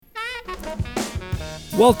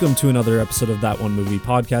Welcome to another episode of That One Movie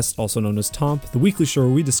Podcast, also known as Tomp, the weekly show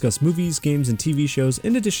where we discuss movies, games, and TV shows,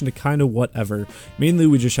 in addition to kind of whatever. Mainly,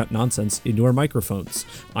 we just shout nonsense into our microphones.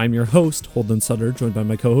 I'm your host, Holden Sutter, joined by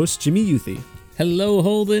my co-host, Jimmy Youthy. Hello,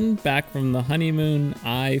 Holden. Back from the honeymoon,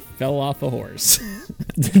 I fell off a horse.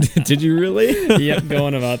 Did you really? Yep,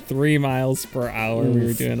 going about 3 miles per hour. We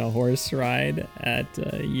were doing a horse ride at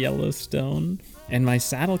Yellowstone, and my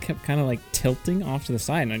saddle kept kind of like tilting off to the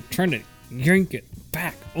side, and I'm trying to yank it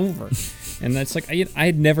back over. And that's like, I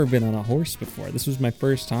had never been on a horse before. This was my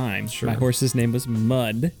first time. Sure. My horse's name was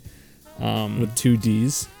Mud. With 2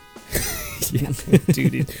 Ds. Yeah, with 2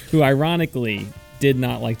 Ds. Who ironically did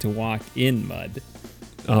not like to walk in mud.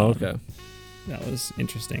 Oh, okay. That was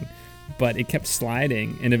interesting. But it kept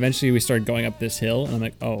sliding, and eventually we started going up this hill, and I'm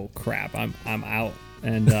like, oh crap, I'm out.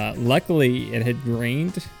 And luckily it had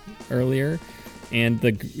rained earlier, and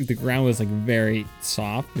the ground was like very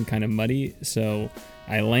soft and kind of muddy, so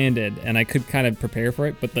I landed and I could kind of prepare for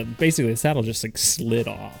it, but basically the saddle just like slid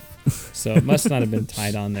off. So it must not have been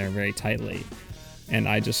tied on there very tightly. And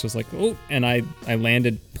I just was like, oh, and I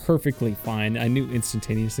landed perfectly fine. I knew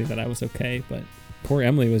instantaneously that I was okay, but poor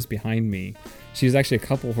Emily was behind me. She was actually a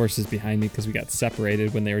couple horses behind me because we got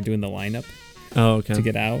separated when they were doing the lineup to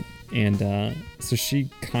get out. And so she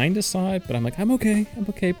kind of saw it, but I'm like, I'm okay.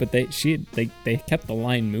 But they kept the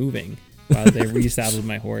line moving while they resaddled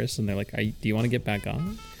my horse, and they're like, do you want to get back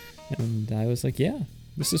on? And I was like, yeah,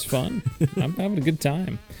 this is fun. I'm having a good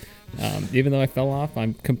time. Even though I fell off,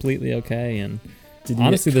 I'm completely okay. And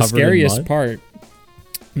honestly, the scariest part,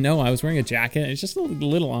 no, I was wearing a jacket. It's just a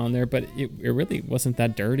little on there, but it really wasn't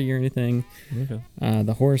that dirty or anything. Okay.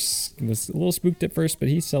 The horse was a little spooked at first, but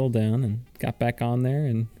he settled down and got back on there,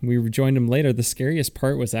 and we rejoined him later. The scariest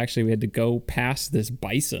part was actually we had to go past this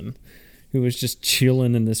bison who was just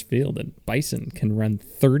chilling in this field. And bison can run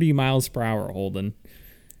 30 miles per hour, Holden,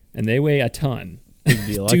 and they weigh a ton. Big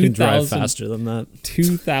deal. I can drive faster than that.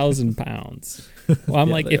 2,000 pounds. Well, I'm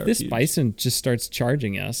like, if this huge bison just starts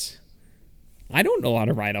charging us, I don't know how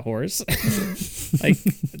to ride a horse. Like,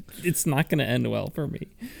 it's not going to end well for me.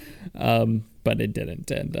 But it didn't.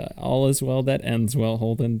 And all is well that ends well,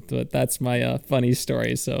 Holden. But that's my funny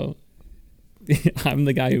story. So I'm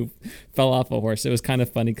the guy who fell off a horse. It was kind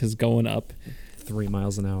of funny because going up 3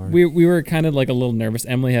 miles an hour. We were kind of like a little nervous.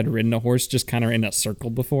 Emily had ridden a horse just kind of in a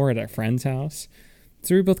circle before at our friend's house.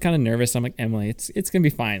 So we were both kind of nervous. I'm like, Emily, it's going to be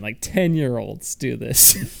fine. Like 10-year-olds do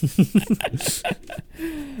this.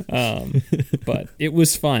 But it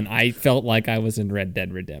was fun. I felt like I was in Red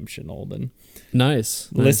Dead Redemption, Holden. Nice.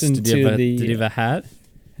 Did you have a hat?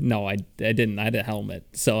 No, I didn't. I had a helmet.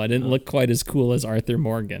 So I didn't look quite as cool as Arthur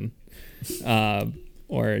Morgan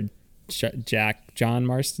or John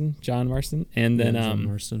Marston. And then John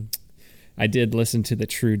Marston. I did listen to the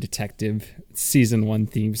True Detective season 1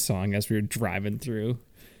 theme song as we were driving through.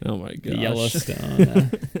 Oh my gosh. The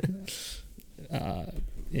Yellowstone.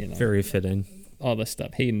 Very fitting. All the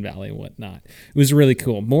stuff, Hayden Valley and whatnot. It was really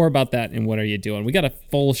cool. More about that and What Are You Doing? We got a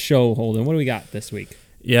full show, Holden. What do we got this week?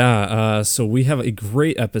 Yeah, so we have a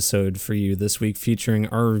great episode for you this week featuring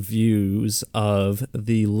our reviews of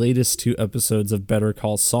the latest 2 episodes of Better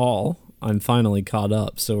Call Saul. I'm finally caught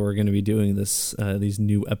up, so we're going to be doing these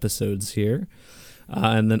new episodes here.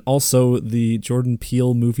 And then also the Jordan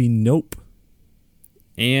Peele movie Nope.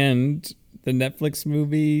 And the Netflix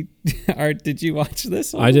movie, Art, did you watch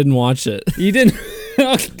this one? I didn't watch it. You didn't?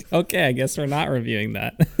 Okay, I guess we're not reviewing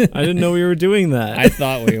that. I didn't know we were doing that. I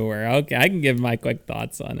thought we were. Okay, I can give my quick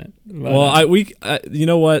thoughts on it. But, well, you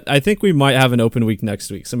know what? I think we might have an open week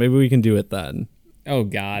next week, so maybe we can do it then. Oh,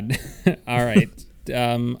 God. All right.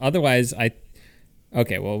 Otherwise,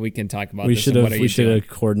 okay, well, we can talk about this. We should have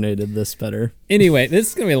coordinated this better. Anyway, this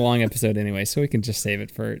is going to be a long episode anyway, so we can just save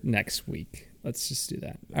it for next week. Let's just do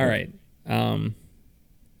that. All right.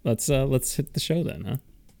 Let's hit the show then, huh?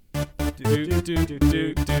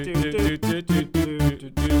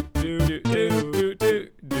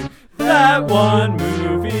 That One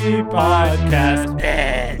Movie Podcast.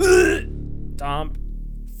 Tom.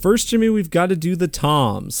 First, Jimmy, we've got to do the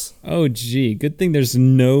Toms. Oh, gee. Good thing there's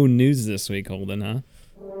no news this week, Holden, huh?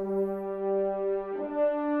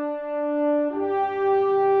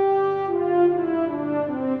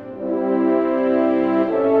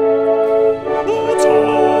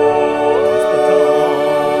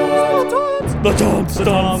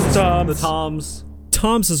 The Toms.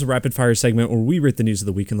 Toms is a rapid-fire segment where we rate the news of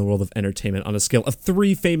the week in the world of entertainment on a scale of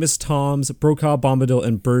 3 famous Toms: Brokaw, Bombadil,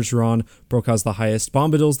 and Bergeron. Brokaw's the highest,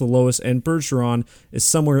 Bombadil's the lowest, and Bergeron is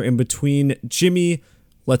somewhere in between. Jimmy,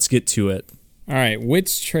 let's get to it. All right,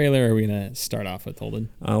 which trailer are we gonna start off with, Holden?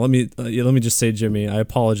 Let me just say, Jimmy, I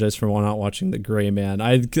apologize for not watching The Gray Man.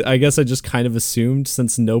 I guess I just kind of assumed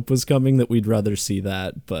since Nope was coming that we'd rather see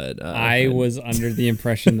that, but I was under the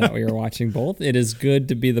impression that we were watching both. It's good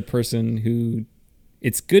to be the person who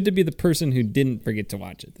didn't forget to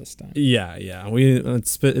watch it this time. Yeah.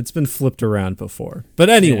 It's been flipped around before. But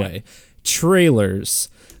anyway, trailers.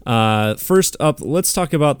 First up, let's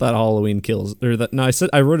talk about that Halloween Kills.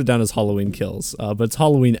 I wrote it down as Halloween Kills, but it's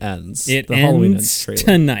Halloween Ends. Halloween Ends trailer.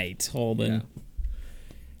 Tonight, Holden.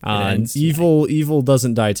 Yeah. Evil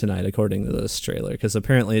doesn't die tonight, according to this trailer, because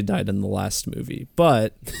apparently it died in the last movie,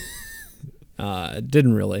 but it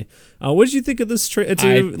didn't really. What did you think of this trailer? It's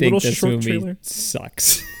a little short trailer.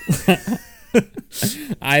 Sucks. From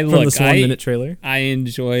this 1 minute trailer. I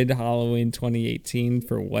enjoyed Halloween 2018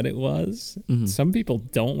 for what it was. Mm-hmm. Some people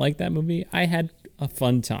don't like that movie. I had a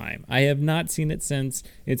fun time. I have not seen it since.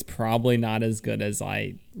 It's probably not as good as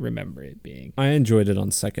I remember it being. I enjoyed it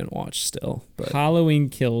on second watch still. But Halloween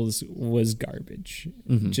Kills was garbage.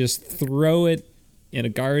 Mm-hmm. Just throw it in a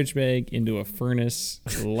garbage bag into a furnace,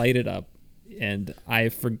 light it up, and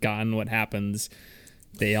I've forgotten what happens.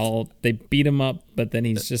 They beat him up, but then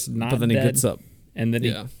he's just not dead. But then he gets up. And then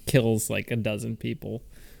he kills like a dozen people.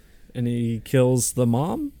 And he kills the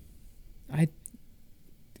mom? Right?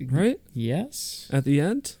 Yes. At the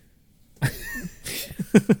end? I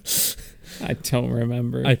don't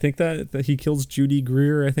remember. I think that he kills Judy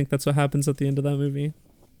Greer. I think that's what happens at the end of that movie.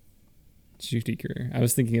 Judy Greer. I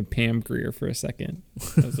was thinking of Pam Greer for a second.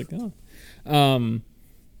 I was like, oh.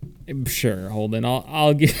 Sure, Holden.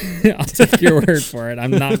 I'll take your word for it. I'm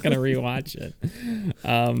not gonna rewatch it.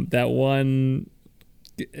 That one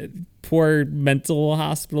poor mental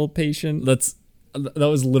hospital patient. That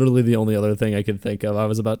was literally the only other thing I could think of. I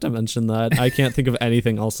was about to mention that. I can't think of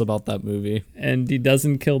anything else about that movie. And he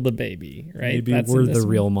doesn't kill the baby, right? Maybe we're the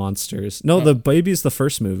real monsters. No, the baby's the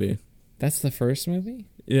first movie. That's the first movie?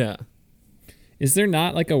 Yeah. Is there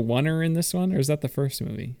not like a oneer in this one, or is that the first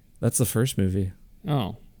movie? That's the first movie.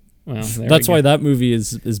 Oh. Well, that's why that movie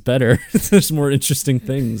is better. There's more interesting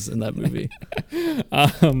things in that movie.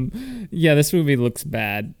 Yeah, this movie looks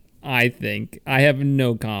bad, I think. I have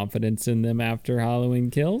no confidence in them after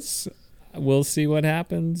Halloween Kills. We'll see what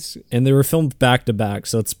happens. And they were filmed back to back,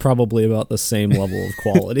 so it's probably about the same level of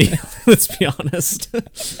quality. Let's be honest.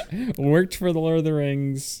 Worked for the Lord of the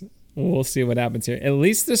Rings. We'll see what happens here. At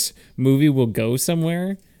least this movie will go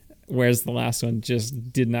somewhere, whereas the last one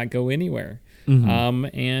just did not go anywhere. Mm-hmm.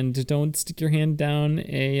 And don't stick your hand down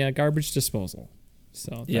a garbage disposal.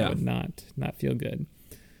 So that would not feel good.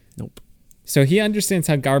 Nope. So he understands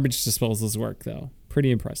how garbage disposals work, though.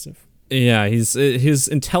 Pretty impressive. Yeah, his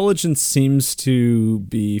intelligence seems to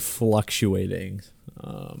be fluctuating.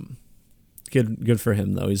 Good for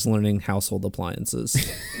him though. He's learning household appliances.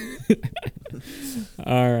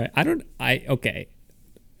 All right. Okay.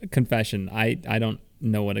 Confession. I don't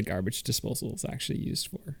know what a garbage disposal is actually used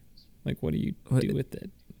for. Like, what do you do with it?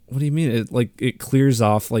 What do you mean? It clears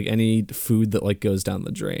off like any food that like goes down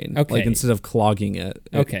the drain. Okay. Like instead of clogging it.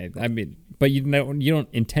 Okay. I mean, but you don't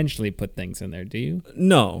intentionally put things in there, do you?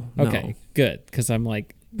 No. Okay. Good. Because I'm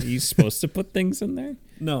like, are you supposed to put things in there?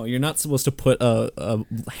 No, you're not supposed to put a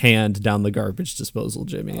hand down the garbage disposal,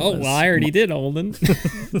 Jimmy. Oh, well, I already did, Holden.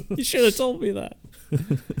 You should have told me that.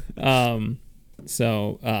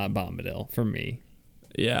 So Bombadil for me.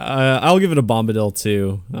 Yeah, I'll give it a Bombadil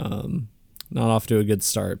too. Not off to a good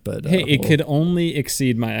start, but hey, it could only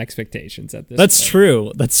exceed my expectations at this. That's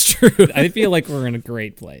true. I feel like we're in a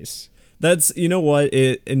great place. That's, you know what,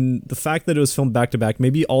 and the fact that it was filmed back to back,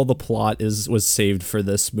 maybe all the plot was saved for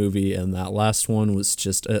this movie, and that last one was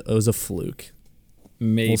just it was a fluke.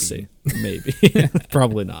 Maybe. We'll see. Maybe.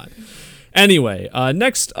 Probably not. Anyway,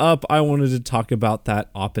 next up, I wanted to talk about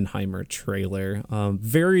that Oppenheimer trailer.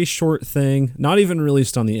 Very short thing, not even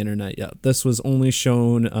released on the internet yet. This was only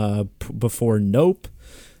shown before Nope.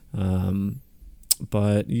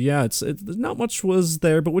 But yeah, it's not much was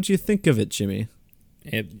there. But what do you think of it, Jimmy?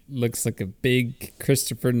 It looks like a big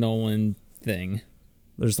Christopher Nolan thing.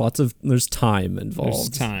 There's time involved. There's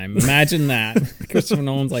time. Imagine that. Christopher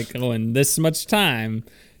Nolan's like, oh, in this much time,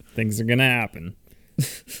 things are gonna happen.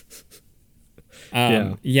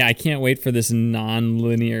 Yeah, I can't wait for this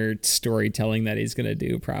non-linear storytelling that he's gonna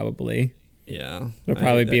do. Probably. Yeah, it'll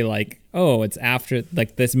probably be like, oh, it's after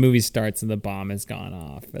like this movie starts and the bomb has gone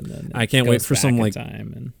off, and then I can't wait for some like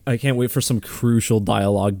time and I can't wait for some crucial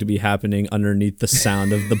dialogue to be happening underneath the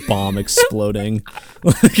sound of the bomb exploding.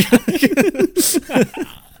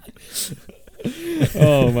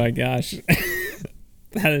 Oh my gosh,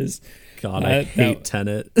 that is God, I hate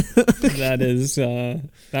Tenet. That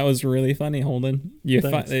was really funny, Holden.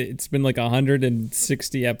 It's been like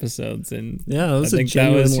 160 episodes, and yeah, that was a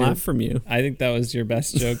genuine laugh from you. I think that was your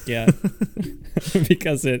best joke yet,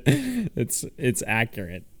 because it's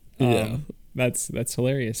accurate. Yeah, that's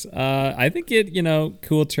hilarious. I think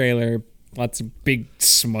cool trailer, lots of big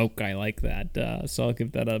smoke. I like that. So I'll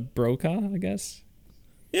give that a Brokaw, I guess.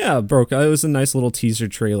 Yeah, Brokaw. It was a nice little teaser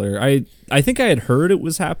trailer. I think I had heard it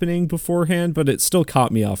was happening beforehand, but it still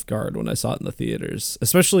caught me off guard when I saw it in the theaters,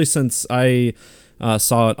 especially since I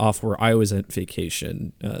saw it off where I was at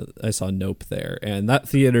vacation. I saw Nope there, and that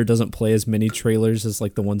theater doesn't play as many trailers as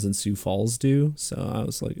like the ones in Sioux Falls do. So I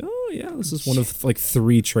was like, oh yeah, this is one of like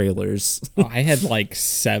 3 trailers. I had like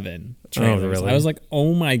 7 trailers. Oh, really? I was like,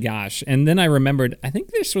 oh my gosh. And then I remembered, I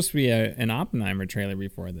think there's supposed to be an Oppenheimer trailer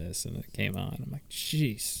before this, and it came on. I'm like,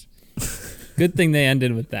 jeez. Good thing they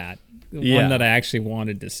ended with that. One that I actually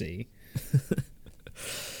wanted to see.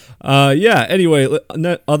 Anyway,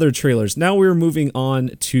 other trailers. Now we're moving on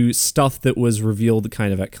to stuff that was revealed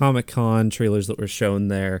kind of at Comic-Con, trailers that were shown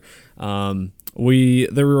there.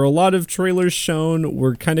 There were a lot of trailers shown.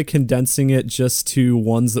 We're kind of condensing it just to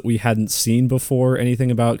ones that we hadn't seen before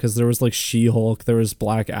anything about, because there was like She-Hulk, there was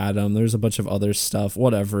Black Adam, there's a bunch of other stuff,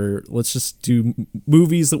 whatever. Let's just do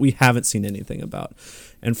movies that we haven't seen anything about.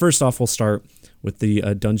 And first off, we'll start with the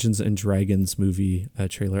Dungeons and Dragons movie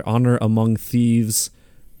trailer, Honor Among Thieves.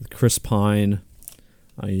 Chris Pine.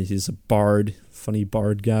 He's a bard, funny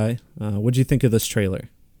bard guy. What do you think of this trailer?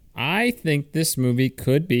 I think this movie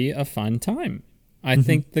could be a fun time. I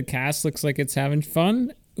think the cast looks like it's having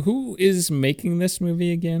fun. Who is making this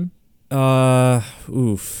movie again? Yeah,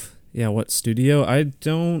 what studio? I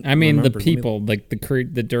mean, the people, like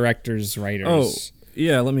the directors, writers. Oh,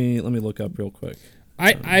 yeah. Let me look up real quick.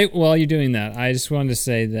 While you're doing that, I just wanted to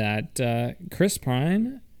say that Chris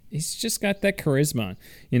Pine, he's just got that charisma,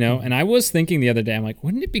 And I was thinking the other day, I'm like,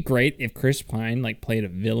 wouldn't it be great if Chris Pine like played a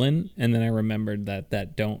villain? And then I remembered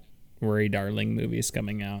that Don't Worry, Darling movie is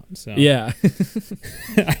coming out. So yeah,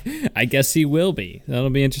 I guess he will be. That'll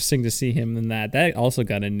be interesting to see him in that. That also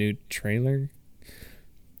got a new trailer.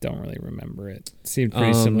 Don't really remember it. Seemed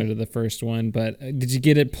pretty similar to the first one, but did you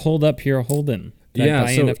get it pulled up here, Holden? Did I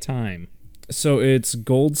buy enough time? So it's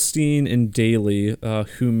Goldstein and Daly,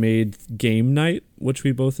 who made Game Night, which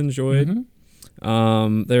we both enjoyed.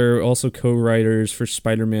 They're also co-writers for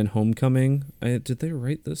Spider-Man: Homecoming. Did they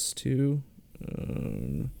write this too?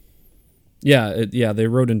 They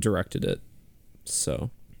wrote and directed it. So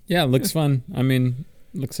yeah, it looks fun. I mean,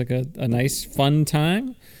 looks like a nice fun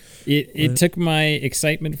time. It took my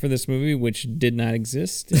excitement for this movie, which did not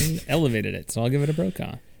exist, and elevated it. So I'll give it a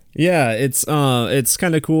Brokaw. Yeah, it's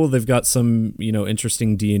kind of cool. They've got some,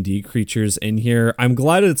 interesting D&D creatures in here. I'm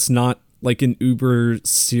glad it's not like an uber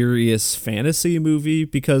serious fantasy movie,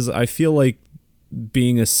 because I feel like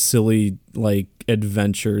being a silly like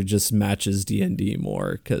adventure just matches D&D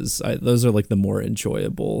more, because those are like the more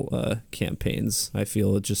enjoyable campaigns. I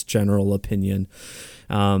feel, just general opinion.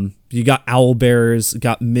 You got owlbears,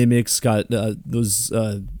 got mimics, got those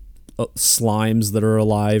slimes that are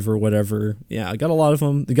alive or whatever. Yeah, I got a lot of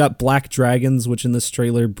them. They got black dragons, which in this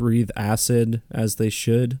trailer breathe acid as they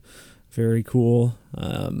should. Very cool.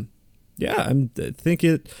 I think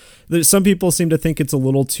some people seem to think it's a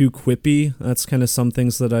little too quippy. That's kind of some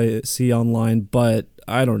things that I see online, but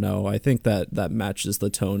I don't know. I think that matches the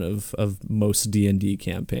tone of most D&D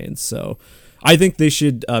campaigns. So I think they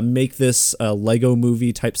should make this a Lego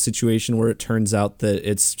movie type situation where it turns out that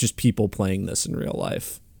it's just people playing this in real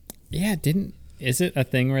life. Yeah, is it a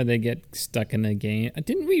thing where they get stuck in a game?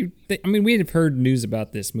 We had heard news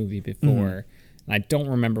about this movie before, and I don't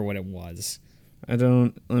remember what it was. Let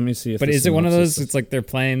me see if. But is it one of those? It's like they're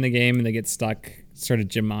playing the game and they get stuck, sort of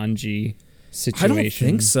Jumanji situation. I don't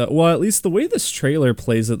think so. Well, at least the way this trailer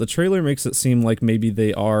plays it, the trailer makes it seem like maybe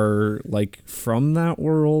they are like from that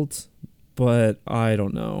world, but I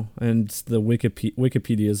don't know. And the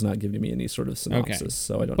Wikipedia is not giving me any sort of synopsis,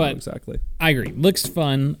 so I don't know exactly. I agree. Looks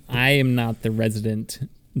fun. I am not the resident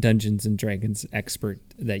Dungeons and Dragons expert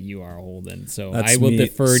that you are, Holden, so I will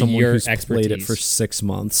defer to your expertise. Played it for 6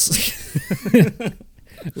 months.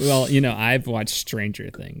 Well, I've watched Stranger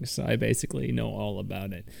Things, so I basically know all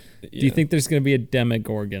about it. Yeah. Do you think there's going to be a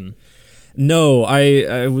Demogorgon? No,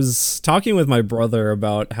 I was talking with my brother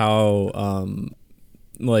about how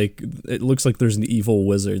it looks like there's an evil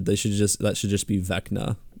wizard. That should just be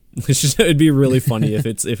Vecna. It'd be really funny if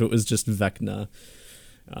it was just Vecna.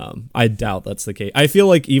 I doubt that's the case. I feel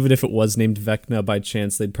like even if it was named Vecna by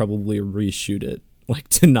chance, they'd probably reshoot it, like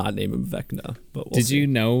to not name him Vecna. But Did you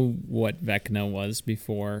know what Vecna was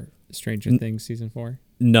before Stranger Things season 4?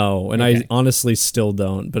 No, and Okay. I honestly still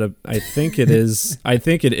don't, but I think it is. I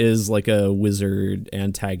think it is like a wizard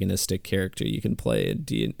antagonistic character you can play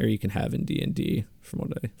in or you can have in D&D.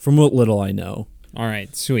 From what little I know. All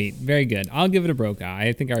right, sweet, very good. I'll give it a Brokaw.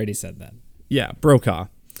 I think I already said that. Yeah, Brokaw.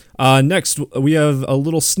 Next, we have a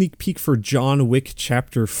little sneak peek for John Wick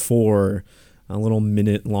Chapter 4. A little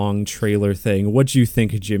minute-long trailer thing. What'd you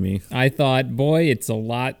think, Jimmy? I thought, boy, it's a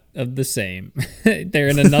lot of the same. They're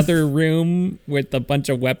in another room with a bunch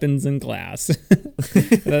of weapons and glass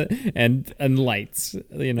and lights,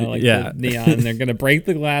 you know, like the neon. They're going to break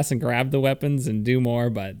the glass and grab the weapons and do more,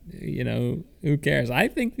 but, you know, who cares? I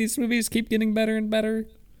think these movies keep getting better and better.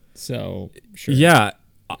 So, sure. Yeah,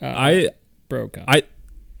 Brokaw.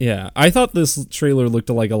 I thought this trailer looked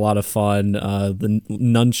like a lot of fun. The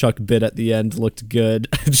nunchuck bit at the end looked good.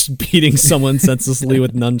 Just beating someone senselessly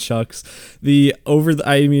with nunchucks.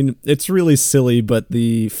 I mean, it's really silly, but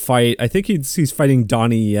the fight, I think he's fighting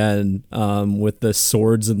Donnie Yen with the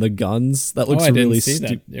swords and the guns. That looks really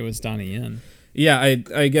stupid. It was Donnie Yen. Yeah,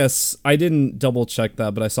 I guess I didn't double check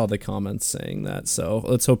that, but I saw the comments saying that. So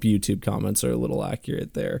let's hope YouTube comments are a little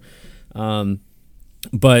accurate there.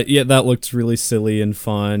 But yeah, that looked really silly and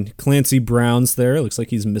fun. Clancy Brown's there. Looks like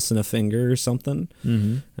he's missing a finger or something.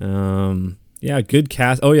 Mm-hmm. Yeah, good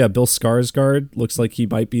cast. Oh yeah, Bill Skarsgård looks like he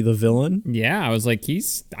might be the villain. Yeah, I was like,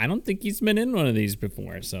 I don't think he's been in one of these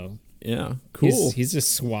before. So yeah, cool. He's a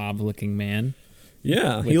suave-looking man.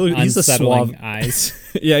 Yeah, he's a suave eyes.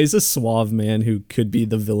 Yeah, he's a suave man who could be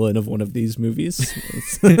the villain of one of these movies.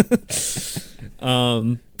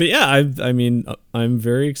 But yeah, I mean, I'm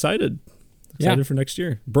very excited. Excited for next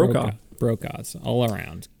year. Brokaw's all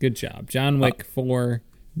around. Good job. John Wick 4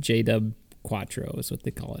 J-Dub Quattro is what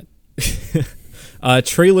they call it.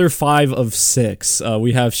 Trailer 5 of 6.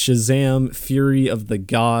 We have Shazam! Fury of the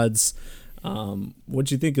Gods.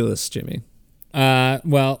 What'd you think of this, Jimmy?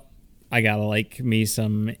 Well, I gotta like me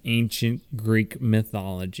some ancient Greek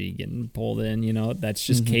mythology getting pulled in. You know, that's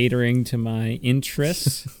just catering to my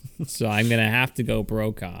interests. So I'm gonna have to go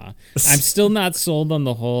Brokaw. I'm still not sold on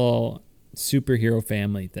the whole superhero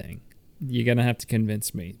family thing. You're gonna have to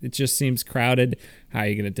convince me. It just seems crowded. How are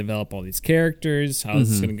you gonna develop all these characters? How is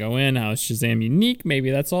this gonna go in? How is Shazam unique?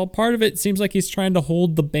 Maybe that's all part of it. Seems like he's trying to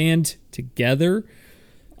hold the band together.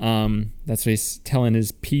 That's what he's telling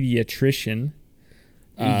his pediatrician.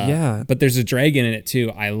 Yeah, but there's a dragon in it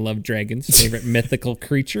too. I love dragons. Favorite mythical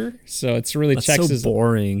creature. So it's really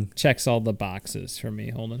boring. Checks all the boxes for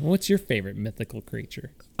me. Holden, what's your favorite mythical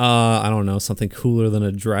creature? I don't know, something cooler than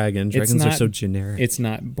a dragon. Dragons are so generic. It's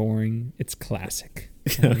not boring. It's classic.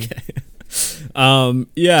 Okay.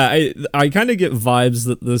 Yeah, I kind of get vibes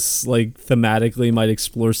that this like thematically might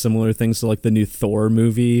explore similar things to like the new Thor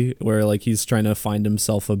movie, where like he's trying to find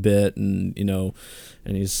himself a bit, and you know,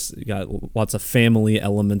 and he's got lots of family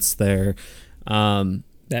elements there. The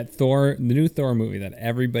new Thor movie that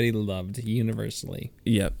everybody loved universally.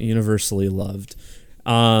 Yep, universally loved.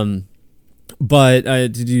 But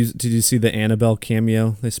did you see the Annabelle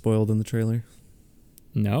cameo they spoiled in the trailer?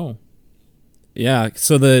 No. Yeah,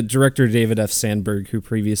 so the director David F. Sandberg, who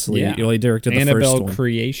previously he directed the first one. Annabelle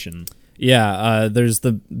Creation. Yeah, there's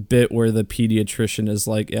the bit where the pediatrician is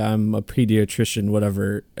like, yeah, I'm a pediatrician,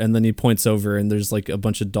 whatever, and then he points over and there's like a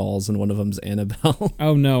bunch of dolls and one of them's Annabelle.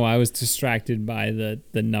 Oh no, I was distracted by the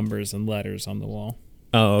numbers and letters on the wall.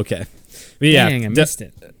 Oh, okay. But yeah, dang, I missed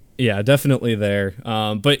it. Yeah, definitely there.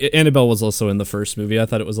 But Annabelle was also in the first movie. I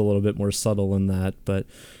thought it was a little bit more subtle in that, but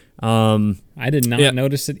I did not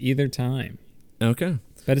notice it either time. Okay.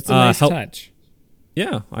 But it's a nice touch.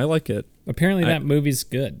 Yeah, I like it. Apparently that movie's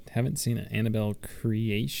good. Haven't seen it. Annabelle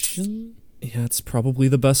Creation? Yeah, it's probably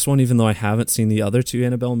the best one, even though I haven't seen the other two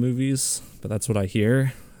Annabelle movies. But that's what I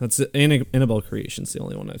hear. That's Annabelle Creation's the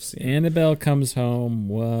only one I've seen. Annabelle Comes Home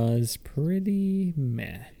was pretty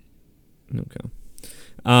meh. Okay.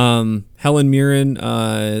 Helen Mirren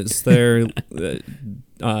is there.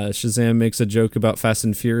 Shazam makes a joke about Fast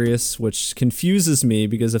and Furious, which confuses me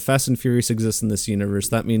because if Fast and Furious exists in this universe,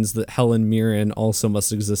 that means that Helen Mirren also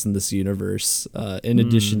must exist in this universe, in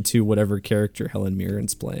addition to whatever character Helen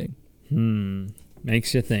Mirren's playing.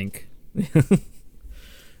 Makes you think.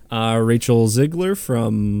 Rachel Ziegler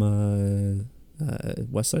from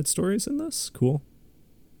West Side Story's in this. Cool.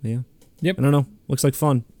 Yeah. Yep. I don't know. Looks like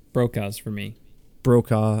fun. Brokaw's for me.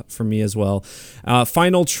 Brokaw for me as well.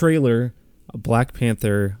 Final trailer, Black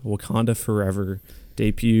Panther Wakanda Forever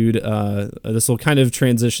debuted. This will kind of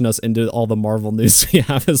transition us into all the Marvel news we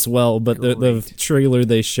have as well, but the trailer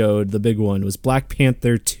they showed, the big one, was Black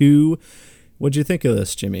Panther 2. What'd you think of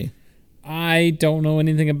this, Jimmy? I don't know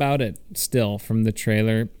anything about it still from the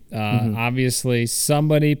trailer. Obviously,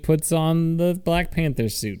 somebody puts on the Black Panther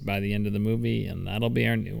suit by the end of the movie, and that'll be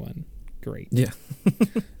our new one. Great. Yeah.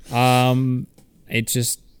 It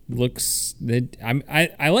just looks.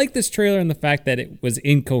 I like this trailer and the fact that it was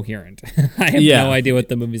incoherent. I have no idea what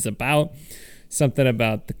the movie's about. Something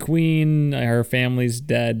about the queen, her family's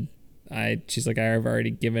dead. She's like, I've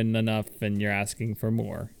already given enough, and you're asking for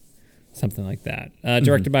more. Something like that.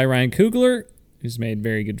 Directed by Ryan Coogler, who's made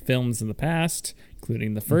very good films in the past,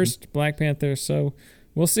 including the first Black Panther. So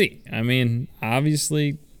we'll see. I mean,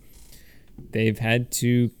 obviously, they've had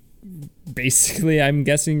to basically, I'm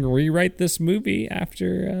guessing, rewrite this movie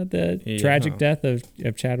after the tragic death of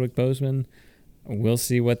Chadwick Boseman. We'll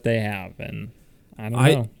see what they have, and I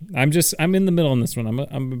don't know. I'm in the middle on this one. I'm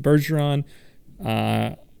a Bergeron,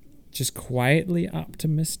 just quietly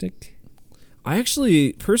optimistic. I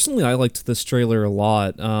liked this trailer a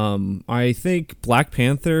lot. I think Black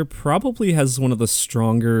Panther probably has one of the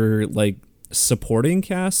stronger like supporting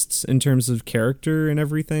casts in terms of character and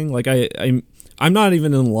everything. Like I'm not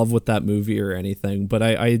even in love with that movie or anything, but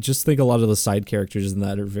I just think a lot of the side characters in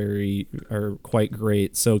that are quite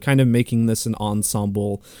great. So kind of making this an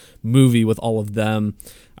ensemble movie with all of them,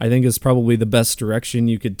 I think is probably the best direction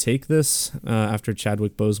you could take this after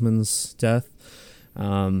Chadwick Boseman's death.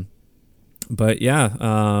 But yeah,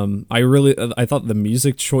 I thought the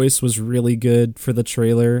music choice was really good for the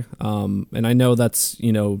trailer. And I know that's,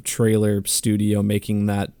 trailer studio making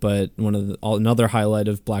that, but another highlight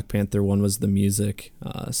of Black Panther 1 was the music.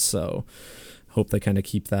 So hope they kind of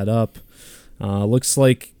keep that up. Looks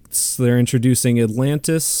like they're introducing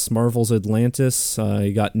Atlantis, Marvel's Atlantis.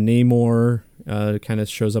 You got Namor, kind of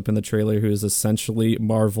shows up in the trailer, who is essentially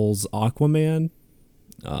Marvel's Aquaman.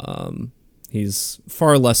 He's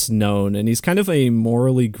far less known, and he's kind of a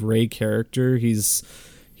morally gray character.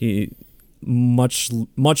 He much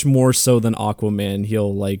more so than Aquaman.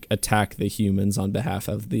 He'll like attack the humans on behalf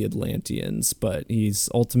of the Atlanteans, but he's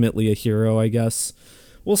ultimately a hero, I guess.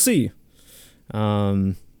 We'll see.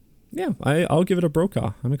 I'll give it a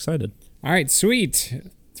Brokaw. I'm excited. All right, sweet.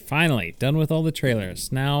 Finally, done with all the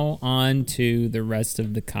trailers. Now on to the rest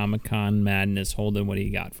of the Comic-Con madness. Holden, what do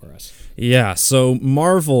you got for us? Yeah, so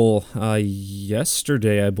Marvel,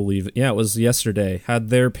 yesterday, I believe, it was yesterday, had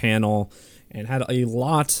their panel and had a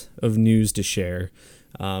lot of news to share.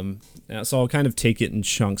 So I'll kind of take it in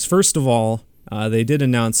chunks. First of all, they did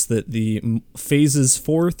announce that the phases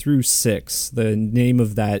 4 through 6, the name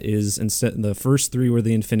of that is, instead the first 3 were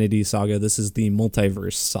the Infinity Saga, this is the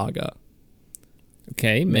Multiverse Saga.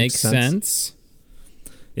 Okay, makes sense.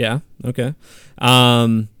 Yeah, okay.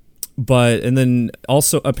 And then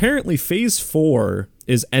also, apparently Phase 4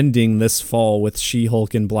 is ending this fall with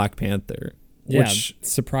She-Hulk and Black Panther. Which,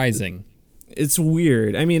 surprising. It's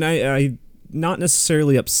weird. I mean, I not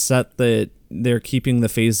necessarily upset that they're keeping the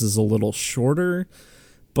phases a little shorter,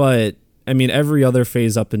 but, I mean, every other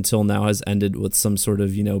phase up until now has ended with some sort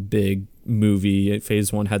of, big movie.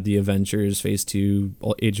 Phase 1 had the Avengers, Phase 2,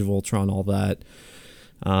 Age of Ultron, all that.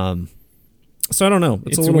 So I don't know.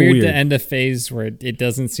 It's a little weird to end a phase where it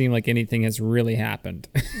doesn't seem like anything has really happened.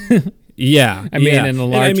 Yeah, I mean, in the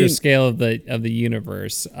larger scale of the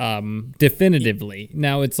universe, definitively.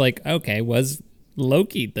 Now it's like, okay, was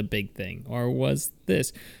Loki the big thing, or was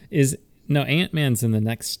this? Ant-Man's in the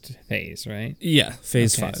next phase, right? Yeah,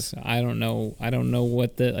 phase 5. So I don't know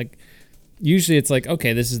what the like. Usually it's like,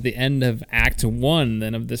 okay, this is the end of Act 1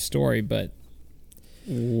 then of the story, but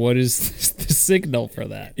what is the signal for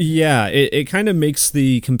that? Yeah, it kind of makes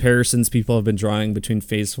the comparisons people have been drawing between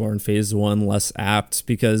Phase 4 and Phase 1 less apt,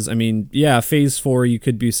 because, I mean, Phase 4, you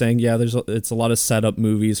could be saying, it's a lot of setup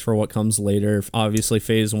movies for what comes later. Obviously,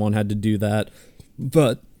 Phase 1 had to do that.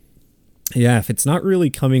 But, if it's not really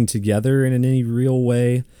coming together in any real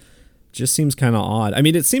way, it just seems kind of odd. I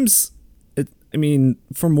mean,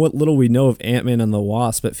 from what little we know of Ant-Man and the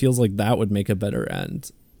Wasp, it feels like that would make a better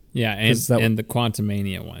end. Yeah, and the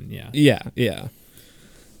Quantumania one, yeah. Yeah.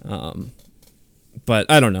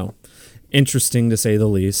 But I don't know. Interesting to say the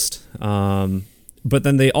least. But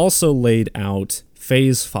then they also laid out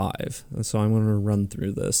Phase 5. So I'm going to run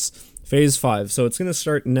through this. Phase 5. So it's going to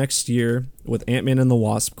start next year with Ant-Man and the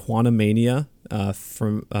Wasp Quantumania.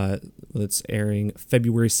 That's airing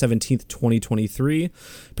February 17th, 2023.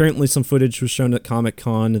 Apparently some footage was shown at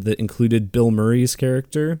Comic-Con that included Bill Murray's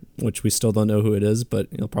character, which we still don't know who it is, but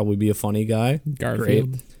he'll probably be a funny guy.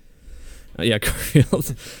 Garfield.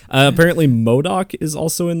 Garfield. Apparently MODOK is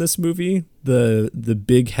also in this movie, the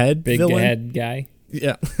big head villain. Big head guy.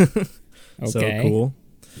 Yeah. Okay. So cool.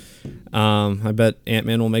 I bet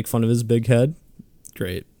Ant-Man will make fun of his big head.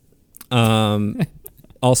 Great.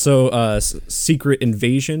 Also, Secret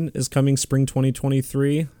Invasion is coming spring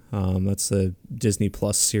 2023. That's a Disney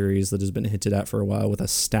Plus series that has been hinted at for a while with a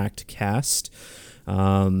stacked cast.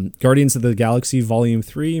 Guardians of the Galaxy Volume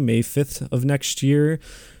 3, May 5th of next year.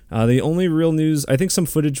 The only real news, I think some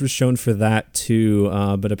footage was shown for that too,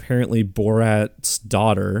 but apparently Borat's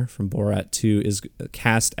daughter from Borat 2 is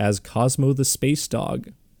cast as Cosmo the Space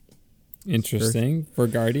Dog. Interesting. For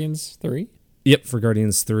Guardians 3? Yep, for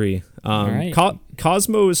Guardians 3. All right.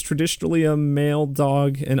 Cosmo is traditionally a male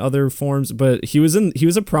dog in other forms, but he was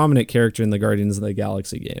a prominent character in the Guardians of the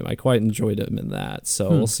Galaxy game. I quite enjoyed him in that, so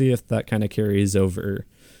we'll see if that kind of carries over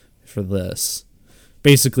for this.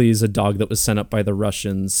 Basically, he's a dog that was sent up by the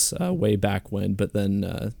Russians way back when, but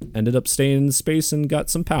then ended up staying in space and got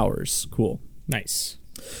some powers. Cool. Nice.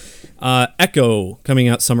 Echo coming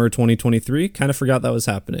out summer 2023. Kind of forgot that was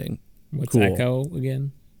happening. What's Cool. Echo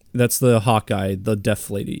again? That's the Hawkeye, the deaf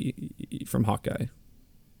lady from Hawkeye.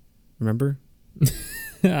 Remember? She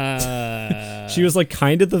was like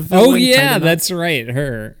kind of the villain. Oh yeah, kinda not. that's right.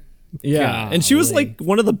 Her. Yeah, and she was Golly. like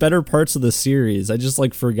one of the better parts of the series. I just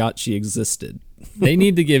like forgot she existed. They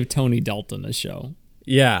need to give Tony Dalton a show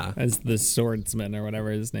Yeah, as the swordsman or whatever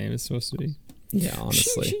his name is supposed to be. yeah,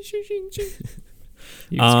 honestly. He was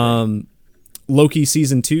great. Loki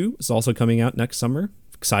season 2 is also coming out next summer.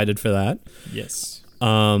 Excited for that. Yes.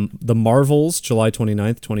 The Marvels, July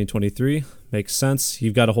 29th, 2023. Makes sense.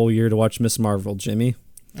 You've got a whole year to watch Miss Marvel, Jimmy.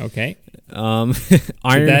 Okay. Did Ironheart.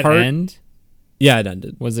 that end? Yeah, it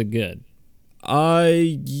ended. Was it good?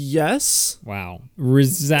 Yes. Wow.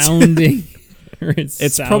 Resounding.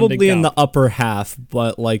 It's probably in the upper half,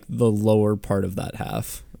 but like the lower part of that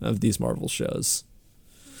half of these Marvel shows.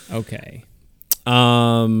 Okay.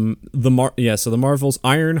 So the Marvels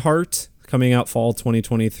Ironheart coming out fall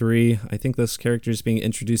 2023. I think this character is being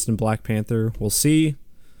introduced in Black Panther. We'll see.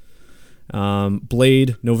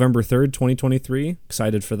 Blade November 3rd, 2023.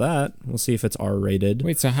 Excited for that. We'll see if it's R-rated.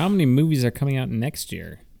 Wait, so how many movies are coming out next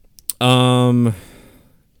year?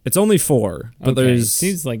 It's only 4, but Okay, there's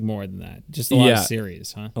seems like more than that. Just a lot of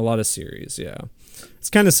series, huh? a lot of series, yeah. It's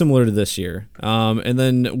kind of similar to this year. And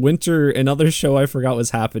then winter, another show I forgot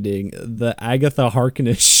was happening, the Agatha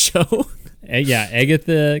Harkness show. Yeah,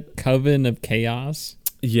 Agatha Coven of Chaos.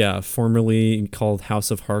 Yeah, formerly called House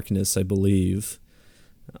of Harkness, I believe.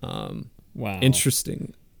 Wow.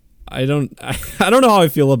 Interesting. I don't know how I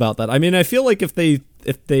feel about that. I mean, I feel like if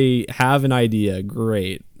they have an idea,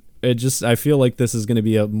 great. I feel like this is going to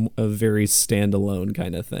be a very standalone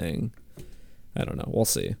kind of thing. I don't know. We'll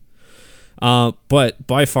see. But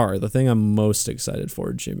by far, the thing I'm most excited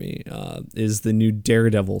for, Jimmy, is the new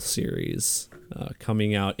Daredevil series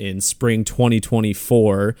coming out in spring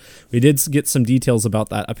 2024. We did get some details about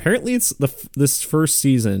that. Apparently, it's this first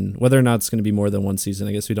season. Whether or not it's going to be more than one season,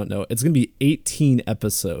 I guess we don't know. It's going to be 18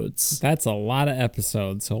 episodes. That's a lot of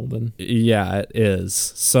episodes, Holden. Yeah, it is.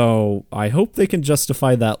 So I hope they can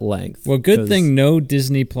justify that length. Well, good thing no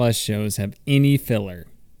Disney Plus shows have any filler.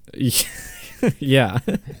 Yeah.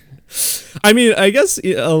 I mean, I guess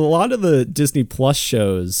a lot of the Disney Plus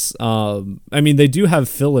shows, I mean, they do have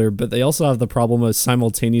filler, but they also have the problem of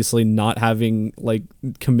simultaneously not having, like,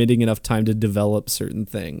 committing enough time to develop certain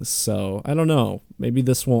things. So, I don't know. Maybe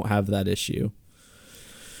this won't have that issue.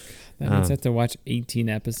 That means I have to watch 18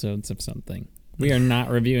 episodes of something. We are not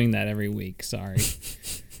reviewing that every week. Sorry.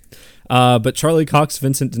 But Charlie Cox,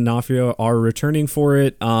 Vincent D'Onofrio are returning for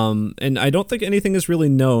it. And I don't think anything is really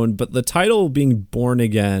known, but the title being Born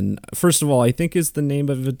Again, first of all, I think is the name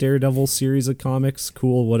of a Daredevil series of comics.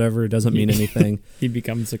 Cool, whatever. It doesn't mean anything. He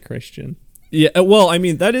becomes a Christian. Yeah, well, I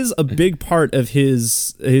mean, that is a big part of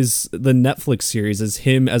the Netflix series is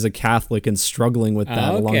him as a Catholic and struggling with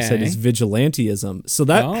that alongside his vigilantism. So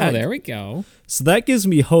that there we go. So that gives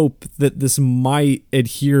me hope that this might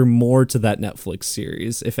adhere more to that Netflix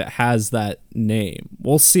series if it has that name.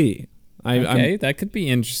 We'll see. That could be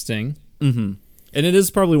interesting. Mm-hmm. And it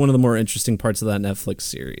is probably one of the more interesting parts of that Netflix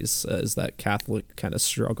series is that Catholic kind of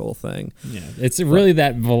struggle thing. Yeah, it's really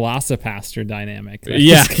that Velocipaster dynamic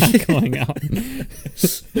that's going out.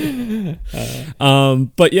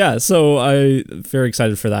 But yeah, so I'm very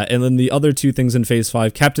excited for that. And then the other two things in Phase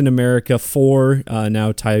 5, Captain America 4,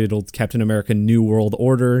 now titled Captain America New World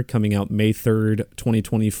Order, coming out May 3rd,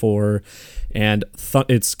 2024. And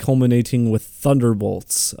it's culminating with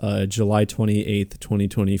Thunderbolts, July 28th,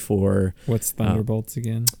 2024. What's Thunderbolts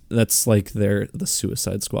again? That's like the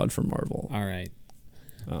Suicide Squad from Marvel. All right.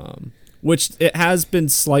 Which it has been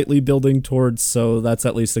slightly building towards, so that's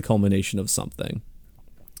at least the culmination of something.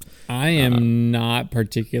 I am not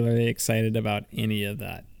particularly excited about any of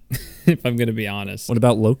that, if I'm going to be honest. What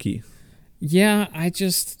about Loki? Yeah, I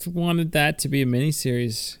just wanted that to be a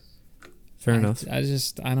miniseries. Fair enough.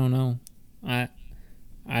 I don't know.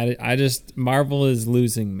 I just Marvel is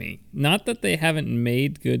losing me. Not that they haven't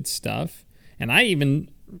made good stuff, and I even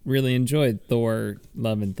really enjoyed Thor: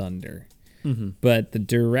 Love and Thunder, but the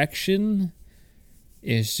direction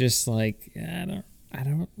is just like I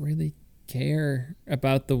don't really care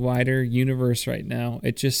about the wider universe right now.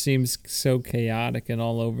 It just seems so chaotic and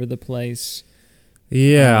all over the place.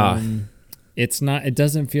 Yeah. It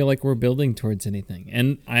doesn't feel like we're building towards anything,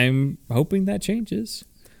 and I'm hoping that changes.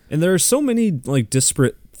 And there are so many like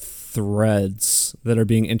disparate threads that are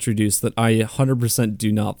being introduced that I 100%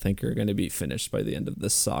 do not think are going to be finished by the end of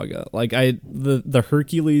this saga. Like the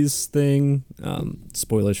Hercules thing,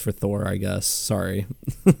 spoilers for Thor, I guess. Sorry.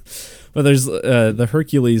 But there's the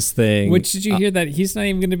Hercules thing. Which, did you hear that he's not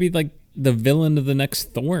even going to be like the villain of the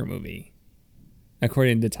next Thor movie?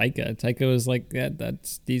 According to Taika. Taika was like,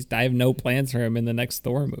 I have no plans for him in the next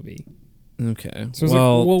Thor movie. Okay. So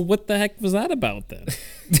well, what the heck was that about then?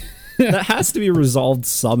 That has to be resolved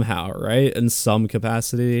somehow, right? In some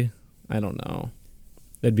capacity. I don't know.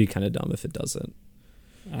 It'd be kind of dumb if it doesn't.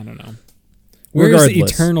 I don't know. Where's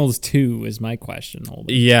Eternals 2 is my question.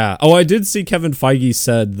 Yeah. Oh, I did see Kevin Feige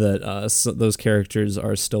said that those characters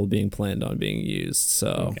are still being planned on being used.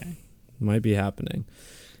 So might be happening.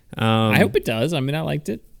 I hope it does. I mean, I liked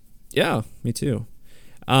it. Yeah, me too.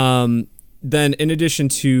 Then, in addition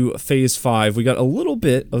to Phase 5, we got a little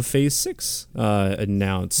bit of Phase 6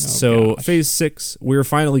 announced. Phase 6, we're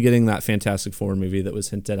finally getting that Fantastic Four movie that was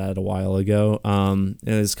hinted at a while ago.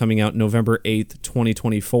 It is coming out November 8th,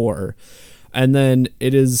 2024. And then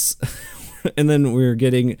and then we're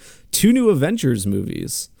getting 2 new Avengers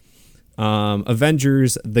movies.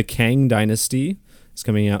 Avengers: The Kang Dynasty is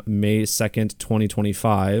coming out May 2nd,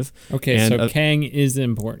 2025. Okay, and so Kang is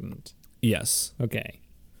important. Yes. Okay.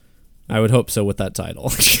 I would hope so with that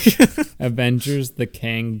title. Avengers: The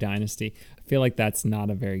Kang Dynasty. I feel like that's not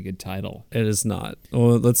a very good title. It is not.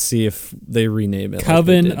 Well, let's see if they rename it.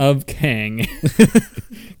 Coven of Kang.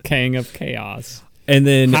 Kang of Chaos. And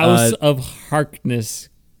then House of Harkness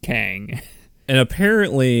Kang. And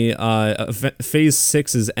apparently Phase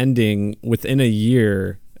 6 is ending within a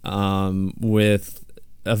year with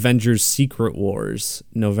Avengers Secret Wars,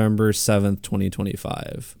 November 7th,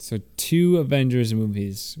 2025. So 2 Avengers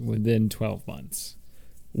movies within 12 months.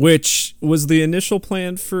 Which was the initial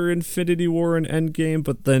plan for Infinity War and Endgame,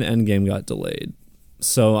 but then Endgame got delayed.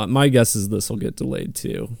 So my guess is this will get delayed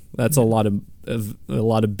too. That's a lot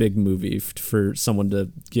of big movie for someone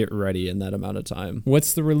to get ready in that amount of time.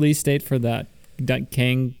 What's the release date for that?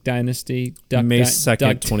 Kang Dynasty? May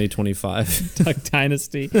 2nd, 2025. Duck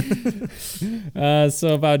Dynasty. So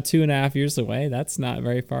about 2.5 years away. That's not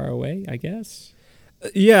very far away, I guess.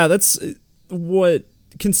 Yeah, that's what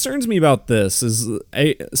concerns me about this is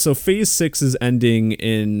so Phase 6 is ending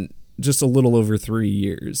in just a little over 3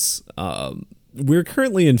 years. We're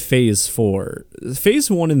currently in Phase 4. Phase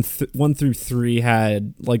 1 and 1 through 3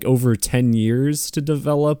 had like over 10 years to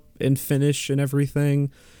develop and finish and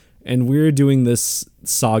everything. And we're doing this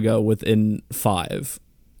saga within 5.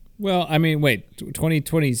 Well, I mean, wait,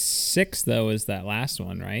 2026 though is that last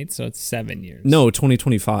one, right? So it's 7 years. No,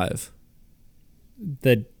 2025.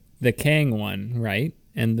 The Kang one, right?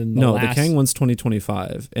 And then the Kang one's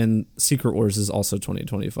 2025, and Secret Wars is also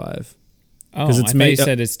 2025. Oh, I thought you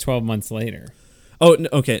said it's 12 months later. Oh,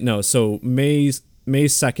 okay, no. So May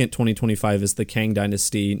 2nd, 2025 is the Kang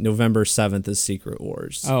Dynasty. November 7th is Secret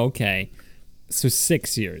Wars. Oh, okay. So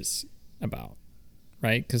 6 years about,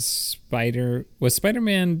 right? Because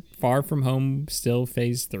Spider-Man Far From Home still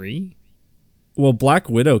Phase 3? Well, Black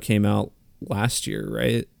Widow came out last year,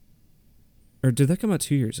 right? Or did that come out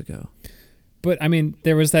 2 years ago? But, I mean,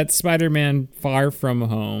 there was that Spider-Man Far From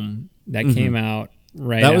Home that came out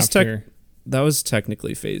after. That was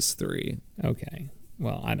technically Phase 3. Okay.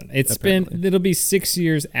 Well, I don't know. It'll be 6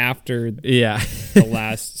 years after the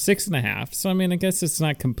last 6.5. So, I mean, I guess it's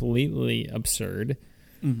not completely absurd.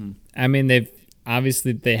 Mm-hmm. I mean,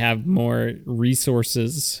 they have more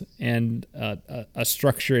resources and a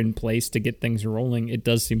structure in place to get things rolling. It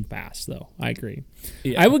does seem fast, though. I agree.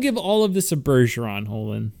 Yeah. I will give all of this a Bergeron,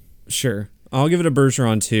 Holden. Sure. I'll give it a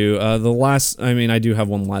Bergeron too. I do have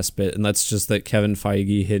one last bit, and that's just that Kevin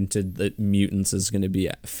Feige hinted that Mutants is going to be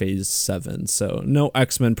at Phase 7. So no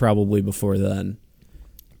X-Men probably before then.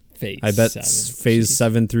 I bet 7. Phase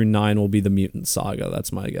 7 through 9 will be the Mutant Saga.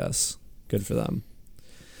 That's my guess. Good for them.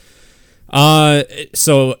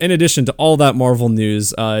 So in addition to all that Marvel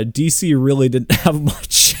news, DC really didn't have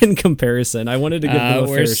much in comparison. I wanted to give them a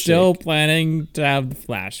fair shake. We're still planning to have the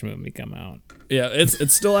Flash movie come out. Yeah,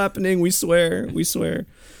 it's still happening. We swear. The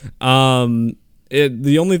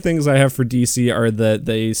only things I have for DC are that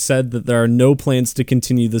they said that there are no plans to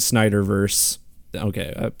continue the Snyderverse.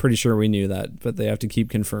 Okay, I'm pretty sure we knew that, but they have to keep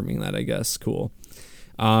confirming that, I guess. Cool.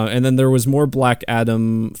 And then there was more Black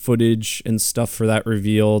Adam footage and stuff for that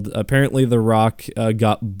revealed. Apparently, The Rock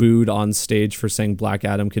got booed on stage for saying Black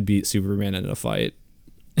Adam could beat Superman in a fight.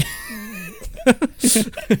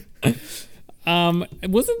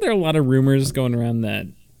 Wasn't there a lot of rumors going around that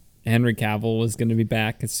Henry Cavill was going to be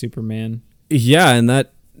back as Superman? Yeah, and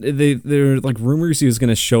that there were like rumors he was going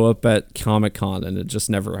to show up at Comic-Con, and it just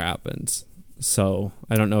never happened. So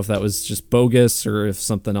I don't know if that was just bogus or if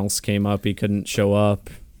something else came up, he couldn't show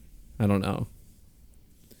up. I don't know.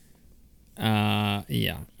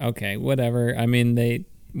 Yeah. Okay. Whatever. I mean,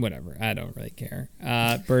 whatever. I don't really care.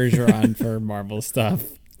 Bergeron for Marvel stuff,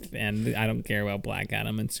 and I don't care about Black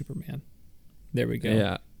Adam and Superman. There we go.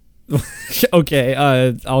 Yeah. Okay.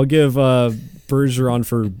 I'll give Bergeron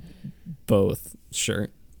for both. Sure.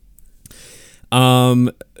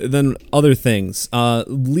 Then other things.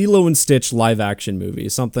 Lilo and Stitch live action movie.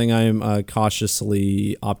 Something I'm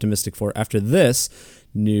cautiously optimistic for. After this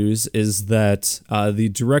news is that the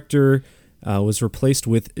director was replaced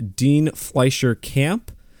with Dean Fleischer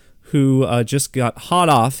Camp, who just got hot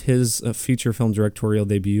off his feature film directorial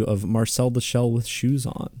debut of Marcel the Shell with Shoes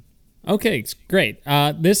On. Okay, great.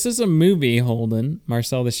 This is a movie, Holden.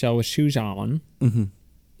 Marcel the Shell with Shoes On. Mm-hmm.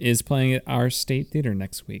 Is playing at our State Theater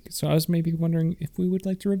next week. So I was maybe wondering if we would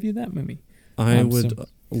like to review that movie. I would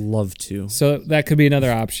love to. So that could be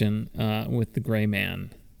another option with The Gray Man.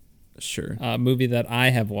 Sure. A movie that I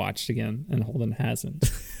have watched again and Holden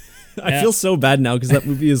hasn't. I feel so bad now because that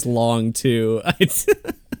movie is long too.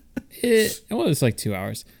 It was like 2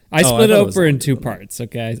 hours. I split it over in two parts,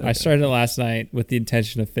 okay? I started it last night with the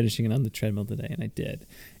intention of finishing it on the treadmill today, and I did.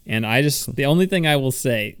 And the only thing I will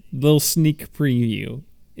say, little sneak preview,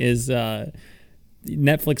 is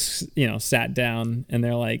Netflix, sat down and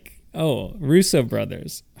they're like, "Oh, Russo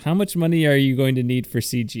brothers, how much money are you going to need for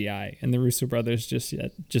CGI?" And the Russo brothers just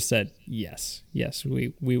said, "Yes,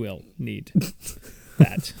 we will need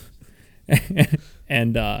that."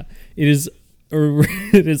 And it is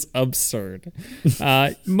absurd,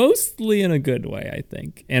 mostly in a good way, I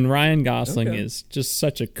think. And Ryan Gosling is just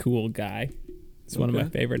such a cool guy. He's one of my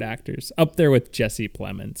favorite actors, up there with Jesse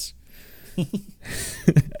Plemons.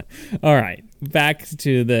 All right, back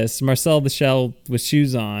to this. Marcel the Shell with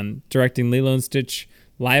Shoes On, directing Lilo and Stitch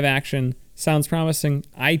live action. Sounds promising.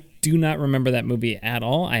 I do not remember that movie at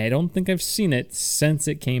all. I don't think I've seen it since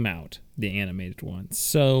it came out, the animated one.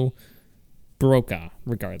 So, Brokaw,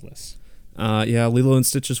 regardless. Yeah, Lilo and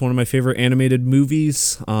Stitch is one of my favorite animated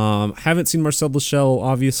movies. Haven't seen Marcel the Shell,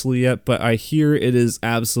 obviously, yet, but I hear it is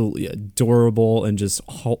absolutely adorable and just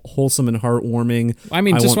wholesome and heartwarming. I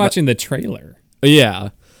mean, just watching the trailer. Yeah,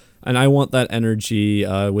 and I want that energy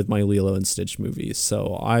with my Lilo and Stitch movies,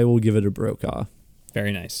 so I will give it a Brokaw.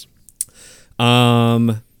 Very nice.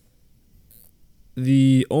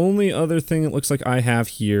 The only other thing it looks like I have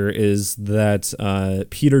here is that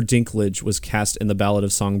Peter Dinklage was cast in The Ballad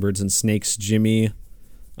of Songbirds and Snakes, Jimmy.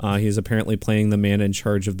 He's apparently playing the man in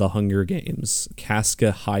charge of the Hunger Games,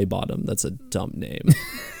 Casca Highbottom. That's a dumb name.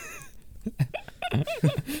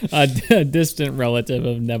 A distant relative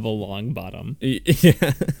of Neville Longbottom.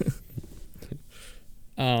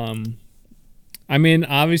 Yeah. I mean,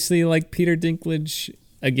 obviously, like Peter Dinklage,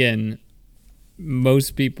 again,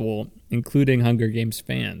 most people, including Hunger Games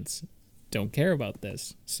fans, don't care about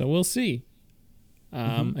this. So we'll see.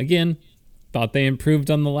 Again, thought they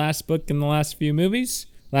improved on the last book and the last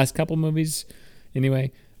couple movies.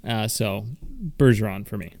 Anyway, so Bergeron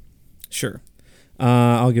for me. Sure.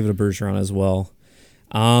 I'll give it a Bergeron as well.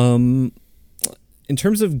 In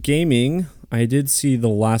terms of gaming, I did see the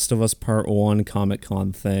Last of Us Part 1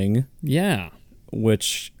 Comic-Con thing. Yeah.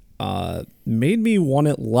 Which made me want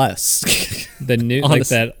it less. The new, like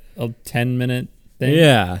that 10-minute thing?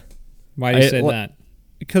 Yeah. Why do you say that?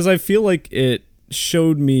 Because I feel like it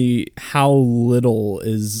showed me how little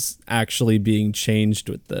is actually being changed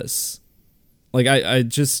with this. Like, I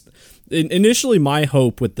just... Initially, my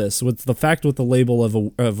hope with this, with the fact with the label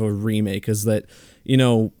of a remake, is that,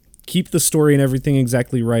 keep the story and everything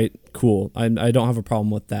exactly right. Cool. I don't have a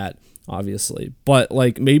problem with that, obviously. But,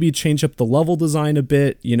 like, maybe change up the level design a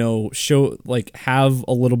bit, show, like, have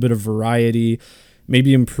a little bit of variety,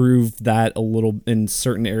 maybe improve that a little in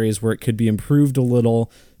certain areas where it could be improved a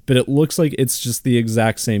little. But it looks like it's just the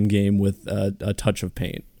exact same game with a touch of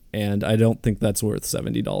paint. And I don't think that's worth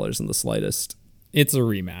 $70 in the slightest. It's a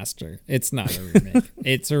remaster. It's not a remake.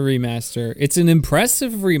 It's a remaster. It's an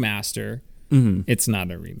impressive remaster. It's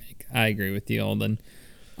not a remake. I agree with you, Alden.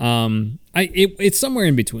 It's somewhere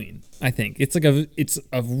in between. I think it's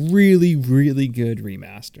a really, really good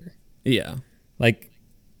remaster. Yeah, like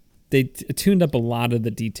they tuned up a lot of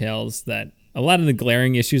the details, that a lot of the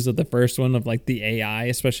glaring issues of the first one, of like the AI,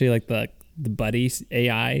 especially like the buddy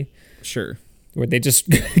AI. Sure. Where they just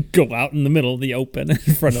go out in the middle of the open in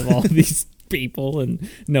front of all these people and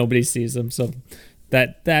nobody sees them. So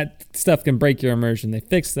that stuff can break your immersion. They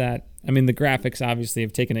fixed that. I mean, the graphics obviously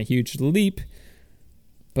have taken a huge leap,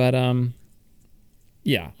 but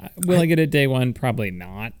yeah. Will I get it day one? Probably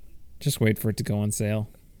not. Just wait for it to go on sale.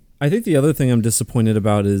 I think the other thing I'm disappointed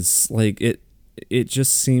about is like it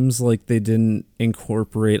just seems like they didn't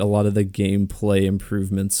incorporate a lot of the gameplay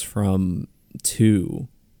improvements from 2.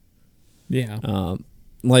 Yeah.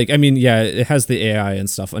 Like, I mean, yeah, it has the AI and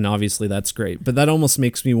stuff, and obviously that's great, but that almost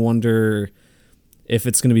makes me wonder if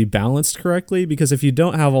it's going to be balanced correctly, because if you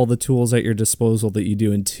don't have all the tools at your disposal that you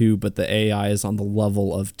do in 2, but the AI is on the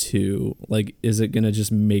level of 2, like, is it going to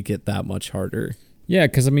just make it that much harder? Yeah,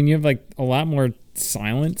 because, I mean, you have, like, a lot more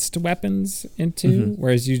silenced weapons in 2,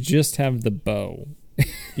 whereas you just have the bow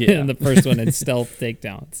in the first one and stealth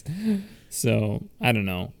takedowns. So, I don't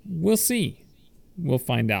know. We'll see. We'll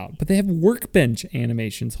find out. But they have workbench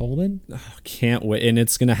animations, Holden. Oh, can't wait. And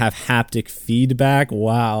it's going to have haptic feedback.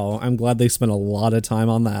 Wow. I'm glad they spent a lot of time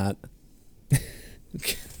on that.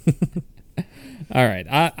 All right.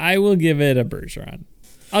 I will give it a Bergeron.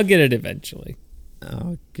 I'll get it eventually.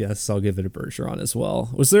 I guess I'll give it a Bergeron as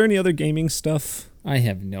well. Was there any other gaming stuff? I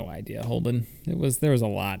have no idea, Holden. There was a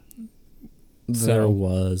lot. There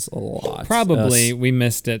was a lot. Probably we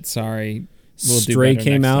missed it. Sorry. We'll Stray do better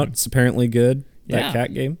came next out. time. It's apparently good. Yeah. That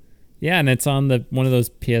cat game. Yeah, and it's on one of those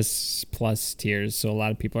PS Plus tiers, so a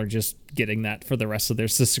lot of people are just getting that for the rest of their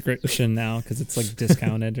subscription now because it's like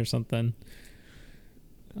discounted or something.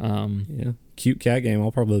 Yeah, cute cat game.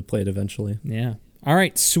 I'll probably play it eventually. Yeah. All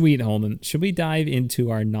right, sweet, Holden. Should we dive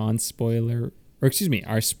into our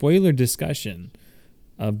our spoiler discussion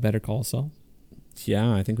of Better Call Saul?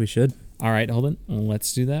 Yeah, I think we should. All right, Holden,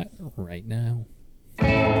 let's do that right now.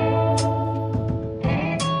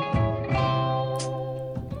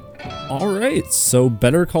 All right, so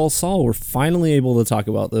Better Call Saul. We're finally able to talk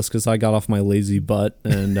about this because I got off my lazy butt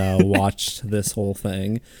and watched this whole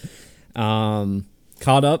thing. Caught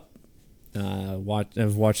up.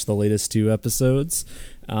 I've watched the latest 2 episodes.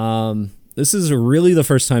 This is really the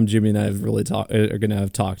first time Jimmy and I have really are going to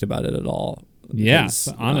have talked about it at all. Yes,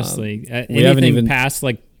 honestly, we haven't even past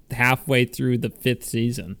like halfway through the 5th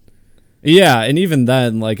season. Yeah, and even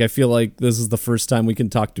then, like, I feel like this is the first time we can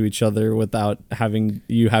talk to each other without having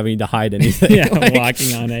to hide anything. Yeah, like,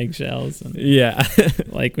 walking on eggshells. And, yeah.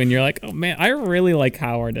 like when you're like, oh man, I really like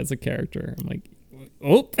Howard as a character. I'm like,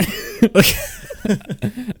 oh.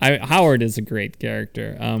 Howard is a great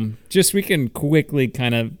character. Just we can quickly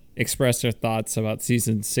kind of express our thoughts about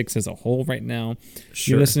season 6 as a whole right now.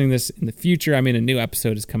 Sure. You're listening to this in the future. I mean, a new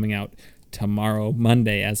episode is coming out tomorrow,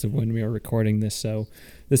 Monday, as of when we are recording this. So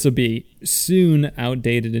this will be soon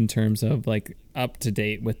outdated in terms of like up to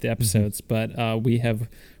date with the episodes. But we're going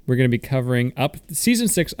to be covering up season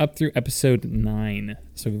 6 up through episode 9.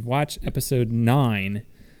 So we've watched episode 9.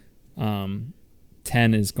 10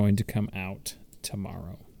 is going to come out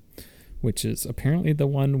tomorrow, which is apparently the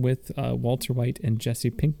one with Walter White and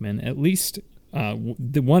Jesse Pinkman, at least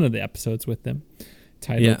one of the episodes with them,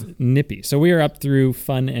 titled Nippy. So we are up through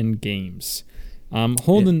Fun and Games.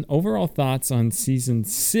 Holden, overall thoughts on season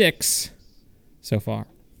 6 so far?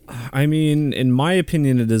 I mean, in my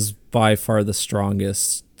opinion, it is by far the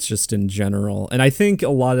strongest, just in general. And I think a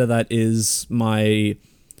lot of that is my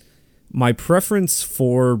preference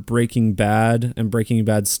for Breaking Bad and Breaking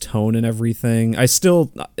Bad's tone and everything. I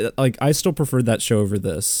still preferred that show over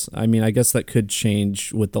this. I mean, I guess that could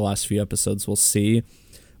change with the last few episodes. We'll see.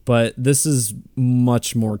 But this is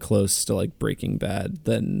much more close to like Breaking Bad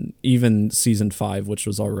than even season 5, which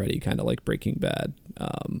was already kind of like Breaking Bad.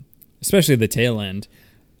 Especially the tail end.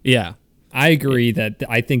 Yeah. I agree that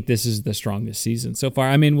I think this is the strongest season so far.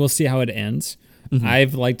 I mean, we'll see how it ends. Mm-hmm.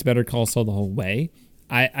 I've liked Better Call Saul the whole way.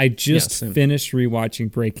 I just finished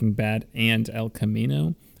rewatching Breaking Bad and El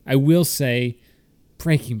Camino. I will say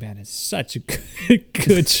Breaking Bad is such a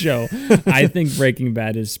good show. I think Breaking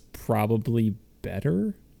Bad is probably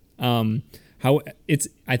better. I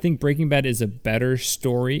think Breaking Bad is a better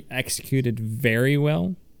story executed very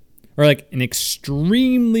well, or like an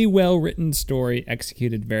extremely well written story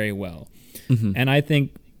executed very well. Mm-hmm. And I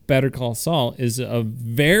think Better Call Saul is a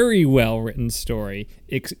very well written story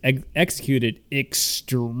executed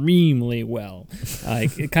extremely well.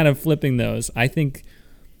 Kind of flipping those. I think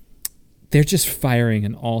they're just firing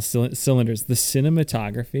on all cylinders. The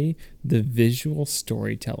cinematography, the visual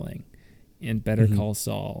storytelling in Better Call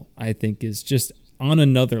Saul, I think, is just on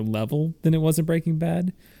another level than it was in Breaking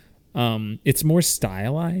Bad. It's more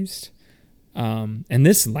stylized. And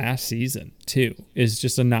this last season, too, is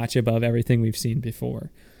just a notch above everything we've seen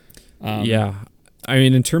before. Yeah. I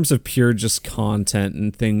mean, in terms of pure just content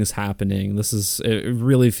and things happening, it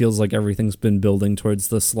really feels like everything's been building towards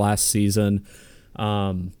this last season.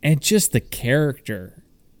 And just the character,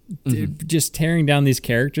 just tearing down these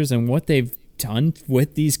characters and what they've done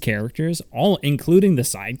with these characters, all including the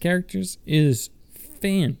side characters, is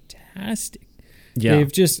fantastic. Yeah.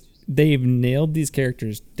 They've nailed these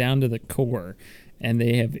characters down to the core, and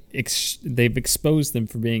they've exposed them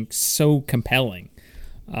for being so compelling.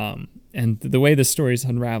 And the way the story is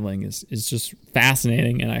unraveling is just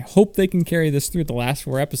fascinating, and I hope they can carry this through the last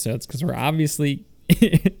 4 episodes, because we're obviously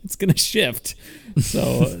it's going to shift.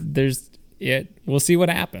 So we'll see what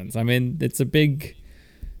happens. I mean, it's a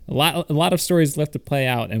lot of stories left to play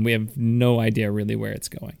out, and we have no idea really where it's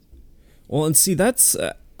going. Well, and see, that's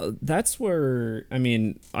where, I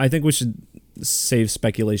mean, I think we should save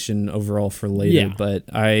speculation overall for later, but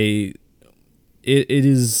it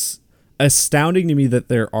is astounding to me that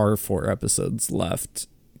there are 4 episodes left,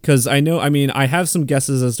 because I have some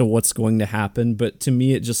guesses as to what's going to happen, but to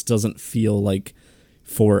me it just doesn't feel like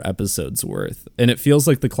 4 episodes worth, and it feels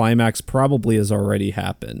like the climax probably has already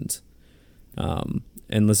happened, and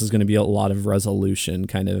this is going to be a lot of resolution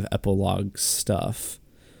kind of epilogue stuff.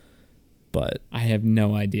 But I have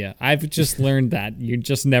no idea. I've just learned that you're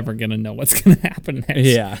just never going to know what's going to happen next.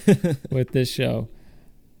 Yeah. With this show.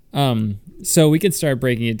 So we can start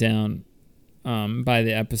breaking it down by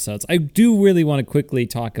the episodes. I do really want to quickly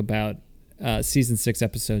talk about season 6,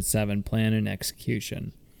 episode 7, Plan and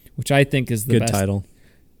Execution, which I think is the best title.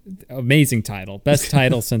 Amazing title. Best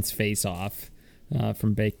title since Face Off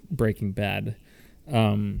from Breaking Bad.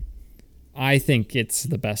 I think it's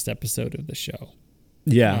the best episode of the show.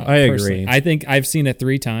 Yeah, I agree. I think I've seen it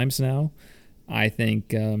 3 times now. I think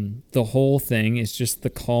the whole thing is just the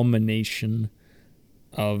culmination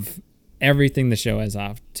of everything the show has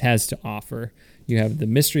to offer. You have the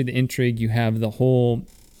mystery, the intrigue. You have the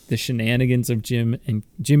shenanigans of Jimmy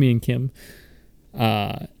and Kim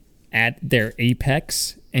at their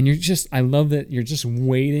apex. And I love that you're just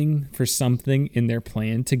waiting for something in their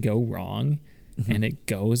plan to go wrong. And it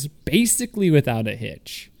goes basically without a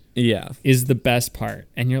hitch. Yeah. Is the best part.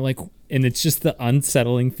 And you're like, and it's just the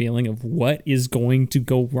unsettling feeling of what is going to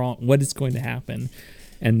go wrong, what is going to happen.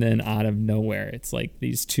 And then out of nowhere, it's like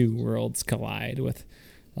these 2 worlds collide with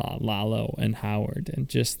Lalo and Howard, and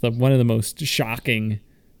just one of the most shocking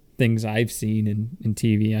things I've seen in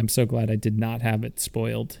TV. I'm so glad I did not have it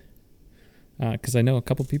spoiled, because I know a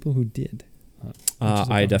couple people who did.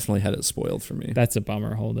 I definitely had it spoiled for me. That's a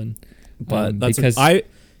bummer, Holden. But that's because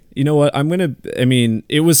you know what?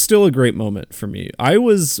 It was still a great moment for me. I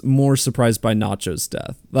was more surprised by Nacho's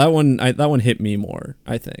death. That one hit me more,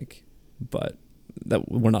 I think. But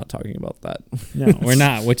we're not talking about that. No, we're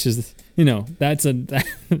not. Which is, that's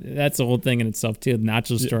a whole thing in itself too. The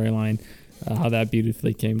Nacho storyline, how that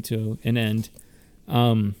beautifully came to an end.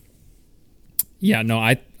 I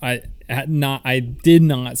did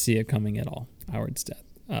not see it coming at all. Howard's death,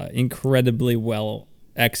 incredibly well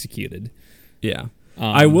executed. Yeah.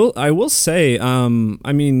 I will say,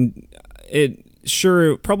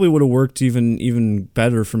 it probably would have worked even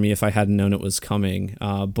better for me if I hadn't known it was coming.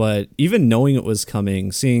 But even knowing it was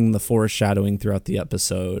coming, seeing the foreshadowing throughout the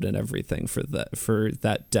episode and everything for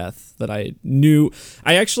that death that I knew,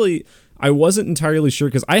 I wasn't entirely sure,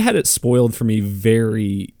 because I had it spoiled for me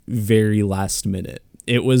very, very last minute.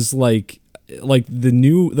 It was like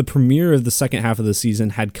the premiere of the second half of the season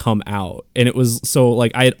had come out, and it was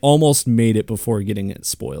I had almost made it before getting it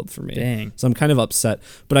spoiled for me. Dang. So I'm kind of upset,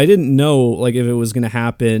 but I didn't know if it was going to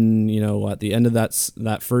happen, at the end of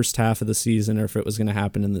that first half of the season, or if it was going to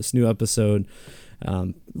happen in this new episode.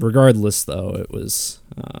 Regardless, though, it was,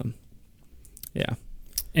 yeah.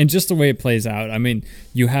 And just the way it plays out,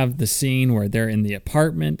 you have the scene where they're in the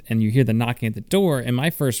apartment and you hear the knocking at the door, and my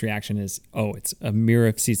first reaction is, it's a mirror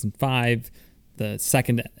of season 5, the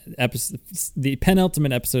second episode, the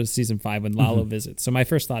penultimate episode of season 5, when Lalo visits. So my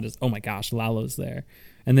first thought is, oh my gosh, Lalo's there.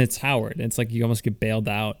 And then it's Howard. And it's like you almost get bailed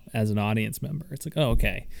out as an audience member. It's like, oh,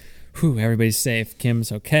 okay. Whew, everybody's safe. Kim's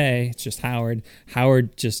okay. It's just Howard.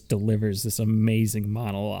 Howard just delivers this amazing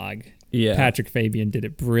monologue. Yeah. Patrick Fabian did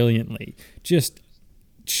it brilliantly. Just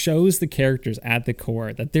shows the characters at the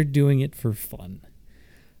core that they're doing it for fun.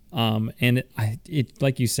 And it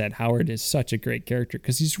like you said, Howard is such a great character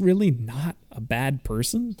because he's really not a bad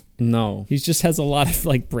person. No, he just has a lot of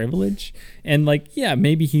like privilege, and like, yeah,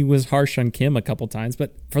 maybe he was harsh on Kim a couple times,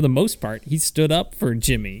 but for the most part, he stood up for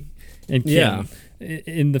Jimmy and Kim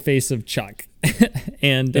in the face of Chuck.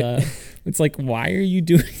 And it's like, why are you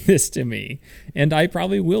doing this to me? And I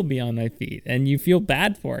probably will be on my feet, and you feel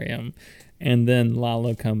bad for him. And then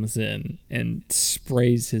Lalo comes in and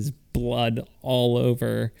sprays his blood all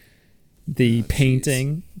over the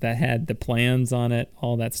painting that had the plans on it,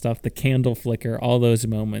 all that stuff, the candle flicker, all those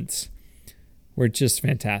moments were just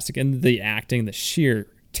fantastic. And the acting, the sheer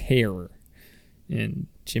terror in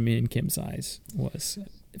Jimmy and Kim's eyes was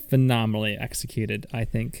phenomenally executed, I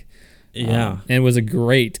think. Yeah. And it was a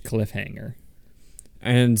great cliffhanger.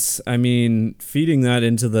 And I mean, feeding that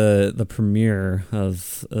into the premiere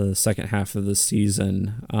of the second half of the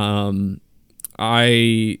season,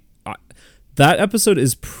 that episode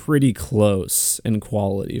is pretty close in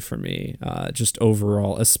quality for me, just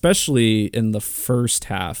overall, especially in the first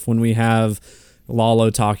half when we have Lalo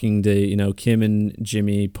talking to, Kim and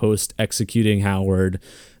Jimmy post executing Howard,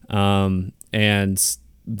 and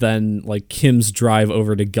then like Kim's drive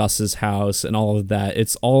over to Gus's house and all of that.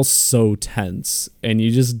 It's all so tense and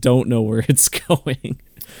you just don't know where it's going.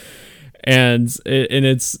 And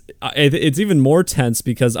it's even more tense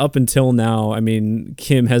because up until now, I mean,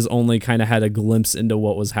 Kim has only kind of had a glimpse into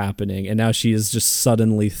what was happening, and now she is just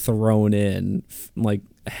suddenly thrown in like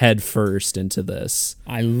head first into this.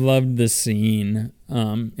 I loved the scene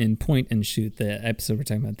in Point and Shoot, the episode we're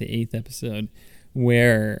talking about, the 8th episode,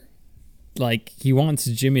 where like he wants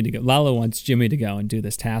Jimmy to go. Lalo wants Jimmy to go and do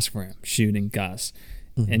this task for him, shooting Gus,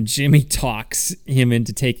 and Jimmy talks him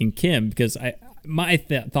into taking Kim because my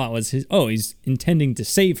thought was he's intending to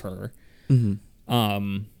save her.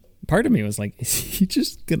 Part of me was like, is he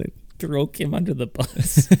just gonna throw Kim under the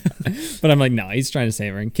bus? But I'm like, no, he's trying to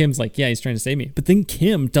save her. And Kim's like, yeah, he's trying to save me. But then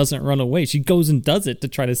Kim doesn't run away. She goes and does it to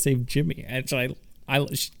try to save Jimmy. And so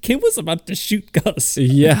Kim was about to shoot Gus.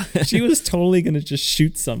 Yeah. She was totally going to just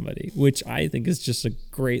shoot somebody, which I think is just a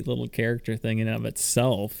great little character thing in and of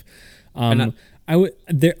itself. I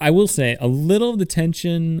will say a little of the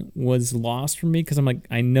tension was lost for me because I'm like,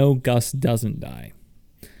 I know Gus doesn't die.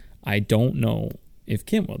 I don't know if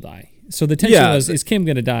Kim will die. So the tension was, is Kim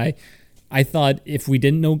going to die? I thought if we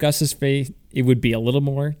didn't know Gus's fate, it would be a little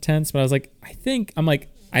more tense. But I was like, I think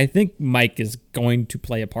Mike is going to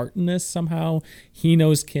play a part in this somehow. He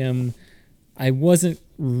knows Kim. I wasn't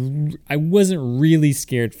really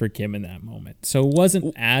scared for Kim in that moment. So it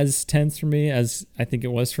wasn't as tense for me as I think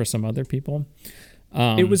it was for some other people.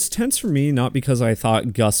 It was tense for me, not because I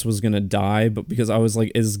thought Gus was going to die, but because I was like,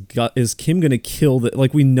 is Kim going to kill the,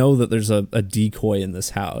 like, we know that there's a decoy in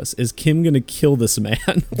this house. Is Kim going to kill this man?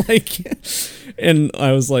 And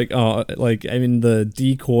I was like, oh, like, I mean, the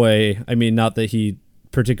decoy, I mean, not that he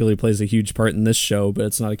particularly plays a huge part in this show, but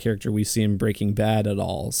it's not a character we see in Breaking Bad at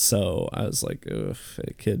all. So I was like, ugh,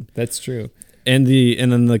 it could. That's true. And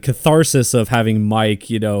then the catharsis of having Mike,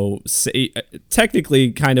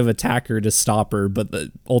 technically kind of attack her to stop her, but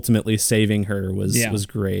ultimately saving her was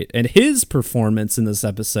great. And his performance in this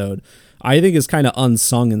episode, I think, is kind of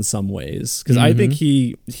unsung in some ways because I think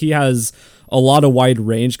he has a lot of wide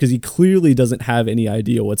range because he clearly doesn't have any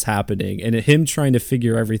idea what's happening, and him trying to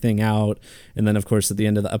figure everything out. And then, of course, at the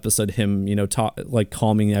end of the episode, him,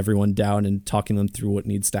 calming everyone down and talking them through what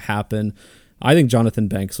needs to happen. I think Jonathan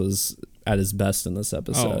Banks was at his best in this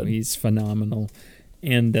episode. Oh, he's phenomenal.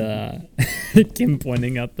 And Kim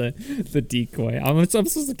pointing out the decoy. I'm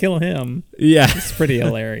supposed to kill him. Yeah. It's pretty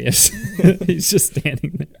hilarious. He's just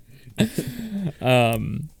standing there.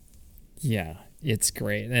 Yeah, it's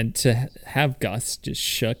great. And to have Gus just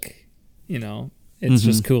shook, it's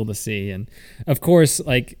just cool to see. And of course,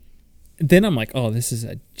 then I'm like, oh, this is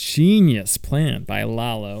a genius plan by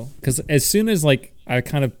Lalo. Because as soon as I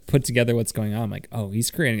kind of put together what's going on, I'm like, oh,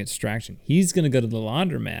 he's creating a distraction. He's going to go to the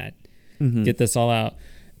laundromat, get this all out.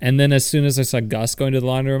 And then as soon as I saw Gus going to the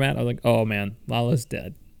laundromat, I was like, oh, man, Lalo's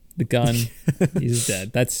dead. The gun, he's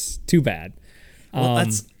dead. That's too bad. Well,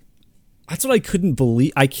 that's what I couldn't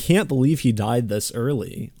believe. I can't believe he died this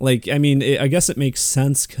early. I guess it makes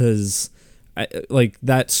sense because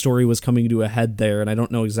that story was coming to a head there, and I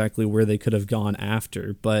don't know exactly where they could have gone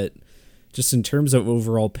after, but just in terms of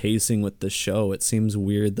overall pacing with the show, it seems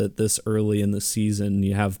weird that this early in the season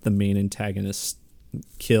you have the main antagonist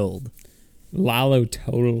killed. Lalo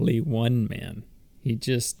totally won, man.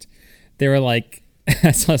 They were like,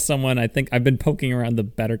 I saw someone, I think I've been poking around the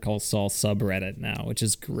Better Call Saul subreddit now, which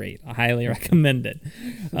is great. I highly recommend it.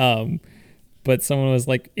 But someone was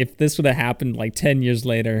like, if this would have happened 10 years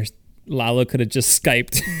later, Lalo could have just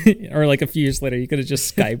Skyped, or like a few years later, he could have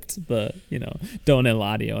just Skyped the, Don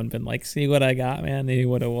Eladio and been like, see what I got, man? He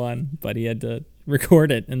would have won, but he had to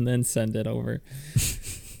record it and then send it over.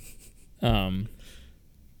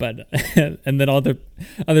 But, and then all the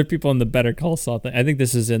other people in the Better Call Saul thing, I think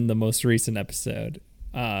this is in the most recent episode,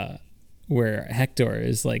 where Hector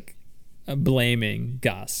is like blaming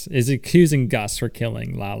Gus, is accusing Gus for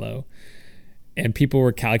killing Lalo. And people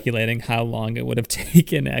were calculating how long it would have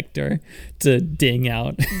taken Hector to ding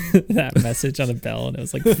out that message on a bell, and it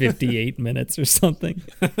was like 58 minutes or something.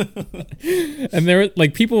 And there were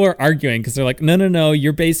like, people were arguing because they're like, no,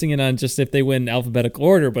 you're basing it on just if they win alphabetical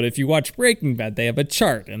order. But if you watch Breaking Bad, they have a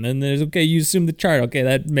chart, and then there's you assume the chart. Okay,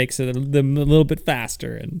 that makes it a little bit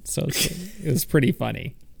faster, and so it was pretty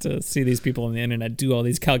funny to see these people on the internet do all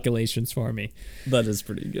these calculations for me. That is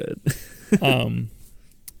pretty good.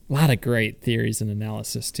 A lot of great theories and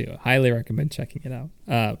analysis too. Highly recommend checking it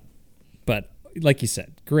out. But like you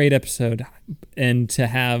said, great episode, and to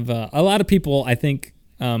have a lot of people, I think,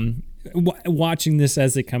 watching this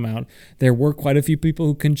as they come out, there were quite a few people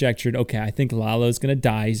who conjectured, okay, I think Lalo's going to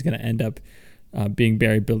die. He's going to end up being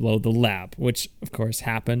buried below the lab, which of course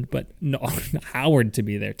happened, but no, Howard to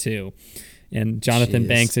be there too. And Jonathan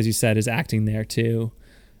Banks, as you said, is acting there too,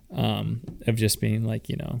 of just being like,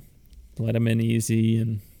 let him in easy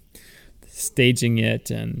and staging it.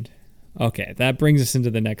 And okay, that brings us into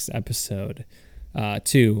the next episode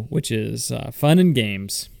 2, which is Fun and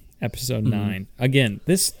Games, episode 9. Again,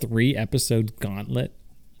 this 3-episode gauntlet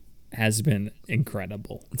has been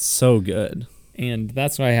incredible. It's so good, and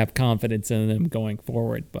that's why I have confidence in them going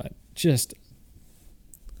forward. But it's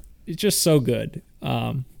just so good.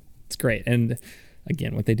 It's great. And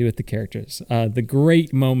again, what they do with the characters. The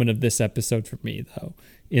great moment of this episode for me, though,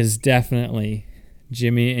 is definitely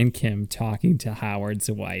Jimmy and Kim talking to Howard's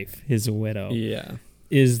wife, his widow. Yeah.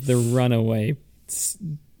 Is the runaway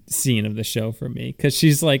scene of the show for me. Because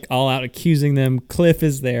she's like all out accusing them. Cliff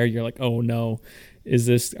is there. You're like, oh no,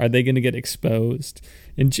 are they going to get exposed?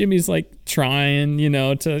 And Jimmy's like trying,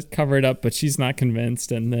 to cover it up, but she's not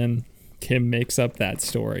convinced. And then Kim makes up that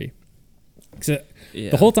story. So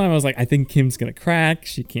the whole time I was like, I think Kim's going to crack.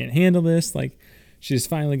 She can't handle this. Like, she's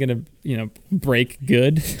finally going to, break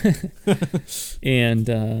good.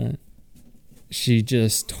 And she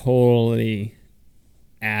just totally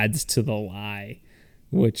adds to the lie,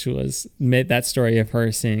 which was made that story of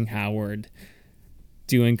her seeing Howard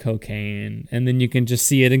doing cocaine. And then you can just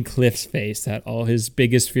see it in Cliff's face that all his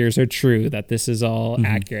biggest fears are true, that this is all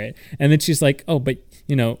accurate. And then she's like, oh, but,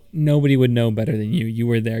 nobody would know better than you. You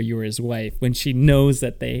were there. You were his wife. When she knows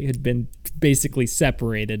that they had been basically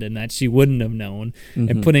separated and that she wouldn't have known,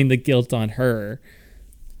 and putting the guilt on her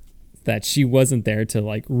that she wasn't there to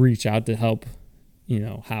like reach out to help,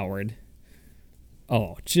 Howard.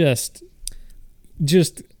 Oh, just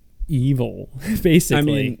evil,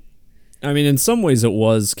 basically. I mean, in some ways it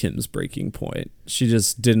was Kim's breaking point. She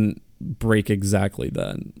just didn't break exactly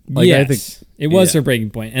then. Like, yes, I think it was her breaking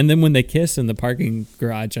point. And then when they kiss in the parking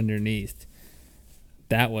garage underneath,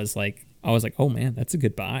 that was like, I was like, oh man, that's a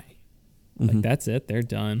goodbye. Like, that's it. They're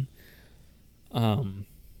done. And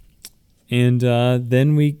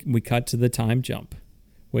then we cut to the time jump,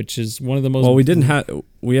 which is one of the most... Well,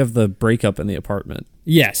 we have the breakup in the apartment.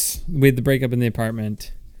 Yes, we had the breakup in the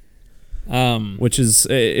apartment. Which is,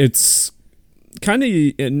 it's kind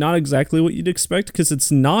of not exactly what you'd expect, because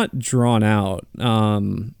it's not drawn out.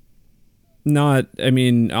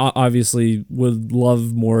 Obviously would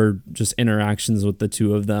love more just interactions with the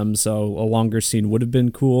two of them, so a longer scene would have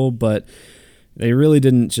been cool, but they really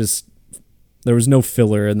didn't there was no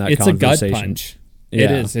filler in that conversation. It's a gut punch. Yeah.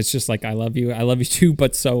 It is. It's just like, I love you too,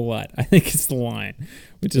 but so what? I think it's the line,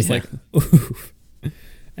 which is like, oof.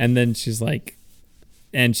 And then she's like,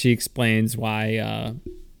 and she explains why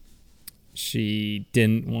she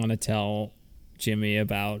didn't want to tell Jimmy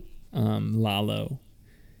about Lalo,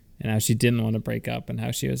 and how she didn't want to break up, and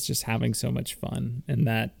how she was just having so much fun, and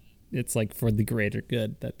that it's like for the greater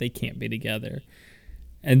good that they can't be together.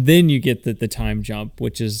 And then you get the time jump,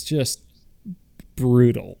 which is just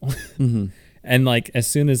brutal. And like, as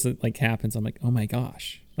soon as it like happens, I'm like, oh my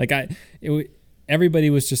gosh. Like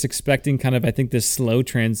everybody was just expecting kind of, I think, this slow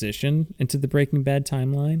transition into the Breaking Bad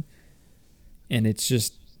timeline, and it's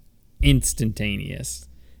just instantaneous.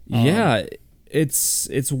 Yeah,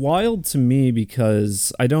 it's wild to me,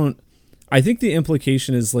 because I think the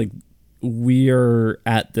implication is like, we are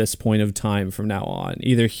at this point of time from now on,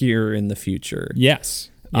 either here or in the future.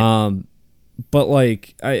 Yes. Yeah. But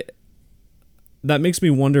like, that makes me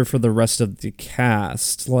wonder for the rest of the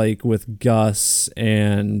cast, like with Gus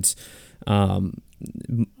and I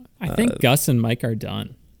think Gus and Mike are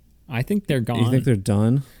done. I think they're gone. You think they're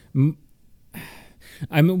done?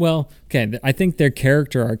 Okay. I think their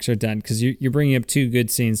character arcs are done because you're bringing up two good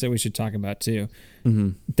scenes that we should talk about too.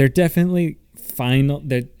 Mm-hmm. They're definitely final.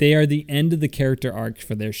 They are the end of the character arc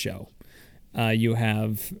for their show. You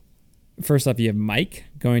have, first off, you have Mike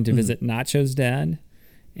going to visit Nacho's dad.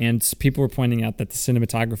 And people were pointing out that the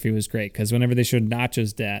cinematography was great because whenever they showed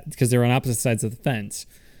Nacho's dad, because they were on opposite sides of the fence,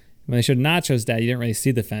 when they showed Nacho's dad, you didn't really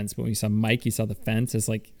see the fence. But when you saw Mike, you saw the fence. It's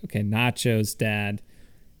like, okay, Nacho's dad,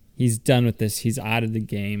 he's done with this. He's out of the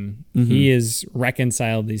game. Mm-hmm. He has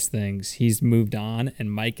reconciled these things. He's moved on, and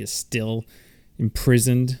Mike is still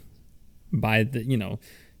imprisoned by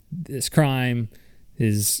this crime,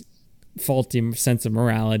 his faulty sense of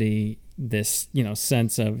morality, this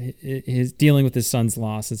sense of his dealing with his son's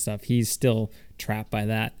loss and stuff. He's still trapped by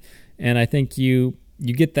that. And I think you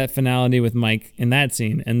get that finality with Mike in that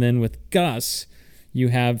scene. And then with Gus, you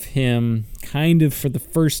have him kind of for the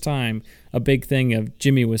first time, a big thing of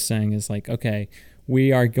Jimmy was saying is like, okay,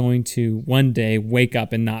 we are going to one day wake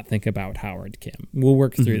up and not think about Howard Kim. We'll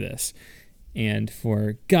work through this. And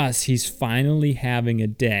for Gus, he's finally having a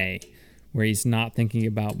day where he's not thinking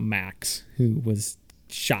about Max, who was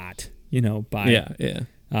shot, by the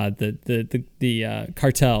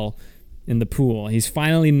cartel in the pool. He's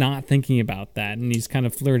finally not thinking about that, and he's kind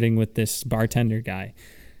of flirting with this bartender guy.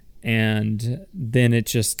 And then it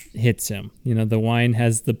just hits him. The wine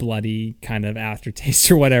has the bloody kind of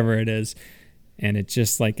aftertaste or whatever it is, and it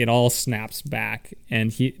just it all snaps back.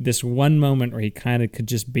 And this one moment where he kind of could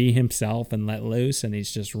just be himself and let loose, and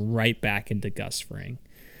he's just right back into Gus Fring.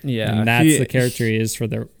 Yeah, and that's the character he is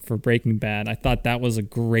for Breaking Bad. I thought that was a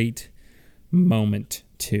great moment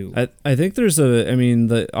too. I think there's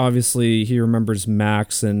obviously he remembers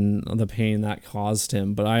Max and the pain that caused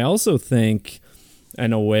him, but I also think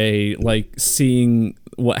in a way seeing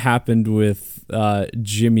what happened with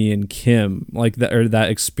Jimmy and Kim, that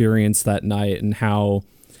experience that night, and how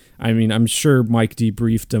I'm sure Mike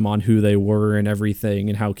debriefed him on who they were and everything,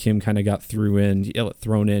 and how Kim kind of got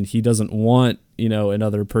thrown in. He doesn't want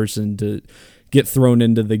another person to get thrown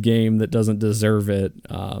into the game that doesn't deserve it.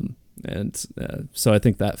 So I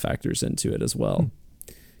think that factors into it as well.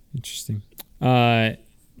 Interesting. But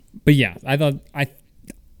yeah, I thought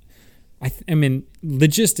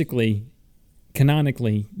logistically,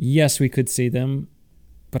 canonically, yes, we could see them,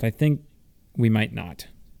 but I think we might not.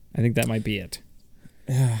 I think that might be it.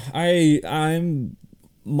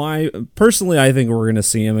 Personally, I think we're gonna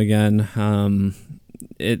see him again.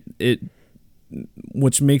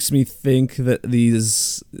 Which makes me think that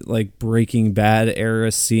these Breaking Bad era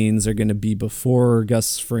scenes are going to be before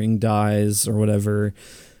Gus Fring dies or whatever.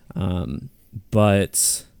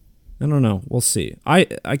 But I don't know. We'll see. I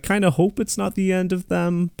kind of hope it's not the end of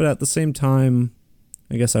them, but at the same time,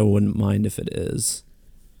 I guess I wouldn't mind if it is.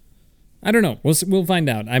 I don't know. We'll find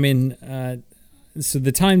out. So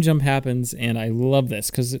the time jump happens, and I love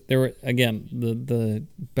this because there were, again, the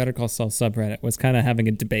Better Call Saul subreddit was kind of having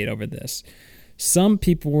a debate over this. Some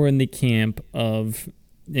people were in the camp of,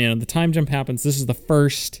 the time jump happens. This is the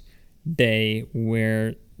first day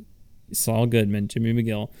where Saul Goodman, Jimmy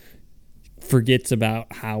McGill, forgets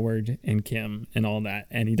about Howard and Kim and all that,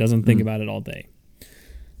 and he doesn't think about it all day.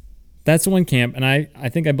 That's one camp, and I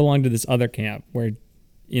think I belong to this other camp where,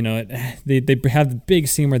 they have the big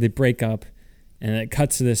scene where they break up, and it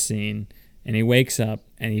cuts to this scene, and he wakes up,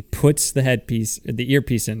 and he puts the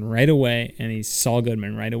earpiece in right away, and he's Saul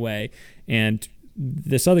Goodman right away. And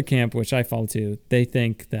this other camp, which I fall to, they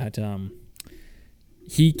think that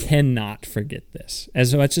he cannot forget this.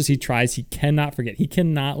 As much as he tries, he cannot forget. He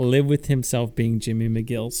cannot live with himself being Jimmy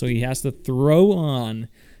McGill, so he has to throw on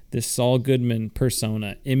this Saul Goodman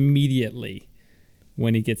persona immediately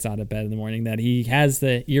when he gets out of bed in the morning, that he has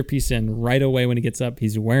the earpiece in right away when he gets up.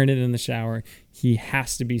 He's wearing it in the shower. He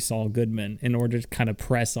has to be Saul Goodman in order to kind of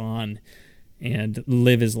press on and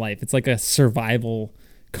live his life. It's like a survival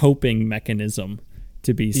coping mechanism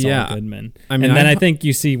to be Saul Goodman. I think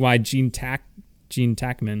you see why Gene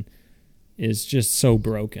Tackman is just so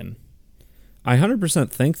broken. I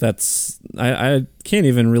 100% think I can't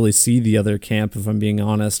even really see the other camp, if I'm being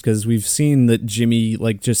honest, because we've seen that Jimmy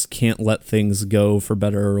just can't let things go for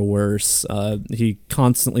better or worse. He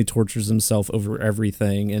constantly tortures himself over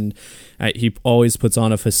everything, and he always puts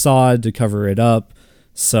on a facade to cover it up.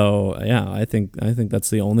 So yeah, I think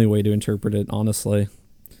that's the only way to interpret it, honestly.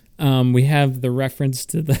 We have the reference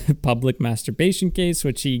to the public masturbation case,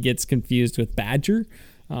 which he gets confused with Badger.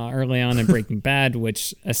 Early on in Breaking Bad,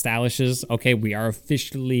 which establishes, okay, we are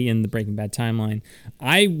officially in the Breaking Bad timeline.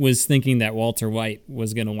 I was thinking that Walter White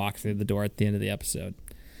was going to walk through the door at the end of the episode.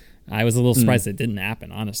 I was a little surprised it didn't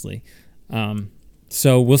happen, honestly.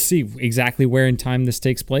 So we'll see exactly where in time this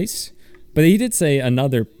takes place. But he did say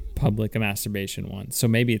another public masturbation one, so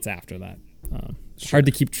maybe it's after that. It's hard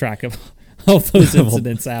to keep track of all those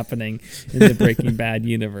incidents happening in the Breaking Bad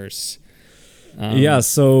universe.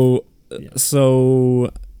 So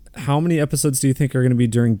how many episodes do you think are going to be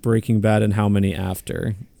during Breaking Bad, and how many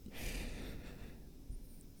after?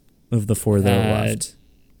 Of the 4 that are left.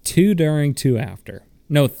 2 during, 2 after.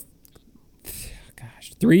 No,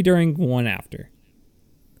 3 during, 1 after.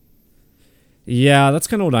 Yeah, that's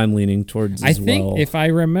kind of what I'm leaning towards as well. I think, if I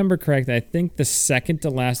remember correctly, I think the second to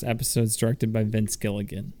last episode is directed by Vince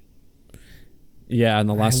Gilligan. Yeah, and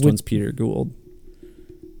the last one's Peter Gould.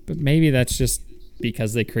 But maybe that's just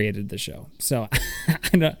because they created the show. So,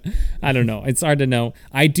 I don't know. It's hard to know.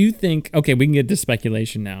 I do think... Okay, we can get to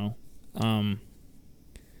speculation now.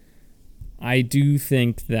 I do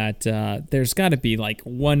think that there's got to be like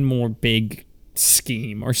one more big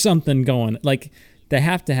scheme or something going. Like, they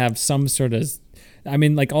have to have some sort of... I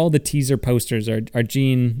mean, like, all the teaser posters are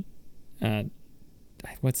Gene...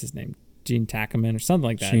 what's his name? Gene Takaman or something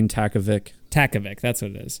like that. Gene Takovic. Takovic, that's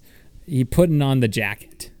what it is. He putting on the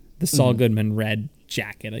jacket. The Saul Goodman red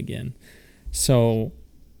jacket again. So...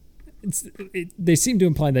 they seem to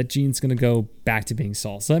imply that Gene's going to go back to being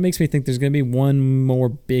Saul. So that makes me think there's going to be one more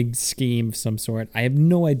big scheme of some sort. I have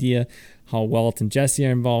no idea how Walt and Jesse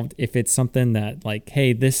are involved. If it's something that, like,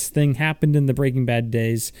 hey, this thing happened in the Breaking Bad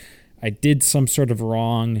days. I did some sort of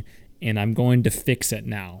wrong, and I'm going to fix it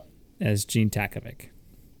now as Gene Takovic.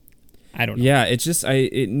 I don't know. Yeah,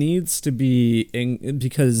 it needs to be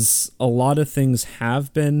because a lot of things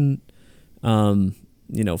have been...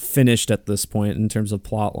 finished at this point in terms of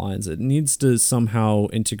plot lines. It needs to somehow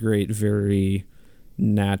integrate very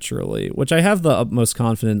naturally, which I have the utmost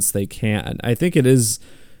confidence they can. I think it is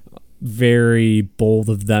very bold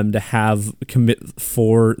of them to have commit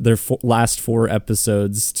for their last 4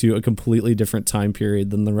 episodes to a completely different time period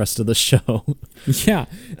than the rest of the show. Yeah,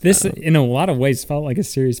 this in a lot of ways felt like a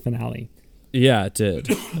series finale. Yeah, it did.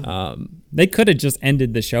 They could have just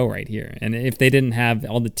ended the show right here, and if they didn't have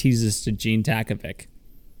all the teases to Gene Takovic,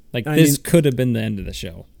 this could have been the end of the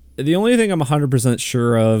show. The only thing I'm 100%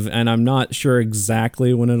 sure of, and I'm not sure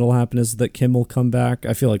exactly when it'll happen, is that Kim will come back.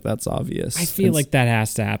 I feel like that's obvious. I feel like that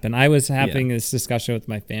has to happen. I was having this discussion with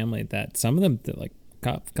my family that some of them, like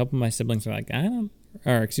a couple of my siblings are like, my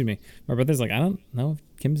brother's like, I don't know if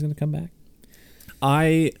Kim's going to come back.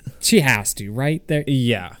 She has to, right?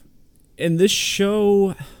 Yeah. In this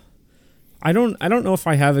show... I don't know if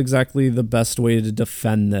I have exactly the best way to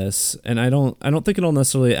defend this, and I don't think it'll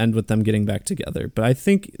necessarily end with them getting back together, but I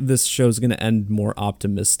think this show's going to end more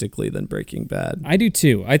optimistically than Breaking Bad. I do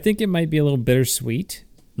too. I think it might be a little bittersweet,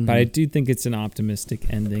 but I do think it's an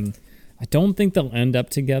optimistic ending. I don't think they'll end up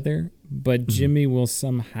together, but Jimmy will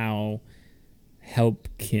somehow help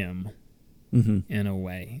Kim in a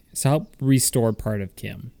way. So help restore part of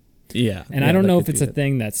Kim. Yeah. And I don't know if it's a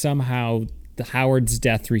thing that somehow the Howard's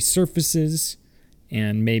death resurfaces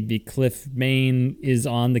and maybe Cliff Main is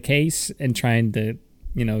on the case and trying to,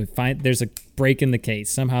 find there's a break in the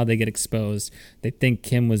case. Somehow they get exposed. They think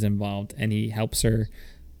Kim was involved and he helps her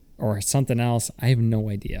or something else. I have no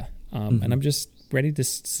idea. And I'm just ready to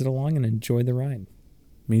sit along and enjoy the ride.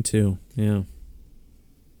 Me too. Yeah.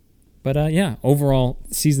 But overall,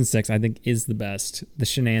 season 6, I think, is the best. The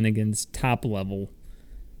shenanigans, top level.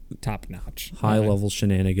 Top notch. High level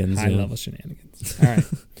shenanigans. High level shenanigans. All right.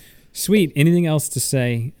 Sweet. Anything else to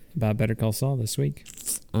say about Better Call Saul this week?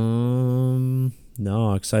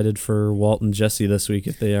 No, excited for Walt and Jesse this week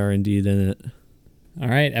if they are indeed in it. All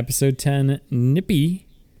right. Episode 10, Nippy,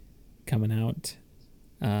 coming out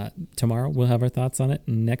tomorrow. We'll have our thoughts on it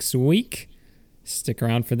next week. Stick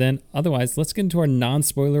around for then. Otherwise, let's get into our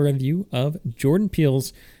non-spoiler review of Jordan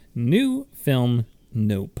Peele's new film,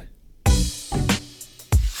 Nope.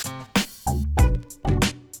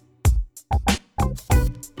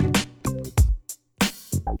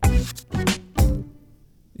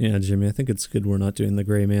 Yeah, Jimmy, I think it's good we're not doing The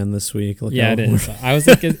Gray Man this week. It is. I was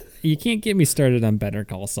like, you can't get me started on Better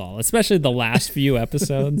Call Saul, especially the last few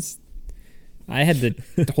episodes. I had to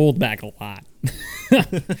hold back a lot.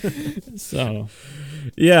 So.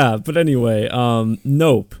 Yeah, but anyway,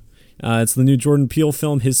 Nope. It's the new Jordan Peele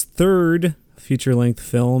film, his third feature-length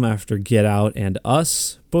film after Get Out and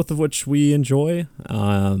Us, both of which we enjoy.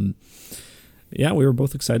 We were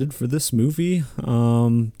both excited for this movie.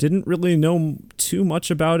 Didn't really know too much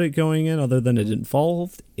about it going in other than it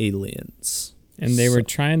involved aliens. And they were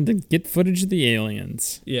trying to get footage of the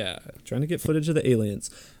aliens. Yeah, trying to get footage of the aliens.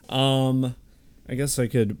 I guess I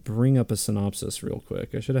could bring up a synopsis real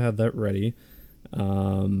quick. I should have had that ready.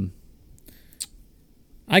 I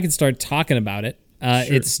could start talking about it.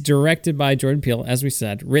 Sure. It's directed by Jordan Peele, as we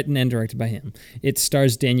said, written and directed by him. It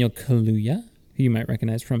stars Daniel Kaluuya, who you might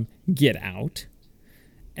recognize from Get Out.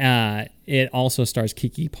 It also stars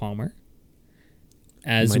Keke Palmer.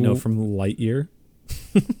 As I know from Lightyear.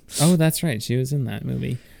 Oh, that's right. She was in that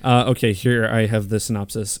movie. Okay, here I have the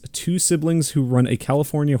synopsis. Two siblings who run a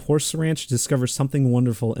California horse ranch discover something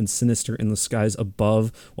wonderful and sinister in the skies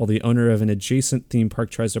above, while the owner of an adjacent theme park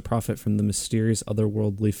tries to profit from the mysterious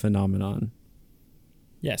otherworldly phenomenon.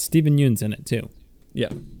 Yeah, Stephen Yeun's in it too. Yeah.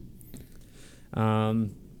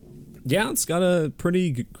 Yeah, it's got a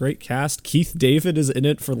pretty great cast. Keith David is in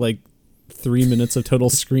it for like 3 minutes of total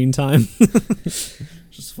screen time.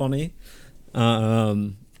 Which is funny. Yeah,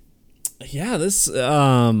 this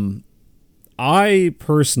I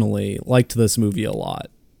personally liked this movie a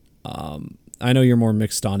lot. I know you're more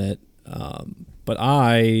mixed on it, but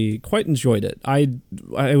I quite enjoyed it. I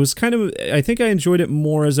think I enjoyed it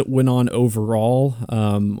more as it went on overall.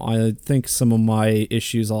 I think some of my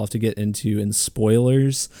issues I'll have to get into in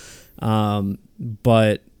spoilers.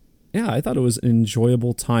 But yeah, I thought it was an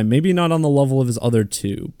enjoyable time. Maybe not on the level of his other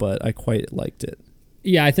two, but I quite liked it.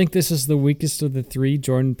 Yeah, I think this is the weakest of the three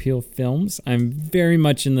Jordan Peele films. I'm very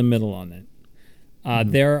much in the middle on it.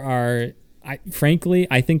 There are, frankly,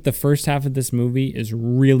 I think the first half of this movie is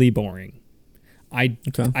really boring. I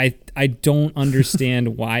don't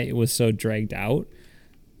understand why it was so dragged out.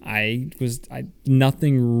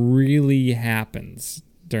 Nothing really happens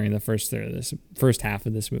during the first half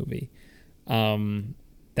of this movie.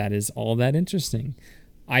 That is all that interesting.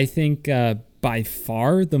 I think by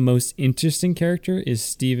far the most interesting character is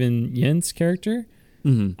Stephen Yeun's character.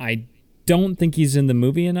 Mm-hmm. I don't think he's in the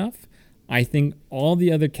movie enough. I think all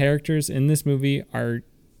the other characters in this movie are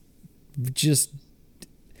just...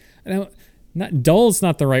 Not dull is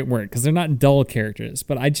not the right word because they're not dull characters,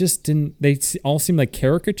 but I just didn't... They all seem like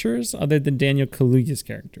caricatures other than Daniel Kaluuya's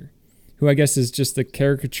character, who I guess is just the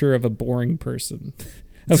caricature of a boring person,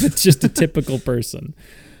 of just a typical person.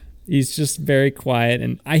 He's just very quiet,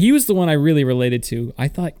 and he was the one I really related to. I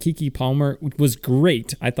thought Keke Palmer was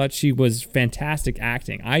great. I thought she was fantastic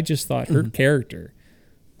acting. I just thought her character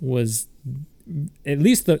was, at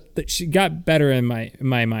least she got better in my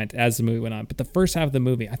mind as the movie went on. But the first half of the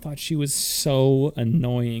movie, I thought she was so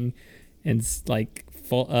annoying and like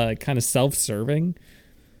kind of self-serving.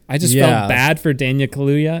 I just felt bad for Daniel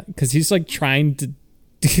Kaluuya because he's like trying to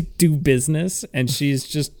do business, and she's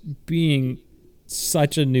just being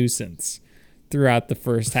such a nuisance throughout the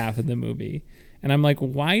first half of the movie. And I'm like,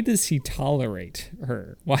 why does he tolerate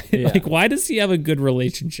her? Why does he have a good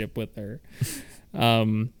relationship with her?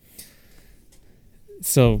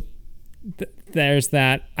 So there's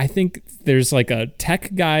that. I think there's like a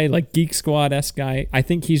tech guy, like Geek Squad-esque guy. I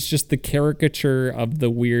think he's just the caricature of the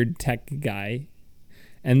weird tech guy.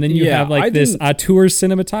 And then you have like this auteur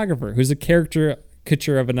cinematographer who's a caricature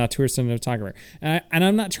of an auteur cinematographer. And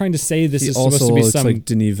I'm not trying to say this is supposed to be some... like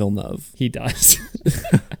Denis Villeneuve. He does.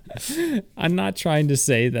 I'm not trying to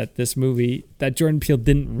say that this movie, that Jordan Peele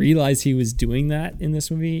didn't realize he was doing that in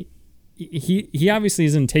this movie. He obviously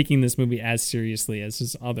isn't taking this movie as seriously as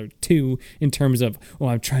his other two in terms of,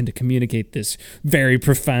 I'm trying to communicate this very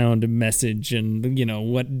profound message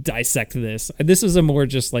and, dissect this. This is a more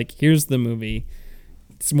just like, here's the movie.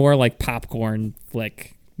 It's more like popcorn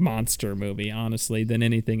flick monster movie, honestly, than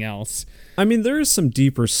anything else. I mean, there is some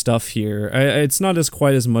deeper stuff here. It's not as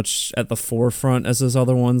quite as much at the forefront as those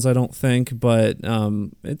other ones, I don't think, but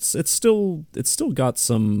it's still got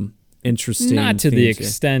some interesting... Not to the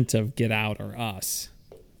extent of Get Out or Us.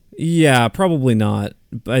 Yeah, probably not.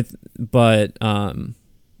 But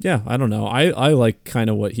yeah, I don't know. I like kind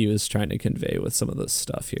of what he was trying to convey with some of this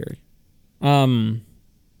stuff here.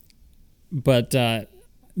 But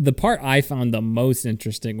the part I found the most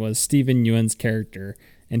interesting was Stephen Yeun's character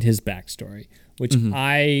and his backstory, which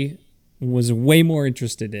I was way more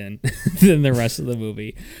interested in than the rest of the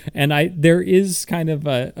movie. And there is kind of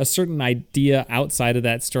a certain idea outside of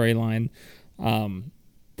that storyline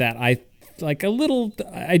that I like, a little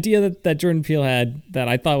idea that Jordan Peele had that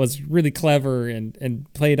I thought was really clever and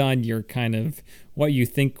played on your kind of what you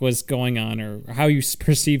think was going on or how you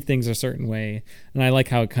perceive things a certain way. And I like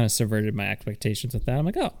how it kind of subverted my expectations with that. I'm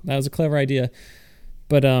like, oh, that was a clever idea.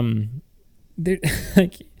 But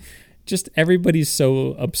like, just everybody's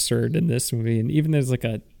so absurd in this movie. And even there's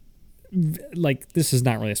this is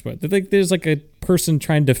not really a spoiler. There's like a person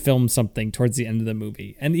trying to film something towards the end of the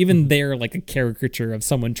movie. And even they're like a caricature of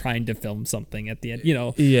someone trying to film something at the end,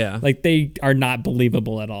 Yeah. Like they are not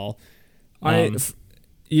believable at all. I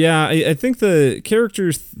think the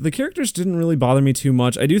characters didn't really bother me too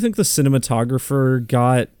much. I do think the cinematographer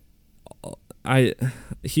got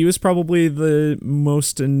he was probably the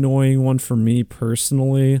most annoying one for me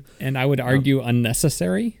personally. And I would argue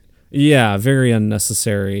unnecessary. Yeah, very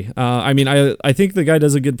unnecessary. I mean, I think the guy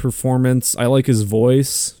does a good performance. I like his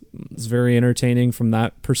voice. It's very entertaining from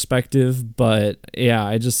that perspective. But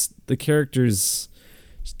yeah, the characters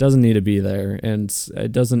just doesn't need to be there, and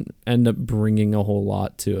it doesn't end up bringing a whole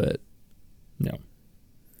lot to it. No.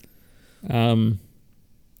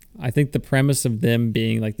 I think the premise of them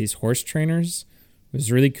being like these horse trainers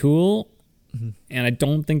was really cool, and I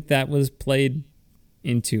don't think that was played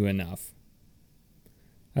into enough.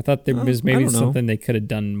 I thought there was maybe something they could have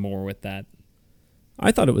done more with that.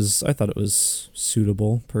 I thought it was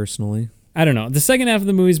suitable personally. I don't know. The second half of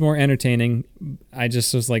the movie is more entertaining. I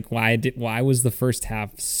just was like, why was the first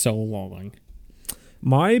half so long?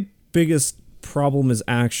 My biggest problem is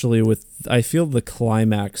actually with, I feel, the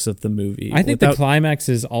climax of the movie. I think the climax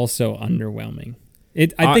is also underwhelming.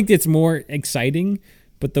 I think it's more exciting,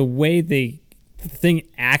 but the way the thing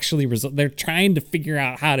actually they're trying to figure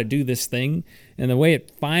out how to do this thing, and the way it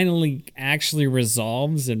finally actually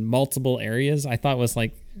resolves in multiple areas, I thought was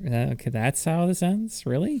like, okay, that's how this ends?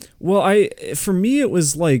 Really? Well, for me, it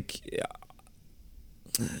was like,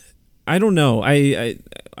 I don't know. I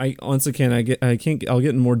once again, I'll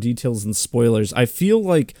get in more details and spoilers. I feel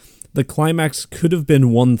like the climax could have been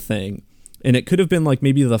one thing, and it could have been like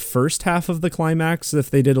maybe the first half of the climax if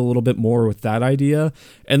they did a little bit more with that idea.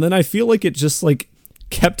 And then I feel like it just like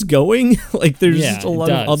kept going. Like there's just a lot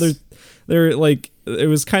of other, it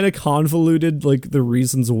was kind of convoluted, like the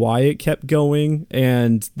reasons why it kept going.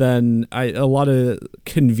 And then a lot of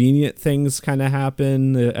convenient things kind of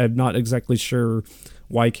happen. I'm not exactly sure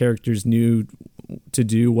why characters knew to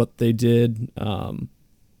do what they did.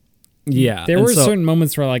 Yeah. There were certain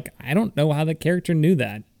moments where like, I don't know how the character knew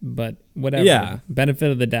that, but whatever. Yeah.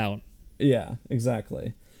 Benefit of the doubt. Yeah,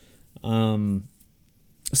 exactly.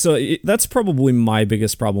 So that's probably my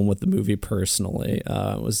biggest problem with the movie personally,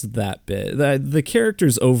 was that bit. The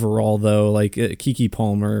characters overall, though, like Keke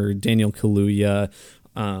Palmer, Daniel Kaluuya,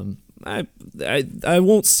 I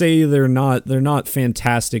won't say they're not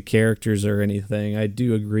fantastic characters or anything. I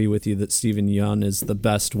do agree with you that Steven Yeun is the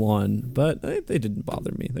best one, but they didn't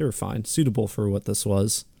bother me. They were fine, suitable for what this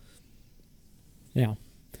was. Yeah.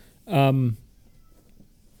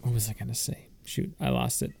 What was I gonna say? Shoot, I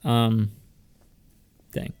lost it. Dang.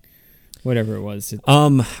 Whatever it was. It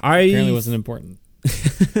apparently wasn't important.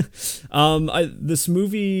 This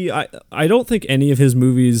movie, I don't think any of his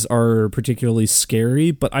movies are particularly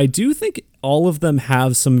scary, but I do think all of them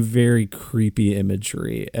have some very creepy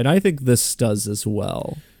imagery, and I think this does as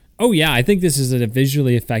well. Oh yeah, I think this is a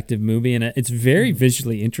visually effective movie, and it's very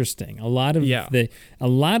visually interesting. A lot of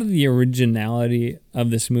the originality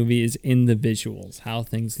of this movie is in the visuals, how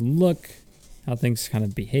things look, how things kind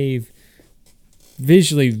of behave.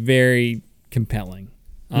 Visually very compelling.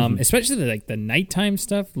 Especially like the nighttime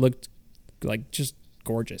stuff looked like just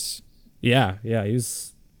gorgeous. Yeah, he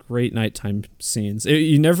was great nighttime scenes.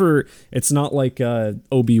 It's not like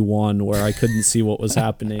Obi-Wan where I couldn't see what was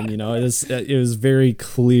happening. You know, it was very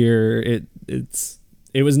clear.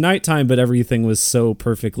 It was nighttime, but everything was so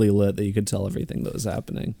perfectly lit that you could tell everything that was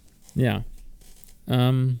happening. Yeah.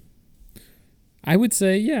 I would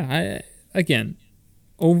say, again,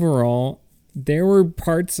 overall, there were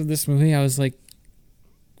parts of this movie I was like,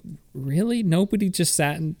 really? Nobody just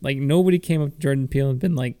sat and like nobody came up to Jordan Peele and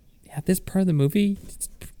been like, yeah, this part of the movie, it's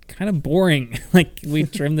kind of boring. Like we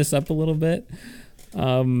trimmed this up a little bit.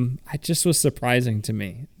 It just was surprising to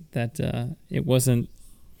me that it wasn't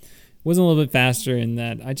a little bit faster, in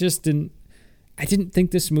that I didn't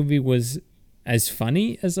think this movie was as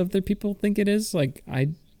funny as other people think it is. Like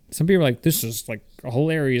some people are like, this is like a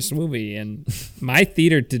hilarious movie, and my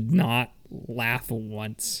theater did not laugh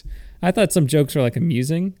once. I thought some jokes were like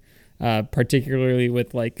amusing, particularly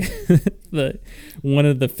with like one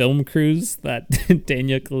of the film crews that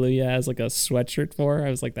Daniel Kaluuya has like a sweatshirt for. I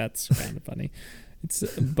was like, that's kind of funny.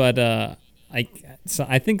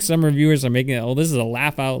 I think some reviewers are making it, this is a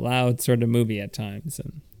laugh out loud sort of movie at times,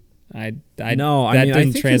 and that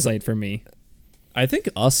didn't translate for me. I think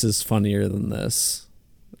Us is funnier than this.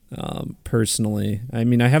 Personally, I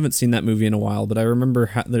mean, I haven't seen that movie in a while, but I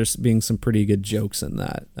remember there's being some pretty good jokes in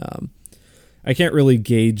that. I can't really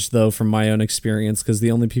gauge though from my own experience, because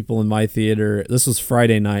the only people in my theater, this was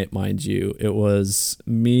Friday night, mind you, it was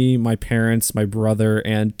me, my parents, my brother,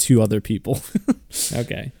 and two other people.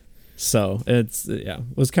 Okay. So it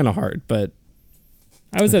was kind of hard, but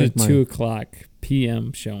I was at a 2:00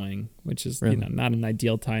 p.m. showing, which is really, not an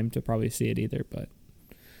ideal time to probably see it either, but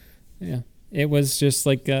yeah. It was just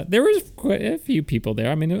like, there was quite a few people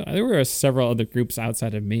there. I mean, there were several other groups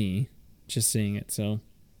outside of me just seeing it. So,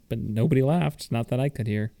 but nobody laughed. Not that I could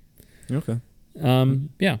hear. Okay.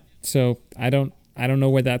 Yeah. So I don't know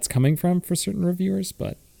where that's coming from for certain reviewers,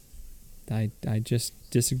 but I just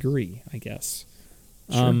disagree, I guess.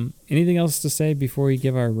 Sure. Anything else to say before we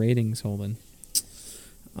give our ratings, Holden?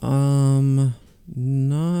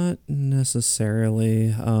 Not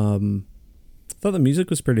necessarily. Thought the music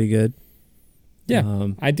was pretty good. Yeah,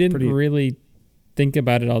 I didn't really think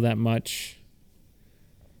about it all that much.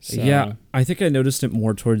 So. Yeah, I think I noticed it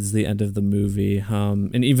more towards the end of the movie,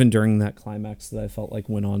 and even during that climax that I felt like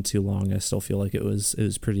went on too long. I still feel like it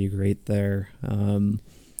was pretty great there.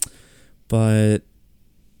 But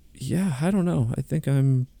yeah, I don't know. I think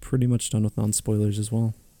I'm pretty much done with non-spoilers as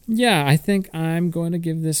well. Yeah, I think I'm going to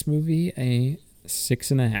give this movie a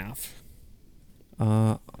 6.5.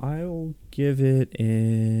 I'll give it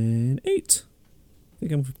an 8. I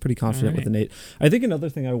think I'm pretty confident with an 8. I think another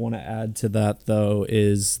thing I want to add to that, though,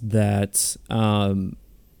 is that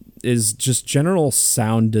is just general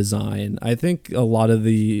sound design. I think a lot of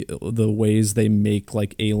the ways they make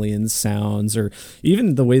like alien sounds, or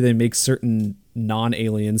even the way they make certain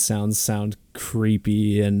non-alien sounds sound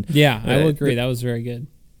creepy. And yeah, I will agree. That was very good.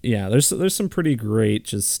 Yeah, there's some pretty great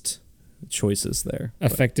just choices there.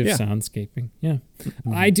 Effective soundscaping. Yeah.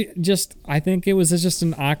 Mm-hmm. I think it was just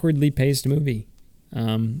an awkwardly paced movie.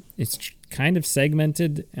 It's kind of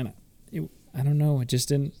segmented, and I don't know.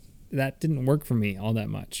 That didn't work for me all that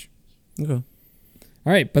much. Okay. All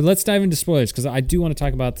right, but let's dive into spoilers, because I do want to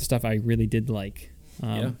talk about the stuff I really did like.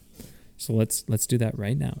 So let's do that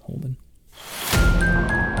right now, Holden.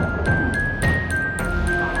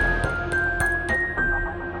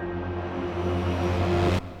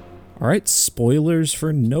 All right, spoilers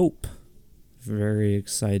for Nope. Very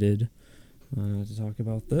excited to talk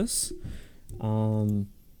about this.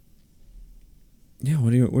 Yeah,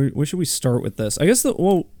 where should we start with this? I guess talk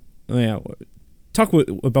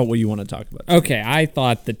about what you want to talk about. Okay, I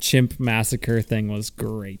thought the chimp massacre thing was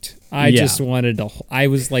great. Just wanted to. I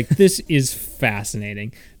was like, this is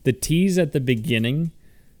fascinating. The tease at the beginning,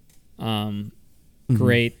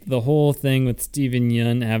 great. The whole thing with Steven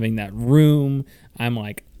Yeun having that room. I'm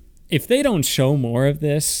like, if they don't show more of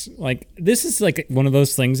this, like, this is like one of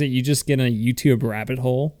those things that you just get in a YouTube rabbit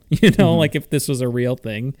hole, like if this was a real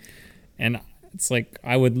thing. And it's like,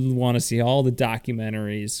 I would want to see all the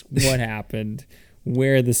documentaries, what happened,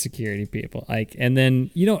 where are the security people, like, and then,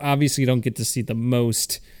 obviously you don't get to see the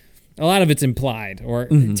most, a lot of it's implied or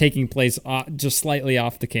taking place just slightly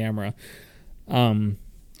off the camera.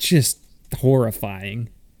 Just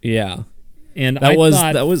horrifying. Yeah. And that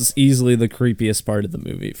was easily the creepiest part of the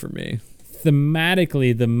movie for me.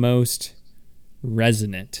 Thematically, the most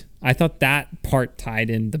resonant. I thought that part tied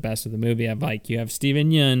in the best of the movie. You have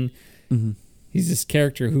Steven Yeun. Mm-hmm. He's this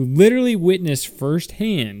character who literally witnessed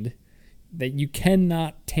firsthand that you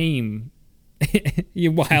cannot tame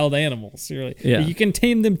wild animals. You can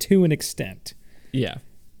tame them to an extent. Yeah.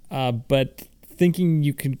 But thinking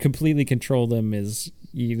you can completely control them is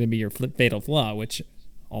going to be your fatal flaw, which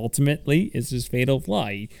ultimately is his fatal flaw.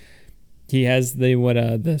 He has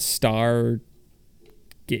the star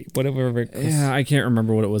gate, whatever. Yeah, I can't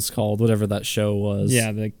remember what it was called. Whatever that show was.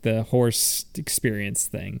 Yeah, the horse experience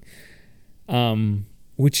thing,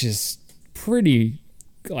 which is pretty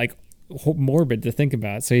like morbid to think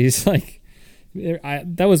about. So he's like,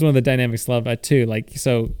 that was one of the dynamics I love about too. Like,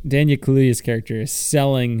 so Daniel Kaluuya's character is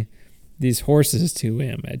selling these horses to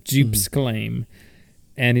him at Jupe's claim.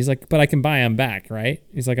 And he's like, but I can buy him back, right?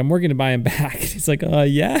 He's like, I'm working to buy him back. He's like,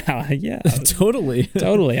 yeah. Totally.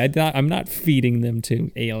 I'm not feeding them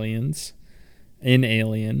to aliens. In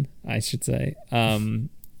Alien, I should say.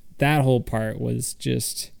 That whole part was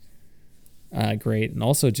just great. And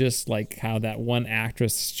also just like how that one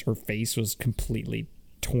actress, her face was completely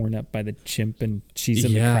torn up by the chimp, and she's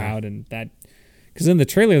in the crowd. And that, because in the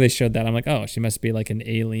trailer they showed that. I'm like, oh, she must be like an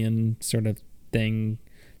alien sort of thing.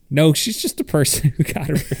 No, she's just a person who got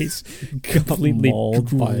her face completely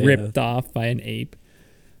ripped off by an ape,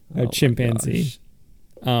 a chimpanzee.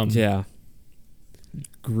 Yeah,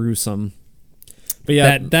 gruesome. But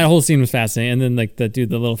yeah, that whole scene was fascinating. And then like the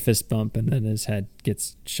little fist bump, and then his head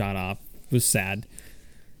gets shot off. It was sad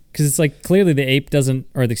because it's like clearly the ape doesn't,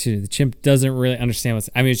 or the chimp doesn't really understand what's.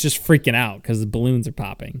 I mean, it's just freaking out because the balloons are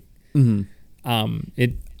popping. Mm-hmm.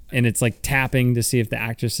 It's like tapping to see if the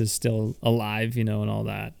actress is still alive, and all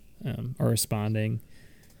that. Or responding.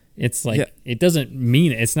 It's like it doesn't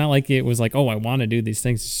mean it. It's not like it was like, oh, I want to do these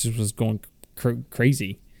things. It just was going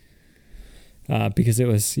crazy because it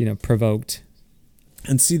was provoked.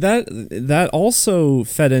 And see, that also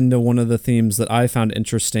fed into one of the themes that I found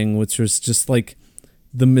interesting, which was just like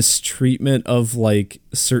the mistreatment of like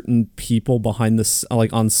certain people behind the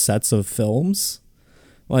like on sets of films.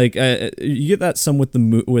 Like you get that some with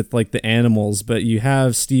with like the animals, but you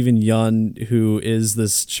have Steven Yeun, who is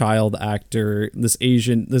this child actor, this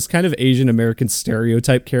kind of Asian American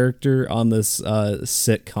stereotype character on this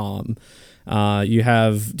sitcom. You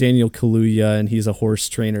have Daniel Kaluuya, and he's a horse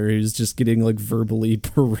trainer who's just getting like verbally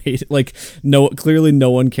berated. Like clearly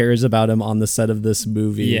no one cares about him on the set of this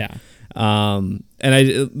movie. Yeah. And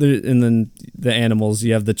then the animals,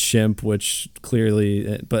 you have the chimp, which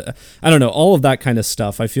clearly, but I don't know, all of that kind of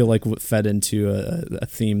stuff I feel like fed into a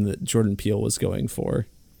theme that Jordan Peele was going for.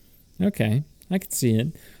 Okay, I could see it.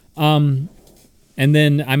 And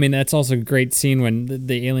then, I mean, that's also a great scene when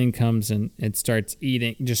the alien comes and it starts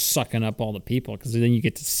eating, just sucking up all the people, because then you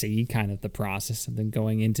get to see kind of the process of them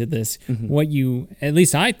going into this, what at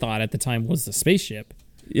least I thought at the time was the spaceship.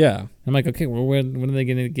 Yeah. I'm like, okay, well, when are they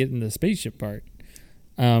going to get in the spaceship part?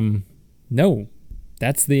 No,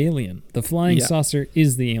 that's the alien. The flying saucer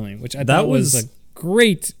is the alien, which I thought was a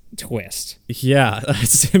great twist. Yeah.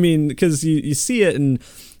 I mean, because you see it in,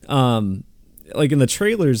 like in the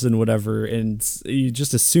trailers and whatever, and you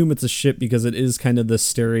just assume it's a ship because it is kind of the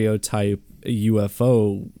stereotype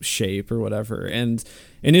UFO shape or whatever. And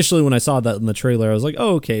initially when I saw that in the trailer, I was like,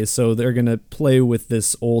 oh, okay, so they're going to play with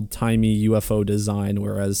this old-timey UFO design,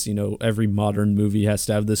 whereas, you know, every modern movie has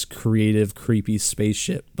to have this creative, creepy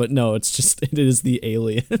spaceship. But no, it is the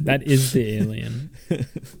alien. That is the alien.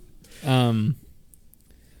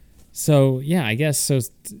 So, yeah, I guess, so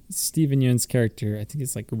Steven Yeun's character, I think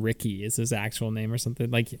it's like Ricky is his actual name or something.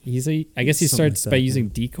 Like, I guess he starts by using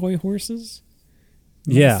decoy horses.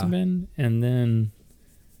 Yeah. Must have been, and then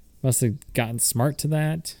must have gotten smart to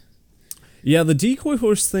that. Yeah, the decoy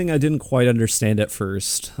horse thing I didn't quite understand at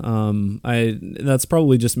first. That's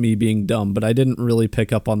probably just me being dumb, but I didn't really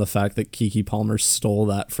pick up on the fact that Keke Palmer stole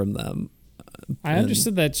that from them. I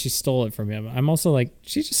understood that she stole it from him. I'm also like,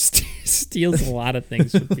 she just steals a lot of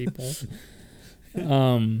things from people.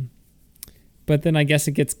 But then I guess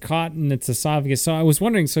it gets caught in its esophagus. So I was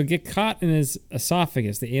wondering, so it get caught in his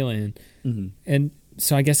esophagus, the alien, and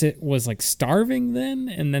so I guess it was like starving then,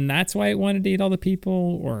 and then that's why it wanted to eat all the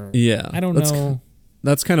people, or I don't know.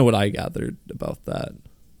 That's kind of what I gathered about that.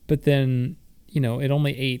 But then, you know, it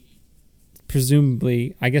only ate,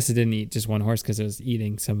 presumably, I guess it didn't eat just one horse because it was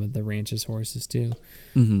eating some of the ranch's horses too.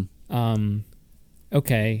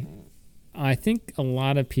 Okay. I think a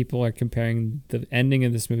lot of people are comparing the ending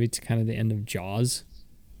of this movie to kind of the end of Jaws.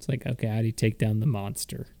 It's like, okay, how do you take down the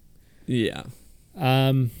monster? Yeah.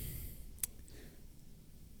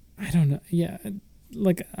 I don't know. Yeah,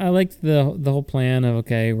 like I liked the whole plan of,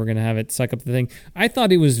 okay, we're gonna have it suck up the thing. I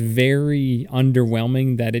thought it was very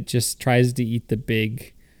underwhelming that it just tries to eat the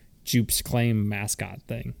big Jupes Claim mascot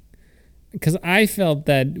thing, because I felt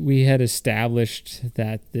that we had established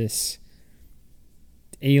that this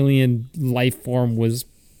alien life form was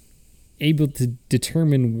able to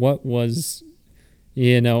determine what was,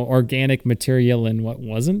 you know, organic material and what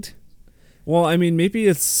wasn't. Well, I mean,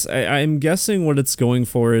 maybe I'm guessing what it's going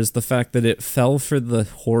for is the fact that it fell for the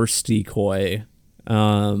horse decoy.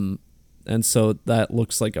 And so that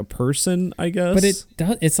looks like a person, I guess.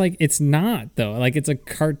 But it's like, it's not though. Like, it's a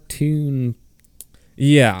cartoon,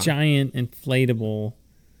 giant inflatable.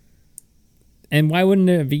 And why wouldn't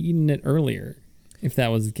it have eaten it earlier if that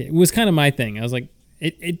was the case? It was kind of my thing. I was like,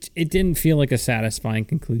 it didn't feel like a satisfying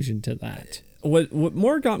conclusion to that. What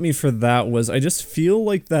more got me for that was I just feel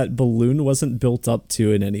like that balloon wasn't built up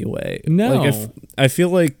to in any way. No. Like I feel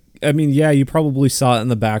like, I mean, yeah, you probably saw it in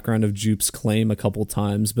the background of Jupes Claim a couple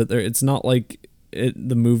times, but it's not like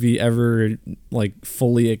the movie ever like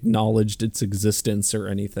fully acknowledged its existence or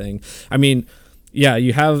anything. I mean, yeah,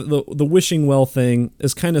 you have the wishing well thing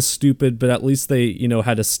is kind of stupid, but at least they, you know,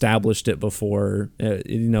 had established it before.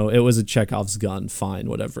 You know, it was a Chekhov's gun, fine,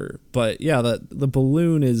 whatever. But yeah, the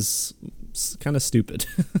balloon is kind of stupid.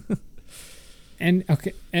 And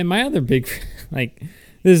okay, and my other big, like,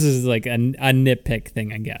 this is like a nitpick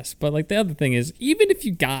thing, I guess, but like the other thing is, even if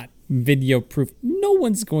you got video proof, no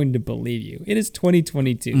one's going to believe you. It is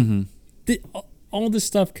 2022. All this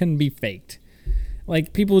stuff can be faked.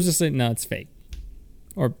 Like, people just say, no, it's fake,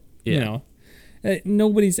 or you know,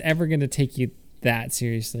 nobody's ever going to take you that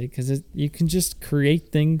seriously, because you can just create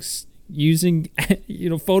things using, you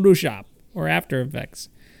know, Photoshop or After Effects.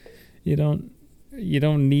 You don't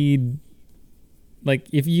need, like,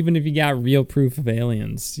 even if you got real proof of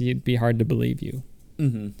aliens, it'd be hard to believe you.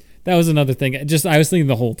 That was another thing. I was thinking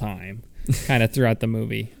the whole time, kind of throughout the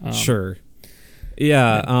movie. Sure.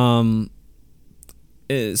 Yeah.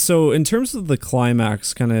 So in terms of the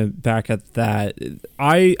climax, kind of back at that,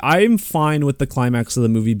 I'm fine with the climax of the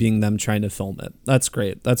movie being them trying to film it. That's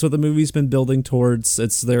great. That's what the movie's been building towards.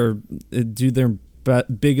 It's their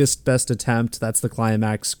biggest best attempt. That's the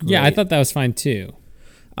climax. Great. Yeah, I thought that was fine too.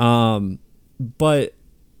 But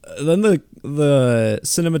then the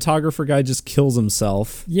cinematographer guy just kills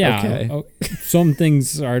himself. Yeah. Okay. Some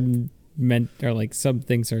things are some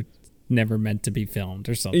things are never meant to be filmed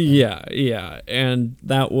or something. Yeah. And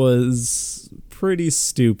that was pretty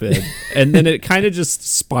stupid. And then it kind of just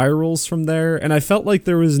spirals from there. And I felt like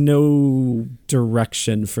there was no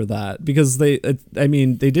direction for that because they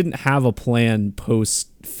didn't have a plan post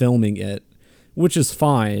filming it, which is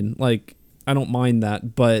fine. Like, I don't mind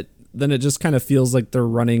that. But then it just kind of feels like they're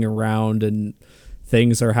running around and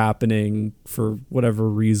things are happening for whatever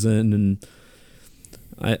reason. And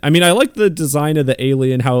I mean, I like the design of the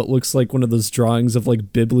alien, how it looks like one of those drawings of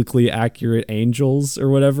like biblically accurate angels or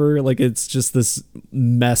whatever. Like it's just this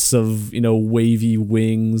mess of, wavy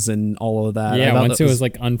wings and all of that. Yeah, once it was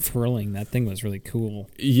like unfurling, that thing was really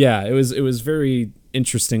cool. Yeah, it was very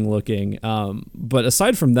interesting looking. But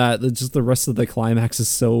aside from that, just the rest of the climax is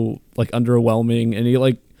so like underwhelming, and he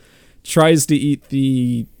like tries to eat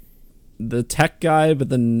the tech guy, but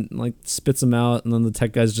then like spits him out, and then the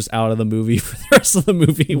tech guy's just out of the movie for the rest of the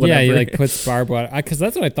movie. Whatever. Yeah, he like puts barbed wire, because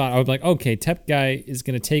that's what I thought. I was like, okay, tech guy is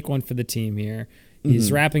gonna take one for the team here.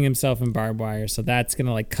 He's wrapping himself in barbed wire, so that's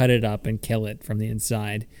gonna like cut it up and kill it from the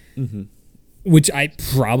inside. Which I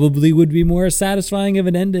probably would be more satisfying of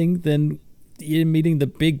an ending than meeting the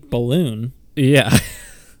big balloon. Yeah.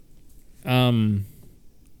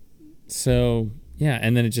 So yeah,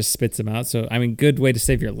 and then it just spits him out. So, I mean, good way to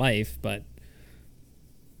save your life, but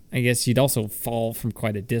I guess you'd also fall from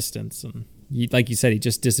quite a distance. And like you said, he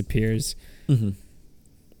just disappears.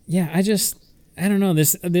 Yeah, I don't know.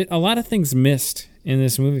 A lot of things missed in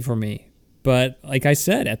this movie for me. But like I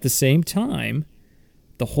said, at the same time,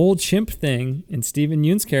 the whole chimp thing and Steven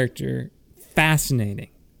Yeun's character, fascinating.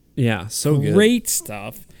 Yeah, so good. Great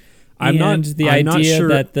stuff. I'm not sure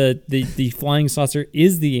that the flying saucer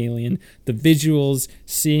is the alien. The visuals,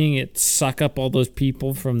 seeing it suck up all those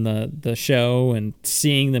people from the show and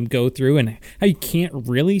seeing them go through, and how you can't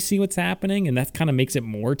really see what's happening, and that kind of makes it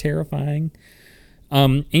more terrifying.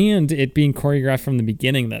 And it being choreographed from the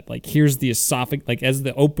beginning, that like here's the esophagus, like as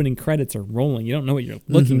the opening credits are rolling, you don't know what you're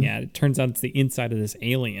looking at. It turns out it's the inside of this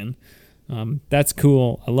alien. That's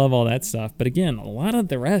cool. I love all that stuff. But again, a lot of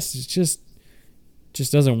the rest is just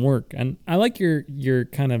doesn't work. And I like your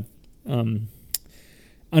kind of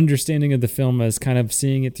understanding of the film as kind of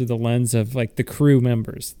seeing it through the lens of like the crew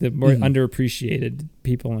members, the more underappreciated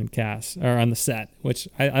people in cast or on the set, which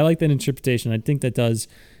I like that interpretation. I think that does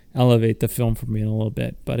elevate the film for me in a little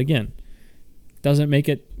bit. But again, doesn't make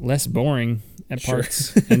it less boring at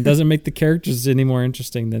parts and doesn't make the characters any more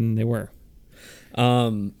interesting than they were.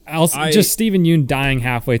 Just Steven Yeun dying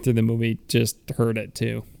halfway through the movie just hurt it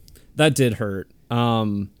too. That did hurt.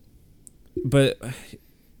 But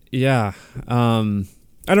yeah,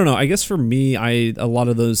 I don't know. I guess for me, a lot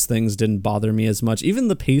of those things didn't bother me as much. Even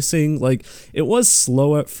the pacing, like it was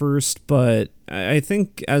slow at first, but I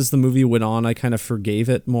think as the movie went on, I kind of forgave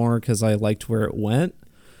it more because I liked where it went.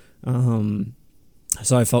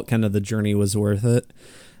 So I felt kind of the journey was worth it.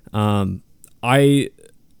 The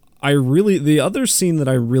other scene that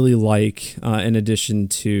I really like, in addition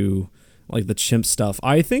to like the chimp stuff,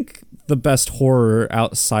 I think the best horror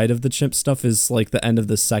outside of the chimp stuff is like the end of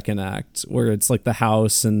the second act, where it's like the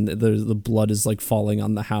house and the blood is like falling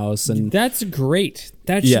on the house, and that's great.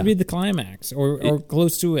 That should be the climax or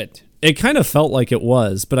close to it. It kind of felt like it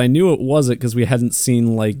was, but I knew it wasn't because we hadn't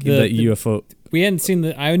seen like the UFO. We hadn't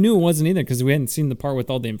seen I knew it wasn't either because we hadn't seen the part with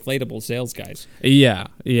all the inflatable sales guys. Yeah.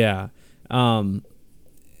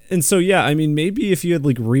 And so, yeah, I mean, maybe if you had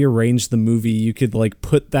like rearranged the movie, you could like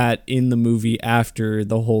put that in the movie after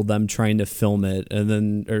the whole them trying to film it, and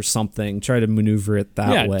then or something, try to maneuver it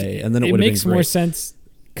that way, and then it would have been great. It makes more sense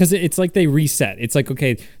because it's like they reset. It's like,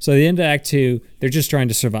 okay, so the end of Act 2, they're just trying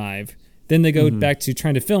to survive. Then they go back to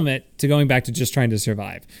trying to film it, to going back to just trying to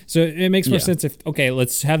survive. So it makes more sense if, okay,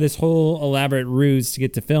 let's have this whole elaborate ruse to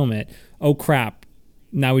get to film it. Oh, crap.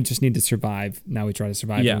 Now we just need to survive. Now we try to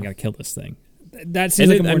survive and we got to kill this thing. That seems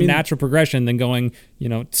like a more natural progression than going,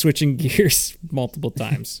 switching gears multiple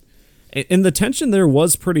times. And the tension there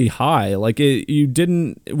was pretty high. Like we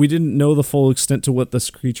didn't know the full extent to what this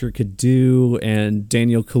creature could do, and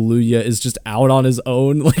Daniel Kaluuya is just out on his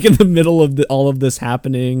own, like in the middle of all of this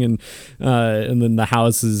happening, and then the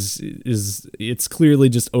house is it's clearly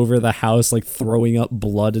just over the house, like throwing up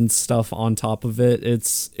blood and stuff on top of it.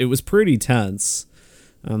 It was pretty tense.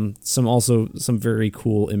 Some very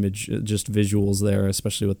cool image, just visuals there,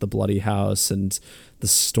 especially with the bloody house and the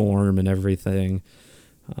storm and everything.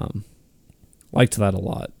 Liked that a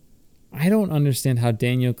lot. I don't understand how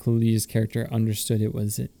Daniel Kaluuya's character understood it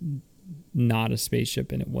was not a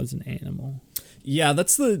spaceship and it was an animal. Yeah, that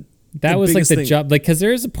was like the job, like, because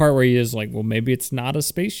there is a part where he is like, well, maybe it's not a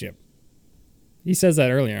spaceship. He says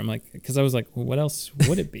that earlier. I'm like, because I was like, well, what else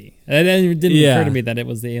would it be? And then it didn't occur to me that it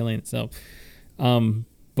was the alien itself.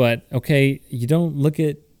 But okay, you don't look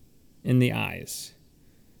it in the eyes.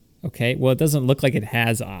 Okay, well, it doesn't look like it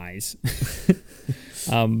has eyes.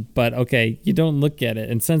 But okay, you don't look at it,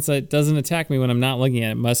 and since it doesn't attack me when I'm not looking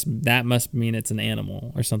at it, that must mean it's an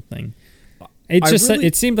animal or something.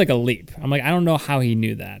 It seemed like a leap. I'm like, I don't know how he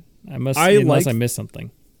knew that. Unless I missed something.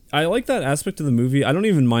 I like that aspect of the movie. I don't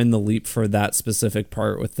even mind the leap for that specific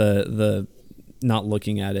part with the not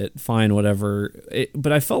looking at it. Fine, whatever.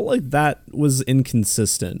 But I felt like that was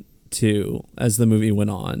inconsistent too as the movie went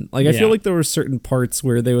on. Like, I feel like there were certain parts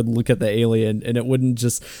where they would look at the alien and it wouldn't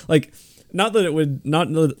just like. Not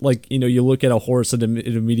like, you know, you look at a horse and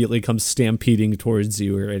it immediately comes stampeding towards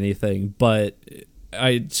you or anything, but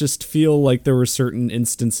I just feel like there were certain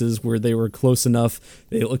instances where they were close enough,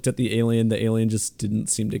 they looked at the alien just didn't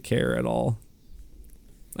seem to care at all.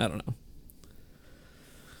 I don't know.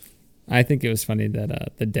 I think it was funny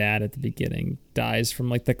that the dad at the beginning dies from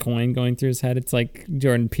like the coin going through his head. It's like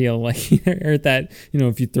Jordan Peele, like, heard that, you know,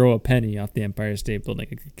 if you throw a penny off the Empire State Building,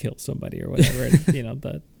 it could kill somebody or whatever. And, you know,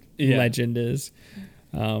 the legend is.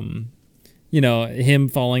 You know, him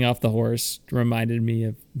falling off the horse reminded me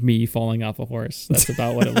of me falling off a horse. That's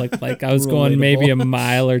about what it looked like. I was going maybe a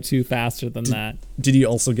mile or two faster than that. Did you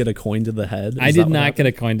also get a coin to the head? I did not get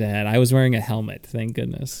a coin to the head. I was wearing a helmet, thank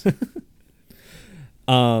goodness.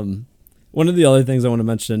 One of the other things I want to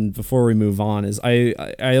mention before we move on is I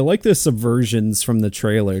like the subversions from the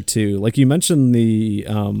trailer too. Like you mentioned the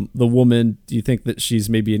woman, do you think that she's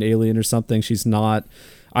maybe an alien or something? She's not.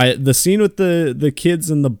 The scene with the kids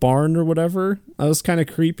in the barn or whatever, that was kind of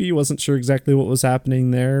creepy. Wasn't sure exactly what was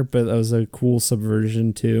happening there, but that was a cool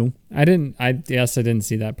subversion too. I didn't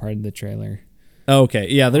see that part of the trailer. Okay,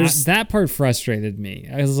 yeah, there's that part frustrated me.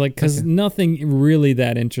 I was like, because nothing really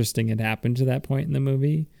that interesting had happened to that point in the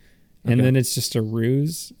movie. And then it's just a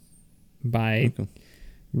ruse by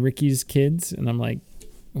Ricky's kids. And I'm like,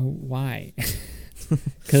 why?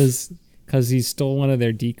 Because he stole one of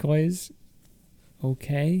their decoys.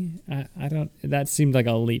 Okay. I don't, that seemed like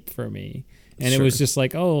a leap for me. And it was just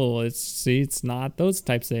like, it's not those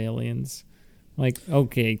types of aliens. Like,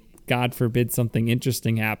 okay, God forbid something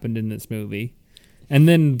interesting happened in this movie. And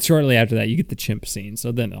then shortly after that, you get the chimp scene.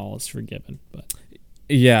 So then all is forgiven. But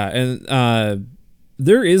yeah. And,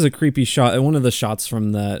 there is a creepy shot, and one of the shots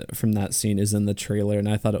from that scene is in the trailer, and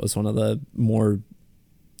I thought it was one of the more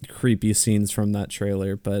creepy scenes from that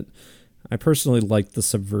trailer, but I personally liked the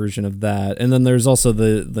subversion of that. And then there's also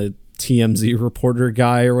the TMZ reporter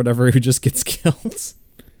guy or whatever who just gets killed.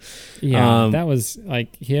 Yeah, that was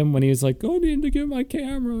like him when he was like, I need to get my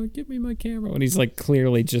camera, get me my camera. When he's like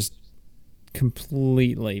clearly just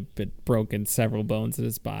completely broken several bones in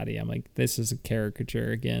his body. I'm like, this is a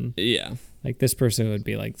caricature again. Yeah. Like, this person would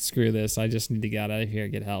be like, screw this, I just need to get out of here,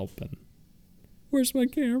 get help. And where's my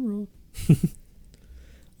camera?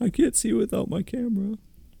 I can't see without my camera.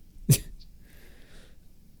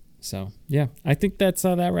 So, yeah, I think that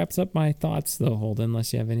wraps up my thoughts, though, Holden,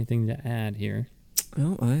 unless you have anything to add here.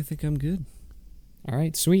 Well, I think I'm good. All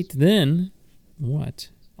right, sweet. Then, what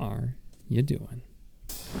are you doing?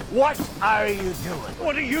 What are you doing?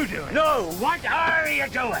 What are you doing? No, what are you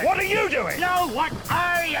doing? What are you doing? No, what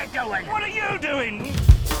are you doing? What are you doing?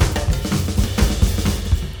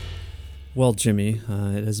 Well, Jimmy,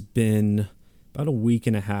 it has been about a week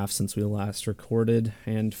and a half since we last recorded,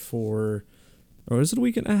 and or is it a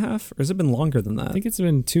week and a half? Or has it been longer than that? I think it's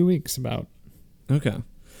been 2 weeks about. Okay.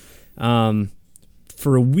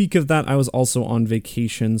 For a week of that, I was also on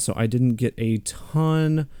vacation, so I didn't get a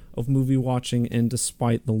ton of movie watching, and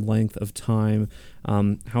despite the length of time,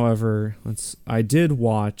 however, I did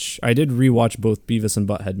rewatch both Beavis and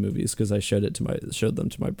Butthead movies because I showed them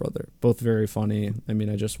to my brother. Both very funny. I mean,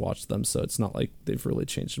 I just watched them, so it's not like they've really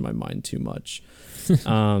changed my mind too much.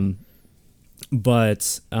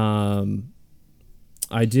 But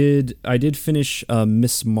I did finish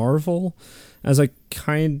Miss Marvel, as I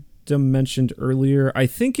kind of mentioned earlier. I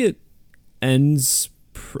think it ends.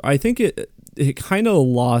 I think it kind of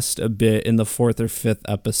lost a bit in the 4th or 5th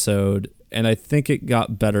episode, and I think it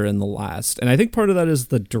got better in the last. And I think part of that is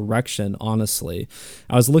the direction, honestly.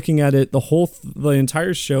 I was looking at it, the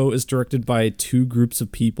entire show is directed by 2 groups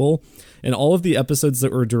of people, and all of the episodes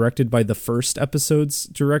that were directed by the first episode's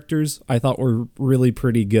directors I thought were really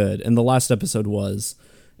pretty good, and the last episode was.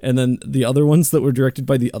 And then the other ones that were directed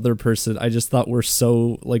by the other person I just thought were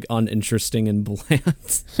so like uninteresting and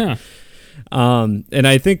bland. Huh. And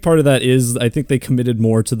I think part of that is I think they committed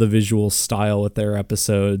more to the visual style with their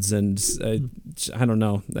episodes, and I don't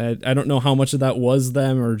know. I don't know how much of that was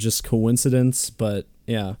them or just coincidence, but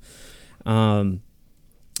yeah. I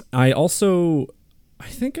don't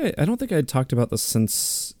think I had talked about this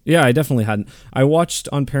since. Yeah, I definitely hadn't. I watched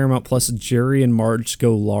on Paramount Plus Jerry and Marge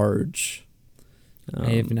Go Large.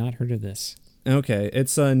 I have not heard of this. Okay,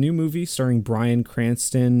 it's a new movie starring Bryan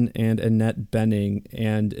Cranston and Annette Bening,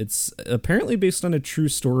 and it's apparently based on a true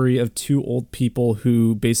story of 2 old people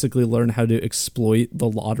who basically learn how to exploit the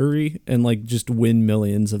lottery and like just win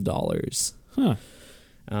millions of dollars. Huh.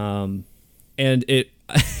 And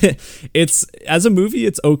it's as a movie,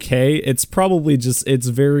 it's okay. It's probably just, it's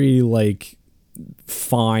very like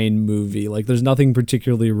fine movie. Like there's nothing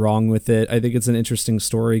particularly wrong with it. I think it's an interesting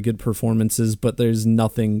story, good performances, but there's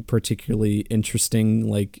nothing particularly interesting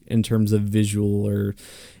like in terms of visual or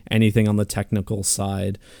anything on the technical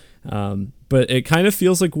side. But it kind of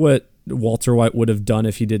feels like what Walter White would have done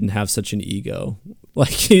if he didn't have such an ego. Like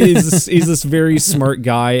he's this very smart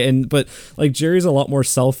guy, but like Jerry's a lot more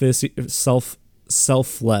selfless.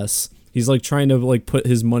 He's like trying to like put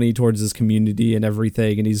his money towards his community and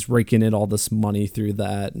everything, and he's raking in all this money through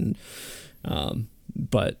that. And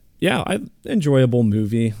but yeah, enjoyable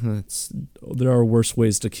movie. There are worse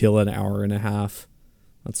ways to kill an hour and a half.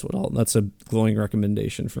 That's a glowing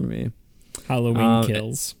recommendation from me. Halloween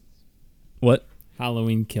Kills. What?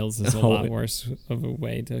 Halloween Kills is a lot worse of a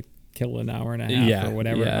way to kill an hour and a half or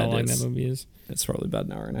whatever how long that movie is. It's probably about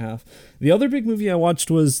an hour and a half. The other big movie I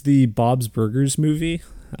watched was the Bob's Burgers movie.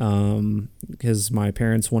 Because my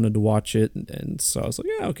parents wanted to watch it, and so I was like,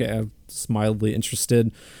 yeah, okay, I'm just mildly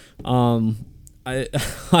interested. I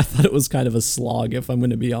thought it was kind of a slog, if I'm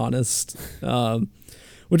going to be honest,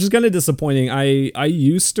 which is kind of disappointing. I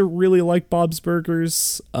used to really like Bob's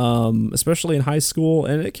Burgers, especially in high school,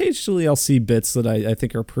 and occasionally I'll see bits that I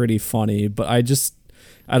think are pretty funny, but I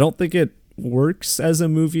don't think it works as a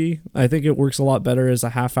movie. I think it works a lot better as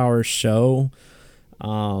a half-hour show.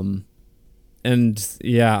 And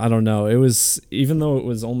yeah, I don't know. It was, even though it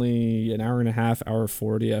was only an hour and a half, hour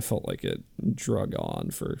 40, I felt like it drug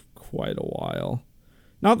on for quite a while.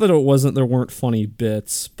 Not that there weren't funny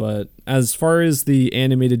bits, but as far as the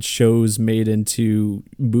animated shows made into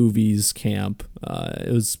movies camp,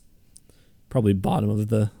 it was probably bottom of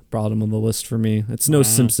the list for me. It's no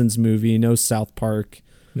Simpsons movie, no South Park,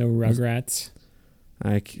 no Rugrats.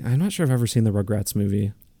 I'm not sure I've ever seen the Rugrats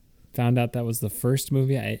movie. Found out that was the first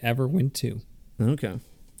movie I ever went to. Okay. There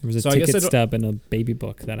was a ticket stub and a baby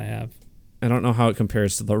book that I have. I don't know how it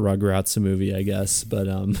compares to the Rugrats movie, I guess, but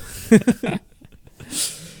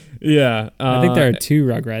yeah. I think there are 2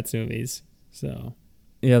 Rugrats movies. So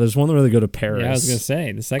yeah, there's one where they go to Paris. Yeah, I was gonna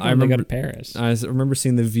say the second one they go to Paris. I remember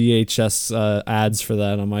seeing the VHS ads for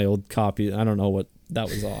that on my old copy. I don't know what that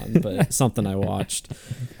was on, but something I watched.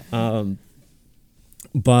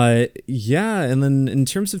 But yeah, and then in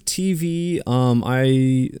terms of TV,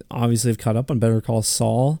 I obviously have caught up on Better Call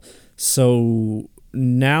Saul. So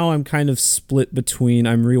now I'm kind of split between,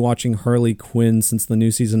 I'm rewatching Harley Quinn since the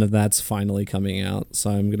new season of that's finally coming out. So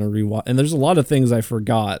I'm going to rewatch, and there's a lot of things I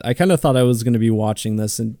forgot. I kind of thought I was going to be watching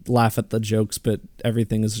this and laugh at the jokes, but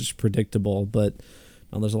everything is just predictable. But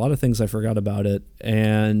there's a lot of things I forgot about it.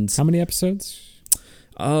 And how many episodes?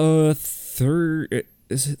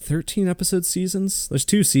 Is it 13 episode seasons? There's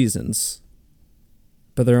 2 seasons,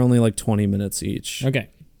 but they're only like 20 minutes each. Okay.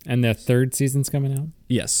 And the 3rd season's coming out?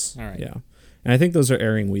 Yes. All right. Yeah. And I think those are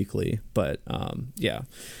airing weekly, but yeah.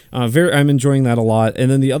 I'm enjoying that a lot.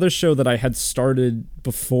 And then the other show that I had started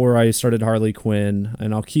before I started Harley Quinn,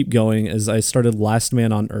 and I'll keep going, is I started Last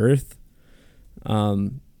Man on Earth,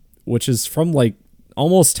 which is from like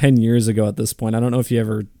almost 10 years ago at this point. I don't know if you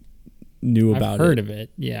ever knew about it. I've heard of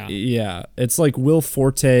it. Yeah. It's like Will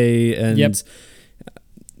Forte and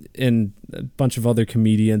a bunch of other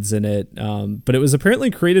comedians in it. But it was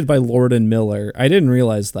apparently created by Lord and Miller. I didn't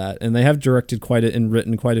realize that. And they have directed and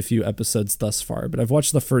written quite a few episodes thus far, but I've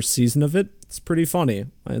watched the first season of it. It's pretty funny.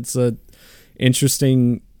 It's a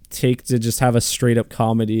interesting take to just have a straight up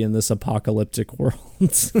comedy in this apocalyptic world.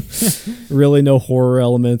 Really no horror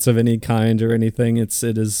elements of any kind or anything. It's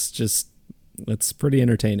pretty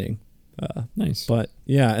entertaining. Nice. But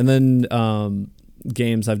yeah, and then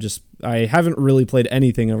games. I haven't really played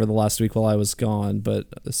anything over the last week while I was gone, but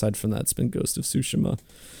aside from that, it's been Ghost of Tsushima.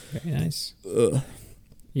 Very nice.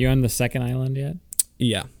 You on the second island yet?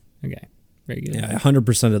 Yeah. Okay. Very good. Yeah, I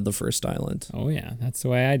 100% of the first island. Oh, yeah. That's the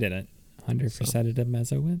way I did it. 100% of them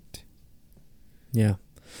as I went. Yeah.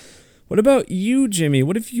 What about you, Jimmy?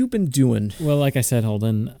 What have you been doing? Well, like I said,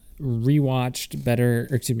 Holden,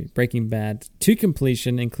 rewatched Breaking Bad to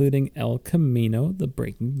completion, including El Camino, the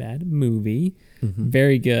Breaking Bad movie. Mm-hmm.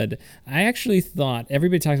 Very good. I actually thought,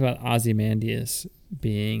 everybody talks about Ozymandias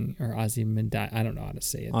being, or Ozymandias, I don't know how to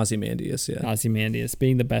say it. Ozymandias, yeah. Ozymandias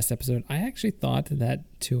being the best episode. I actually thought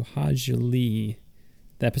that Tuhajali,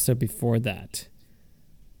 the episode before that,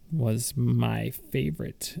 was my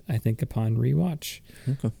favorite, I think, upon rewatch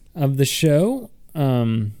of the show.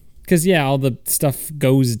 Because, all the stuff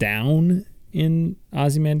goes down in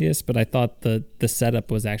Ozymandias, but I thought the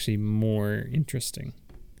setup was actually more interesting.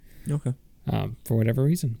 Okay. For whatever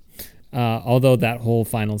reason. Although that whole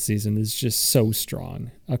final season is just so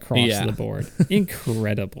strong across the board.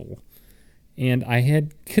 Incredible. And I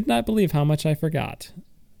could not believe how much I forgot.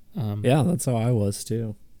 Yeah, that's how I was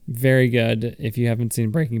too. Very good. If you haven't seen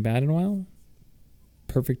Breaking Bad in a while,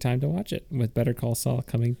 perfect time to watch it, with Better Call Saul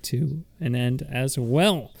coming to an end as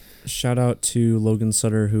well. Shout out to Logan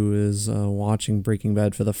Sutter, who is watching Breaking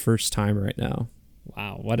Bad for the first time right now.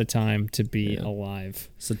 Wow, what a time to be alive.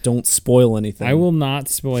 So don't spoil anything. I will not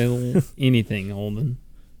spoil anything, Holden,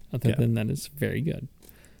 other than that it's very good.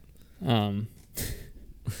 Man,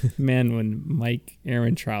 when Mike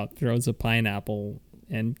Ehrmantraut throws a pineapple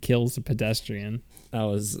and kills a pedestrian. That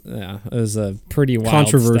was, it was a pretty wild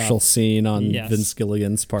controversial stuff. scene on Vince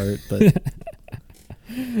Gilligan's part, but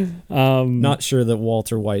not sure that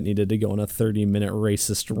Walter White needed to go on a 30-minute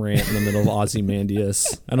racist rant in the middle of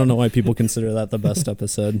Ozymandias. I don't know why people consider that the best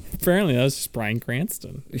episode. Apparently that was just Bryan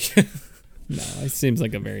Cranston. No, he seems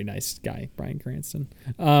like a very nice guy, Bryan Cranston.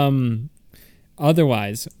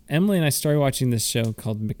 Otherwise, Emily and I started watching this show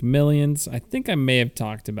called McMillions. I think I may have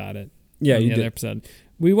talked about it. Yeah, in you the other did. episode.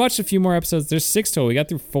 We watched a few more episodes. There's 6 total. We got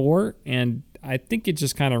through 4, and I think it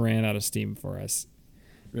just kind of ran out of steam for us.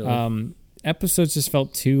 Really? Episodes just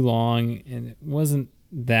felt too long, and it wasn't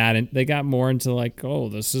that. And they got more into like, oh,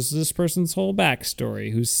 this is this person's whole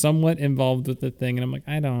backstory, who's somewhat involved with the thing, and I'm like,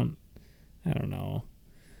 I don't know.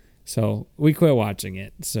 So we quit watching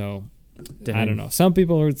it. So Dang. I don't know. Some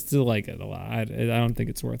people would still like it a lot. I don't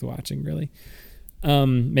think it's worth watching, really.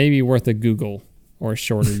 Maybe worth a Google or a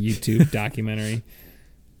shorter YouTube documentary.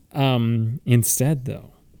 Instead,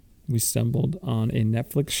 though, we stumbled on a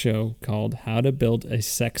Netflix show called How to Build a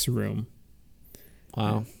Sex Room.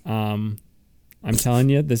 Wow. I'm telling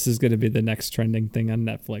you, this is going to be the next trending thing on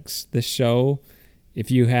Netflix. This show,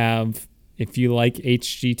 if you like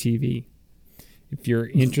HGTV, if you're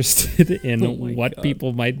interested in what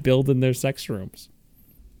people might build in their sex rooms,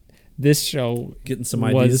 this show Getting some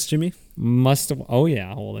ideas, Jimmy? must have. Oh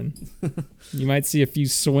yeah, Holden. You might see a few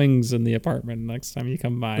swings in the apartment next time you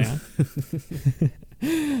come by.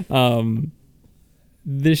 Huh?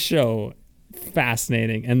 This show,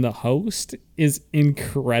 fascinating, and the host is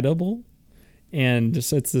incredible. And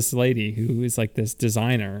just it's this lady who is like this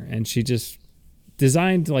designer, and she just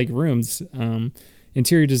designed like rooms,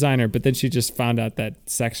 interior designer. But then she just found out that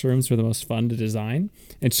sex rooms were the most fun to design.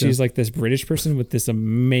 And she's like this British person with this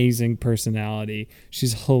amazing personality.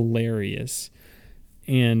 She's hilarious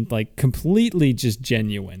and like completely just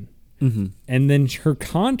genuine. Mm-hmm. And then her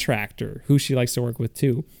contractor, who she likes to work with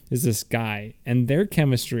too, is this guy, and their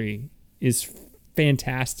chemistry is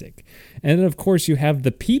fantastic. And then of course you have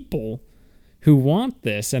the people who want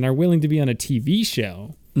this and are willing to be on a TV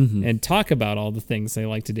show and talk about all the things they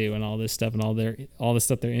like to do and all this stuff and all the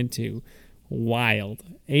stuff they're into. Wild.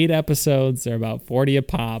 8 episodes. They're about 40 a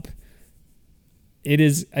pop.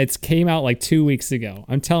 It's came out like 2 weeks ago.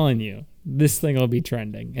 I'm telling you, this thing will be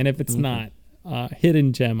trending. And if it's not,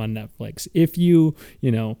 hidden gem on Netflix. If you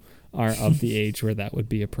are of the age where that would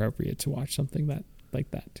be appropriate to watch something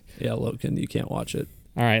like that. Yeah, Logan, you can't watch it.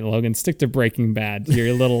 All right, Logan, stick to Breaking Bad.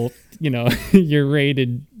 Your little, your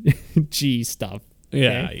rated G stuff.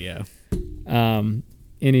 Okay? Yeah.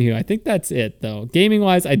 Anywho, I think that's it, though.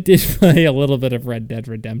 Gaming-wise, I did play a little bit of Red Dead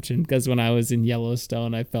Redemption, because when I was in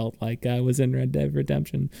Yellowstone, I felt like I was in Red Dead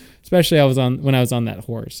Redemption. Especially when I was on that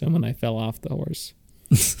horse, and when I fell off the horse.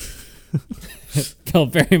 It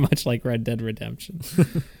felt very much like Red Dead Redemption.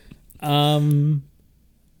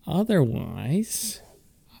 Otherwise,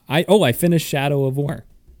 I finished Shadow of War,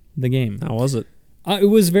 the game. How was it?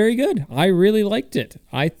 It was very good. I really liked it.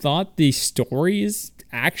 I thought the story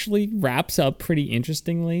actually wraps up pretty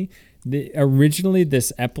interestingly. Originally,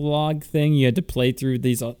 this epilogue thing, you had to play through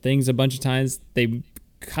these things a bunch of times. They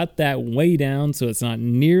cut that way down, so it's not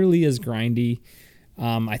nearly as grindy.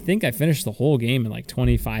 I think I finished the whole game in like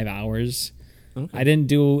 25 hours. Okay. I didn't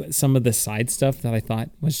do some of the side stuff that I thought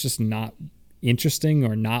was just not interesting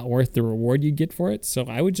or not worth the reward you get for it. So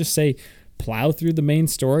I would just say plow through the main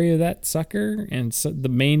story of that sucker and the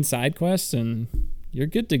main side quest, and you're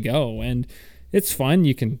good to go. And it's fun.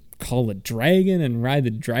 You can call a dragon and ride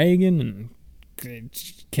the dragon and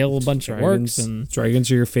kill a bunch of orcs. And dragons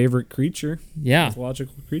are your favorite creature. Yeah,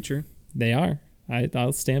 mythological creature. They are.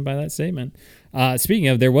 I'll stand by that statement. Speaking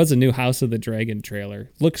of, there was a new House of the Dragon trailer.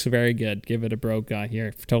 Looks very good. Give it a broke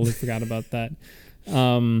here. Totally forgot about that.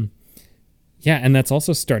 Yeah, and that's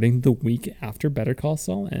also starting the week after Better Call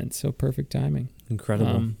Saul ends. So perfect timing.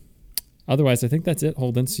 Incredible. Otherwise, I think that's it,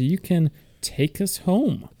 Holden. So you can take us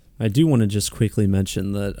home. I do want to just quickly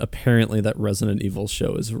mention that apparently that Resident Evil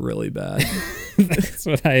show is really bad. That's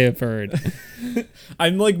what I have heard.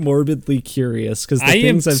 I'm like morbidly curious because the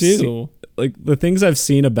things I've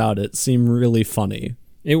seen about it seem really funny.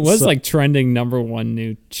 It was like trending #1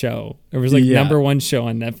 new show. It was like #1 show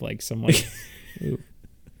on Netflix. I'm like, ooh.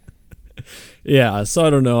 Yeah, so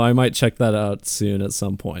I don't know. I might check that out soon at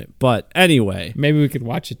some point. But anyway, maybe we could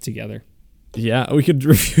watch it together. Yeah, we could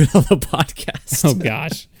review it on the podcast. Oh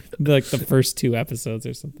gosh. Like the first 2 episodes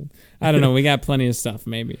or something. I don't know. We got plenty of stuff.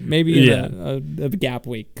 Maybe a gap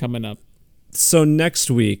week coming up. So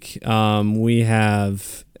next week, we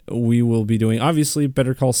will be doing obviously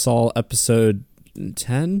Better Call Saul episode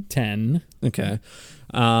 10. 10. Okay.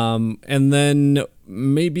 And then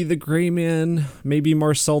maybe the Gray Man, maybe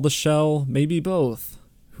Marcel the Shell, maybe both.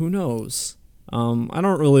 Who knows? I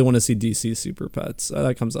don't really want to see DC Super Pets.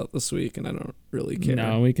 That comes out this week, and I don't really care.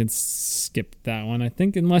 No, we can skip that one. I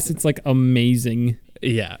think unless it's like amazing.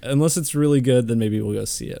 Yeah, unless it's really good, then maybe we'll go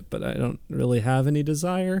see it. But I don't really have any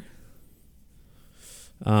desire.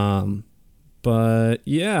 But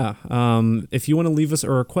yeah, if you want to leave us a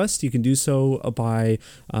request, you can do so by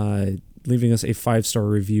leaving us a 5-star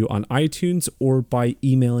review on iTunes or by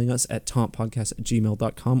emailing us at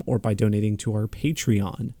tauntpodcast@gmail.com or by donating to our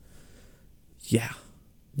Patreon. Yeah,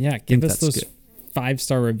 give us those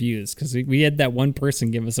 5-star reviews because we had that one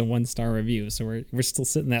person give us a 1-star review, so we're still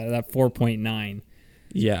sitting at that 4.9.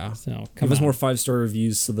 Yeah, so give us more 5-star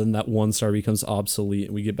reviews, so then that 1-star becomes obsolete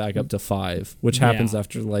and we get back up to 5, which happens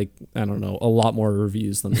after like I don't know a lot more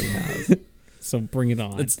reviews than we have. So bring it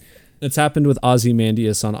on. It's happened with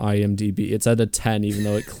Ozymandias on IMDb. It's at a 10, even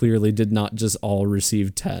though it clearly did not just all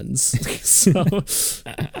receive 10s. So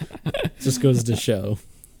just goes to show.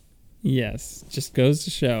 Yes, just goes to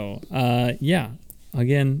show. Yeah,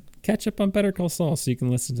 again, catch up on Better Call Saul so you can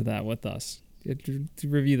listen to that with us. To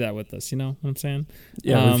review that with us, you know what I'm saying?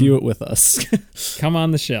 Yeah, review it with us. Come on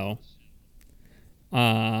the show. Be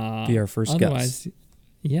our first guest.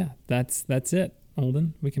 Yeah, that's it,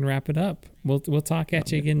 Holden. We can wrap it up. We'll talk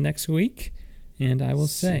at you again next week, and I will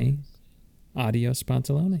say, adios,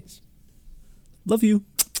 pantalones. Love you.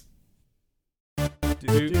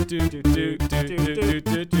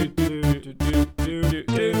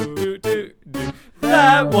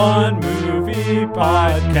 That One Movie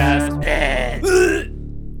Podcast.